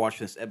so much for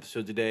watching this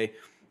episode today.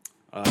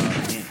 Man,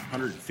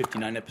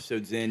 159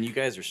 episodes in. You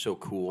guys are so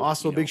cool.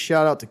 Also, a big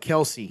shout out to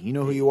Kelsey. You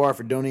know who you are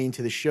for donating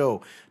to the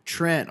show.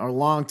 Trent, our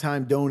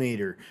longtime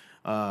donator.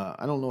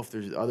 I don't know if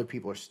there's other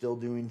people are still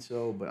doing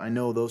so, but I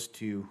know those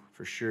two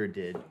for sure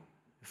did.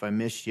 If I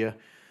missed you,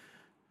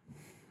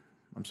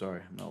 I'm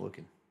sorry. I'm not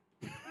looking.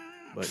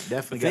 But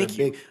definitely got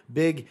a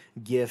big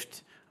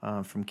gift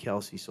from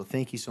Kelsey. So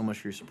thank you so much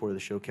for your support of the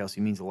show,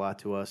 Kelsey. It means a lot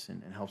to us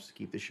and helps to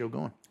keep the show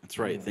going. That's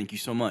right. Thank you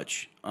so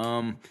much.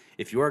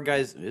 If you are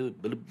guys... we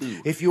want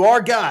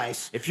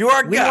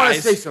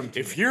to say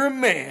something. If you're a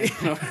man...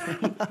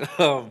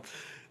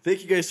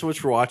 thank you guys so much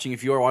for watching.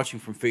 If you are watching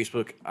from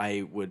Facebook,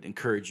 I would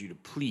encourage you to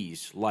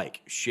please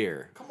like,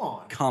 share,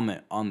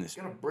 comment on this.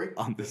 break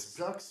on this.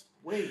 Zuck's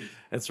way.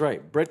 That's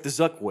right. Break the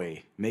Zuck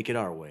way. Make it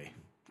our way.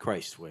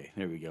 Christ's way.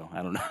 There we go.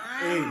 I don't know.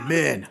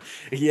 Amen.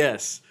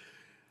 Yes.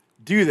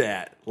 Do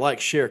that. Like,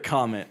 share,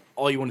 comment.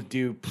 All you want to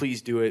do,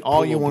 please do it. All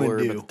Put a you little want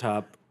to blurb do. at the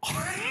top.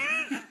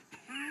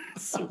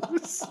 It's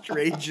the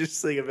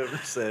strangest thing I've ever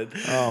said.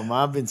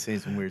 I've been saying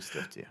some weird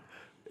stuff too.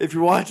 If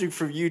you're watching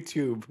from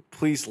YouTube,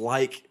 please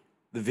like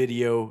the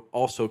video.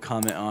 Also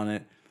comment on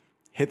it.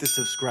 Hit the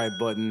subscribe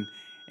button.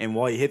 And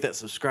while you hit that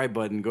subscribe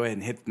button, go ahead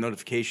and hit the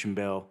notification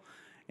bell.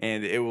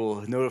 And it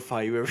will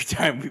notify you every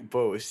time we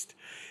post.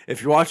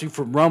 If you're watching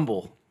from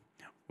Rumble,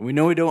 I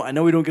know we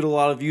don't get a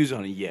lot of views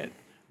on it yet,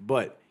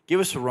 but give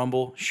us a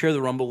Rumble, share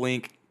the Rumble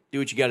link, do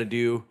what you got to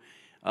do.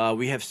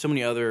 We have so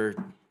many other,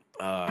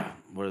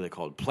 what are they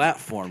called?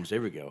 Platforms.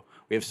 There we go.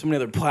 We have so many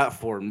other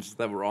platforms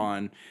that we're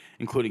on,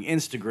 including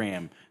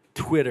Instagram,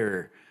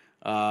 Twitter.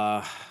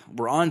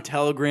 We're on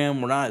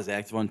Telegram. We're not as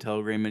active on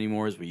Telegram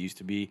anymore as we used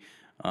to be,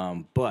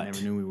 but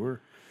Never knew we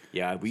were.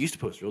 Yeah, we used to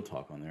post Real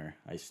Talk on there.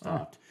 I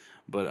stopped.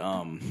 But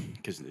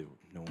because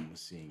no one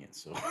was seeing it,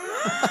 so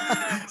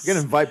We're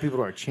gonna invite people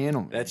to our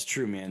channel. Man. That's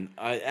true, man.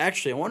 I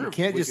wonder You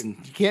can't if we just can...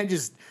 you can't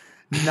just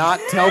not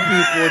tell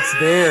people it's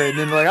there, and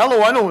then like,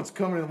 oh, I know what's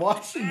coming and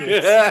watching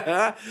this.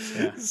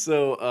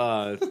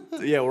 So,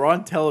 we're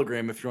on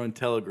Telegram. If you're on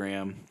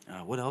Telegram,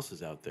 what else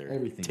is out there?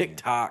 Everything,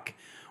 TikTok.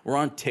 We're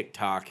on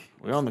TikTok.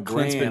 We're on the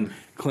Clint's gram.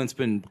 Clint's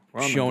been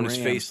on the showing his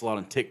gram. face a lot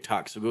on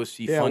TikTok. So go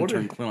see Yeah, Fun what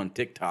Turn are- Clint on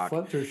TikTok.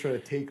 Funter's trying to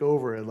take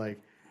over and like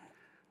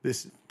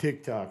this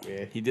TikTok,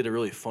 man. He did a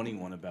really funny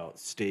one about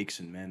steaks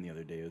and men the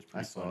other day. It was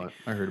pretty funny. it.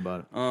 I heard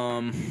about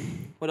it.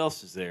 What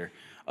else is there?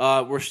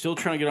 We're still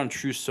trying to get on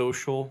True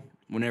Social.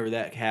 Whenever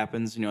that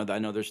happens, I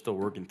know they're still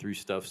working through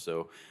stuff.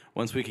 So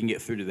once we can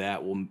get through to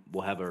that,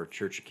 we'll have our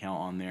church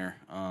account on there.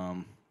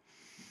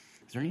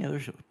 Is there any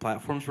other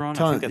platforms we're on?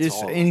 I think that's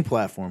It's all. any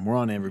platform. We're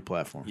on every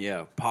platform.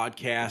 Yeah,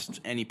 podcast,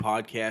 any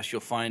podcast,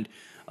 you'll find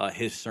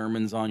his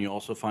sermons on. You'll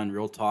also find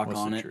Real Talk What's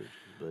on the it. truth?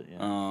 But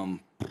yeah.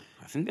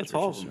 I think that's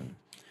all of them.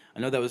 I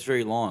know that was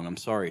very long. I'm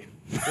sorry.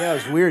 Yeah,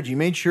 it was weird. You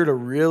made sure to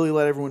really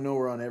let everyone know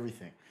we're on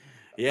everything.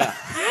 Yeah.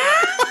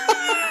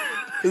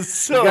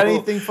 So You got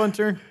anything, Fun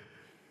Turn?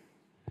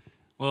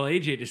 Well,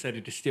 AJ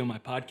decided to steal my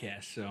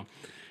podcast, so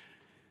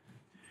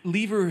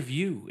leave a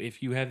review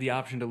if you have the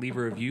option to leave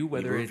a review,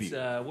 whether it's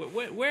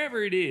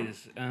wherever it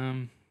is,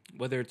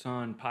 whether it's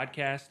on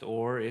podcast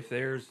or if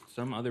there's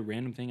some other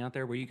random thing out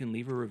there where you can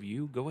leave a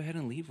review. Go ahead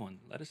and leave one.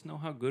 Let us know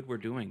how good we're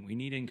doing. We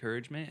need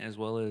encouragement as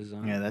well as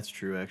Yeah, that's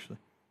true, actually.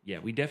 yeah,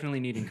 we definitely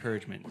need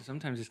encouragement.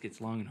 Sometimes this gets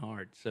long and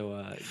hard,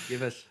 so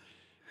give us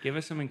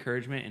some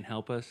encouragement and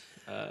help us.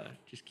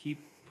 Just keep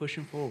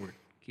pushing forward.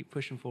 Keep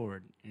pushing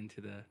forward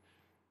into the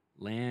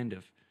land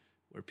of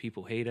where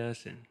people hate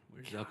us and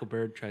where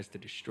Zuckerberg tries to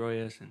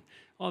destroy us and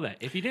all that.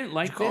 If you didn't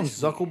like Call him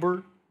this,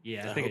 Zuckerberg?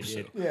 yeah, I think I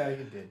did. Yeah,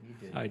 you did.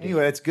 I did.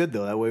 Anyway, that's good,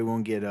 though. That way we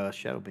won't get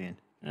shadow banned.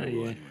 Oh,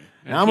 yeah.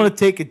 Now I'm going to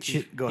take a...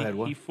 Go ahead,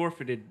 what? He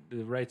forfeited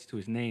the rights to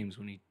his names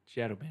when he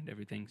shadow banned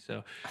everything.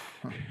 So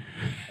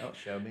Oh,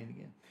 shadow banned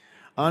again.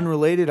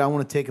 Unrelated, I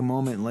want to take a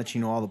moment and let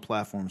you know all the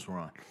platforms we're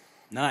on.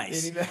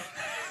 nice.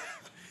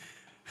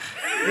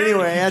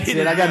 Anyway, that's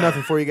it. I got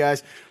nothing for you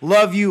guys.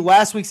 Love you.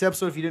 Last week's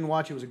episode, if you didn't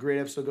watch it, was a great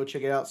episode. Go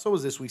check it out. So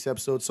was this week's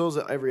episode. So is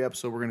every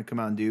episode we're going to come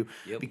out and do.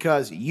 Yep.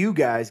 Because you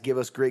guys give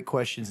us great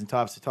questions and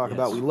topics to talk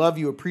about. We love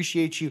you.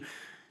 Appreciate you.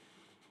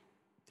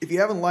 If you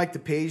haven't liked the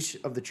page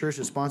of the church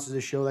that sponsors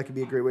this show, that could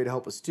be a great way to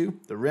help us too.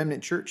 The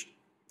Remnant Church,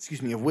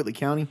 of Whitley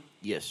County,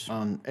 Yes.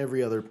 on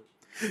every other,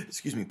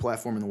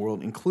 platform in the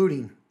world,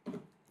 including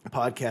a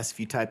podcast. If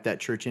you type that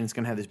church in, it's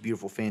going to have this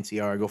beautiful fancy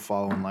R. Go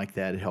follow and like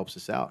that. It helps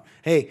us out.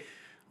 Hey,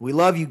 we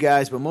love you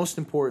guys, but most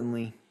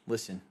importantly,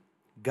 listen,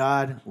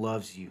 God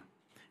loves you.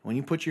 When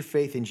you put your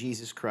faith in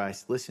Jesus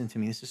Christ, listen to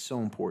me. This is so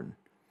important.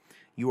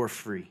 You are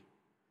free.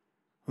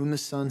 Whom the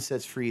Son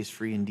sets free is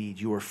free indeed.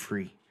 You are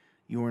free.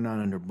 You are not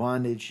under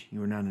bondage.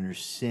 You are not under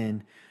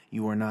sin.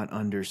 You are not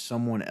under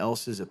someone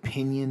else's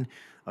opinion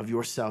of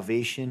your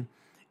salvation.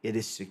 It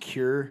is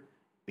secure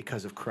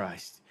because of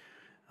Christ.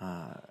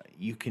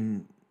 You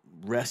can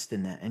rest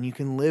in that, and you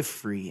can live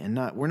free, and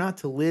we're not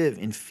to live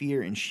in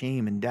fear and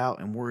shame and doubt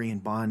and worry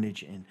and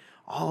bondage and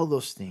all of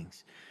those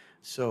things.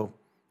 So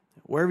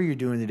wherever you're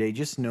doing today,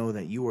 just know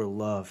that you are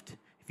loved.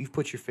 If you've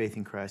put your faith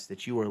in Christ,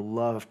 that you are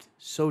loved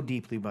so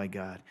deeply by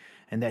God,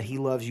 and that he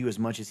loves you as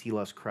much as he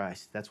loves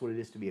Christ. That's what it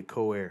is to be a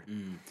co-heir.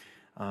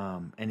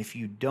 And if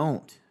you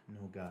don't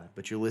know God,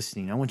 but you're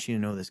listening, I want you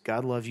to know this.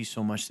 God loves you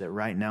so much that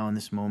right now in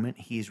this moment,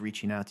 he is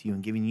reaching out to you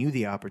and giving you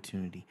the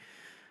opportunity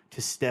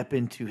to step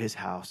into his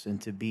house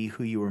and to be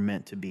who you were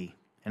meant to be.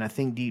 And I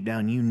think deep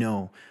down you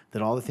know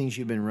that all the things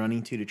you've been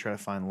running to try to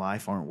find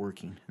life aren't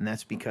working. And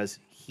that's because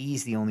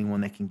he's the only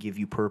one that can give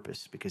you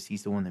purpose, because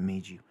he's the one that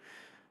made you.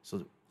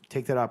 So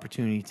take that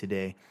opportunity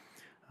today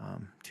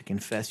to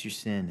confess your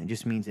sin. It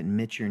just means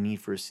admit your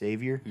need for a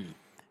Savior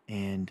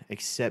and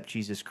accept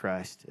Jesus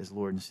Christ as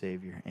Lord and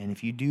Savior. And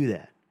if you do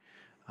that,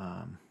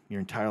 your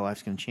entire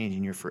life's going to change,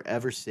 and you're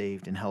forever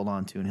saved and held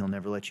on to, and he'll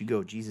never let you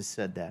go. Jesus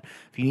said that.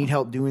 If you need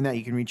help doing that,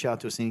 you can reach out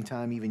to us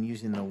anytime, even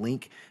using the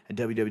link at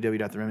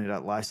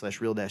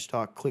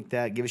www.theremnant.live/real-talk. Click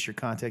that. Give us your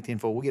contact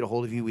info. We'll get a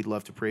hold of you. We'd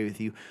love to pray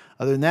with you.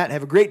 Other than that,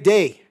 have a great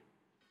day,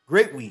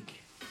 great week,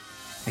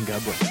 and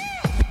God bless.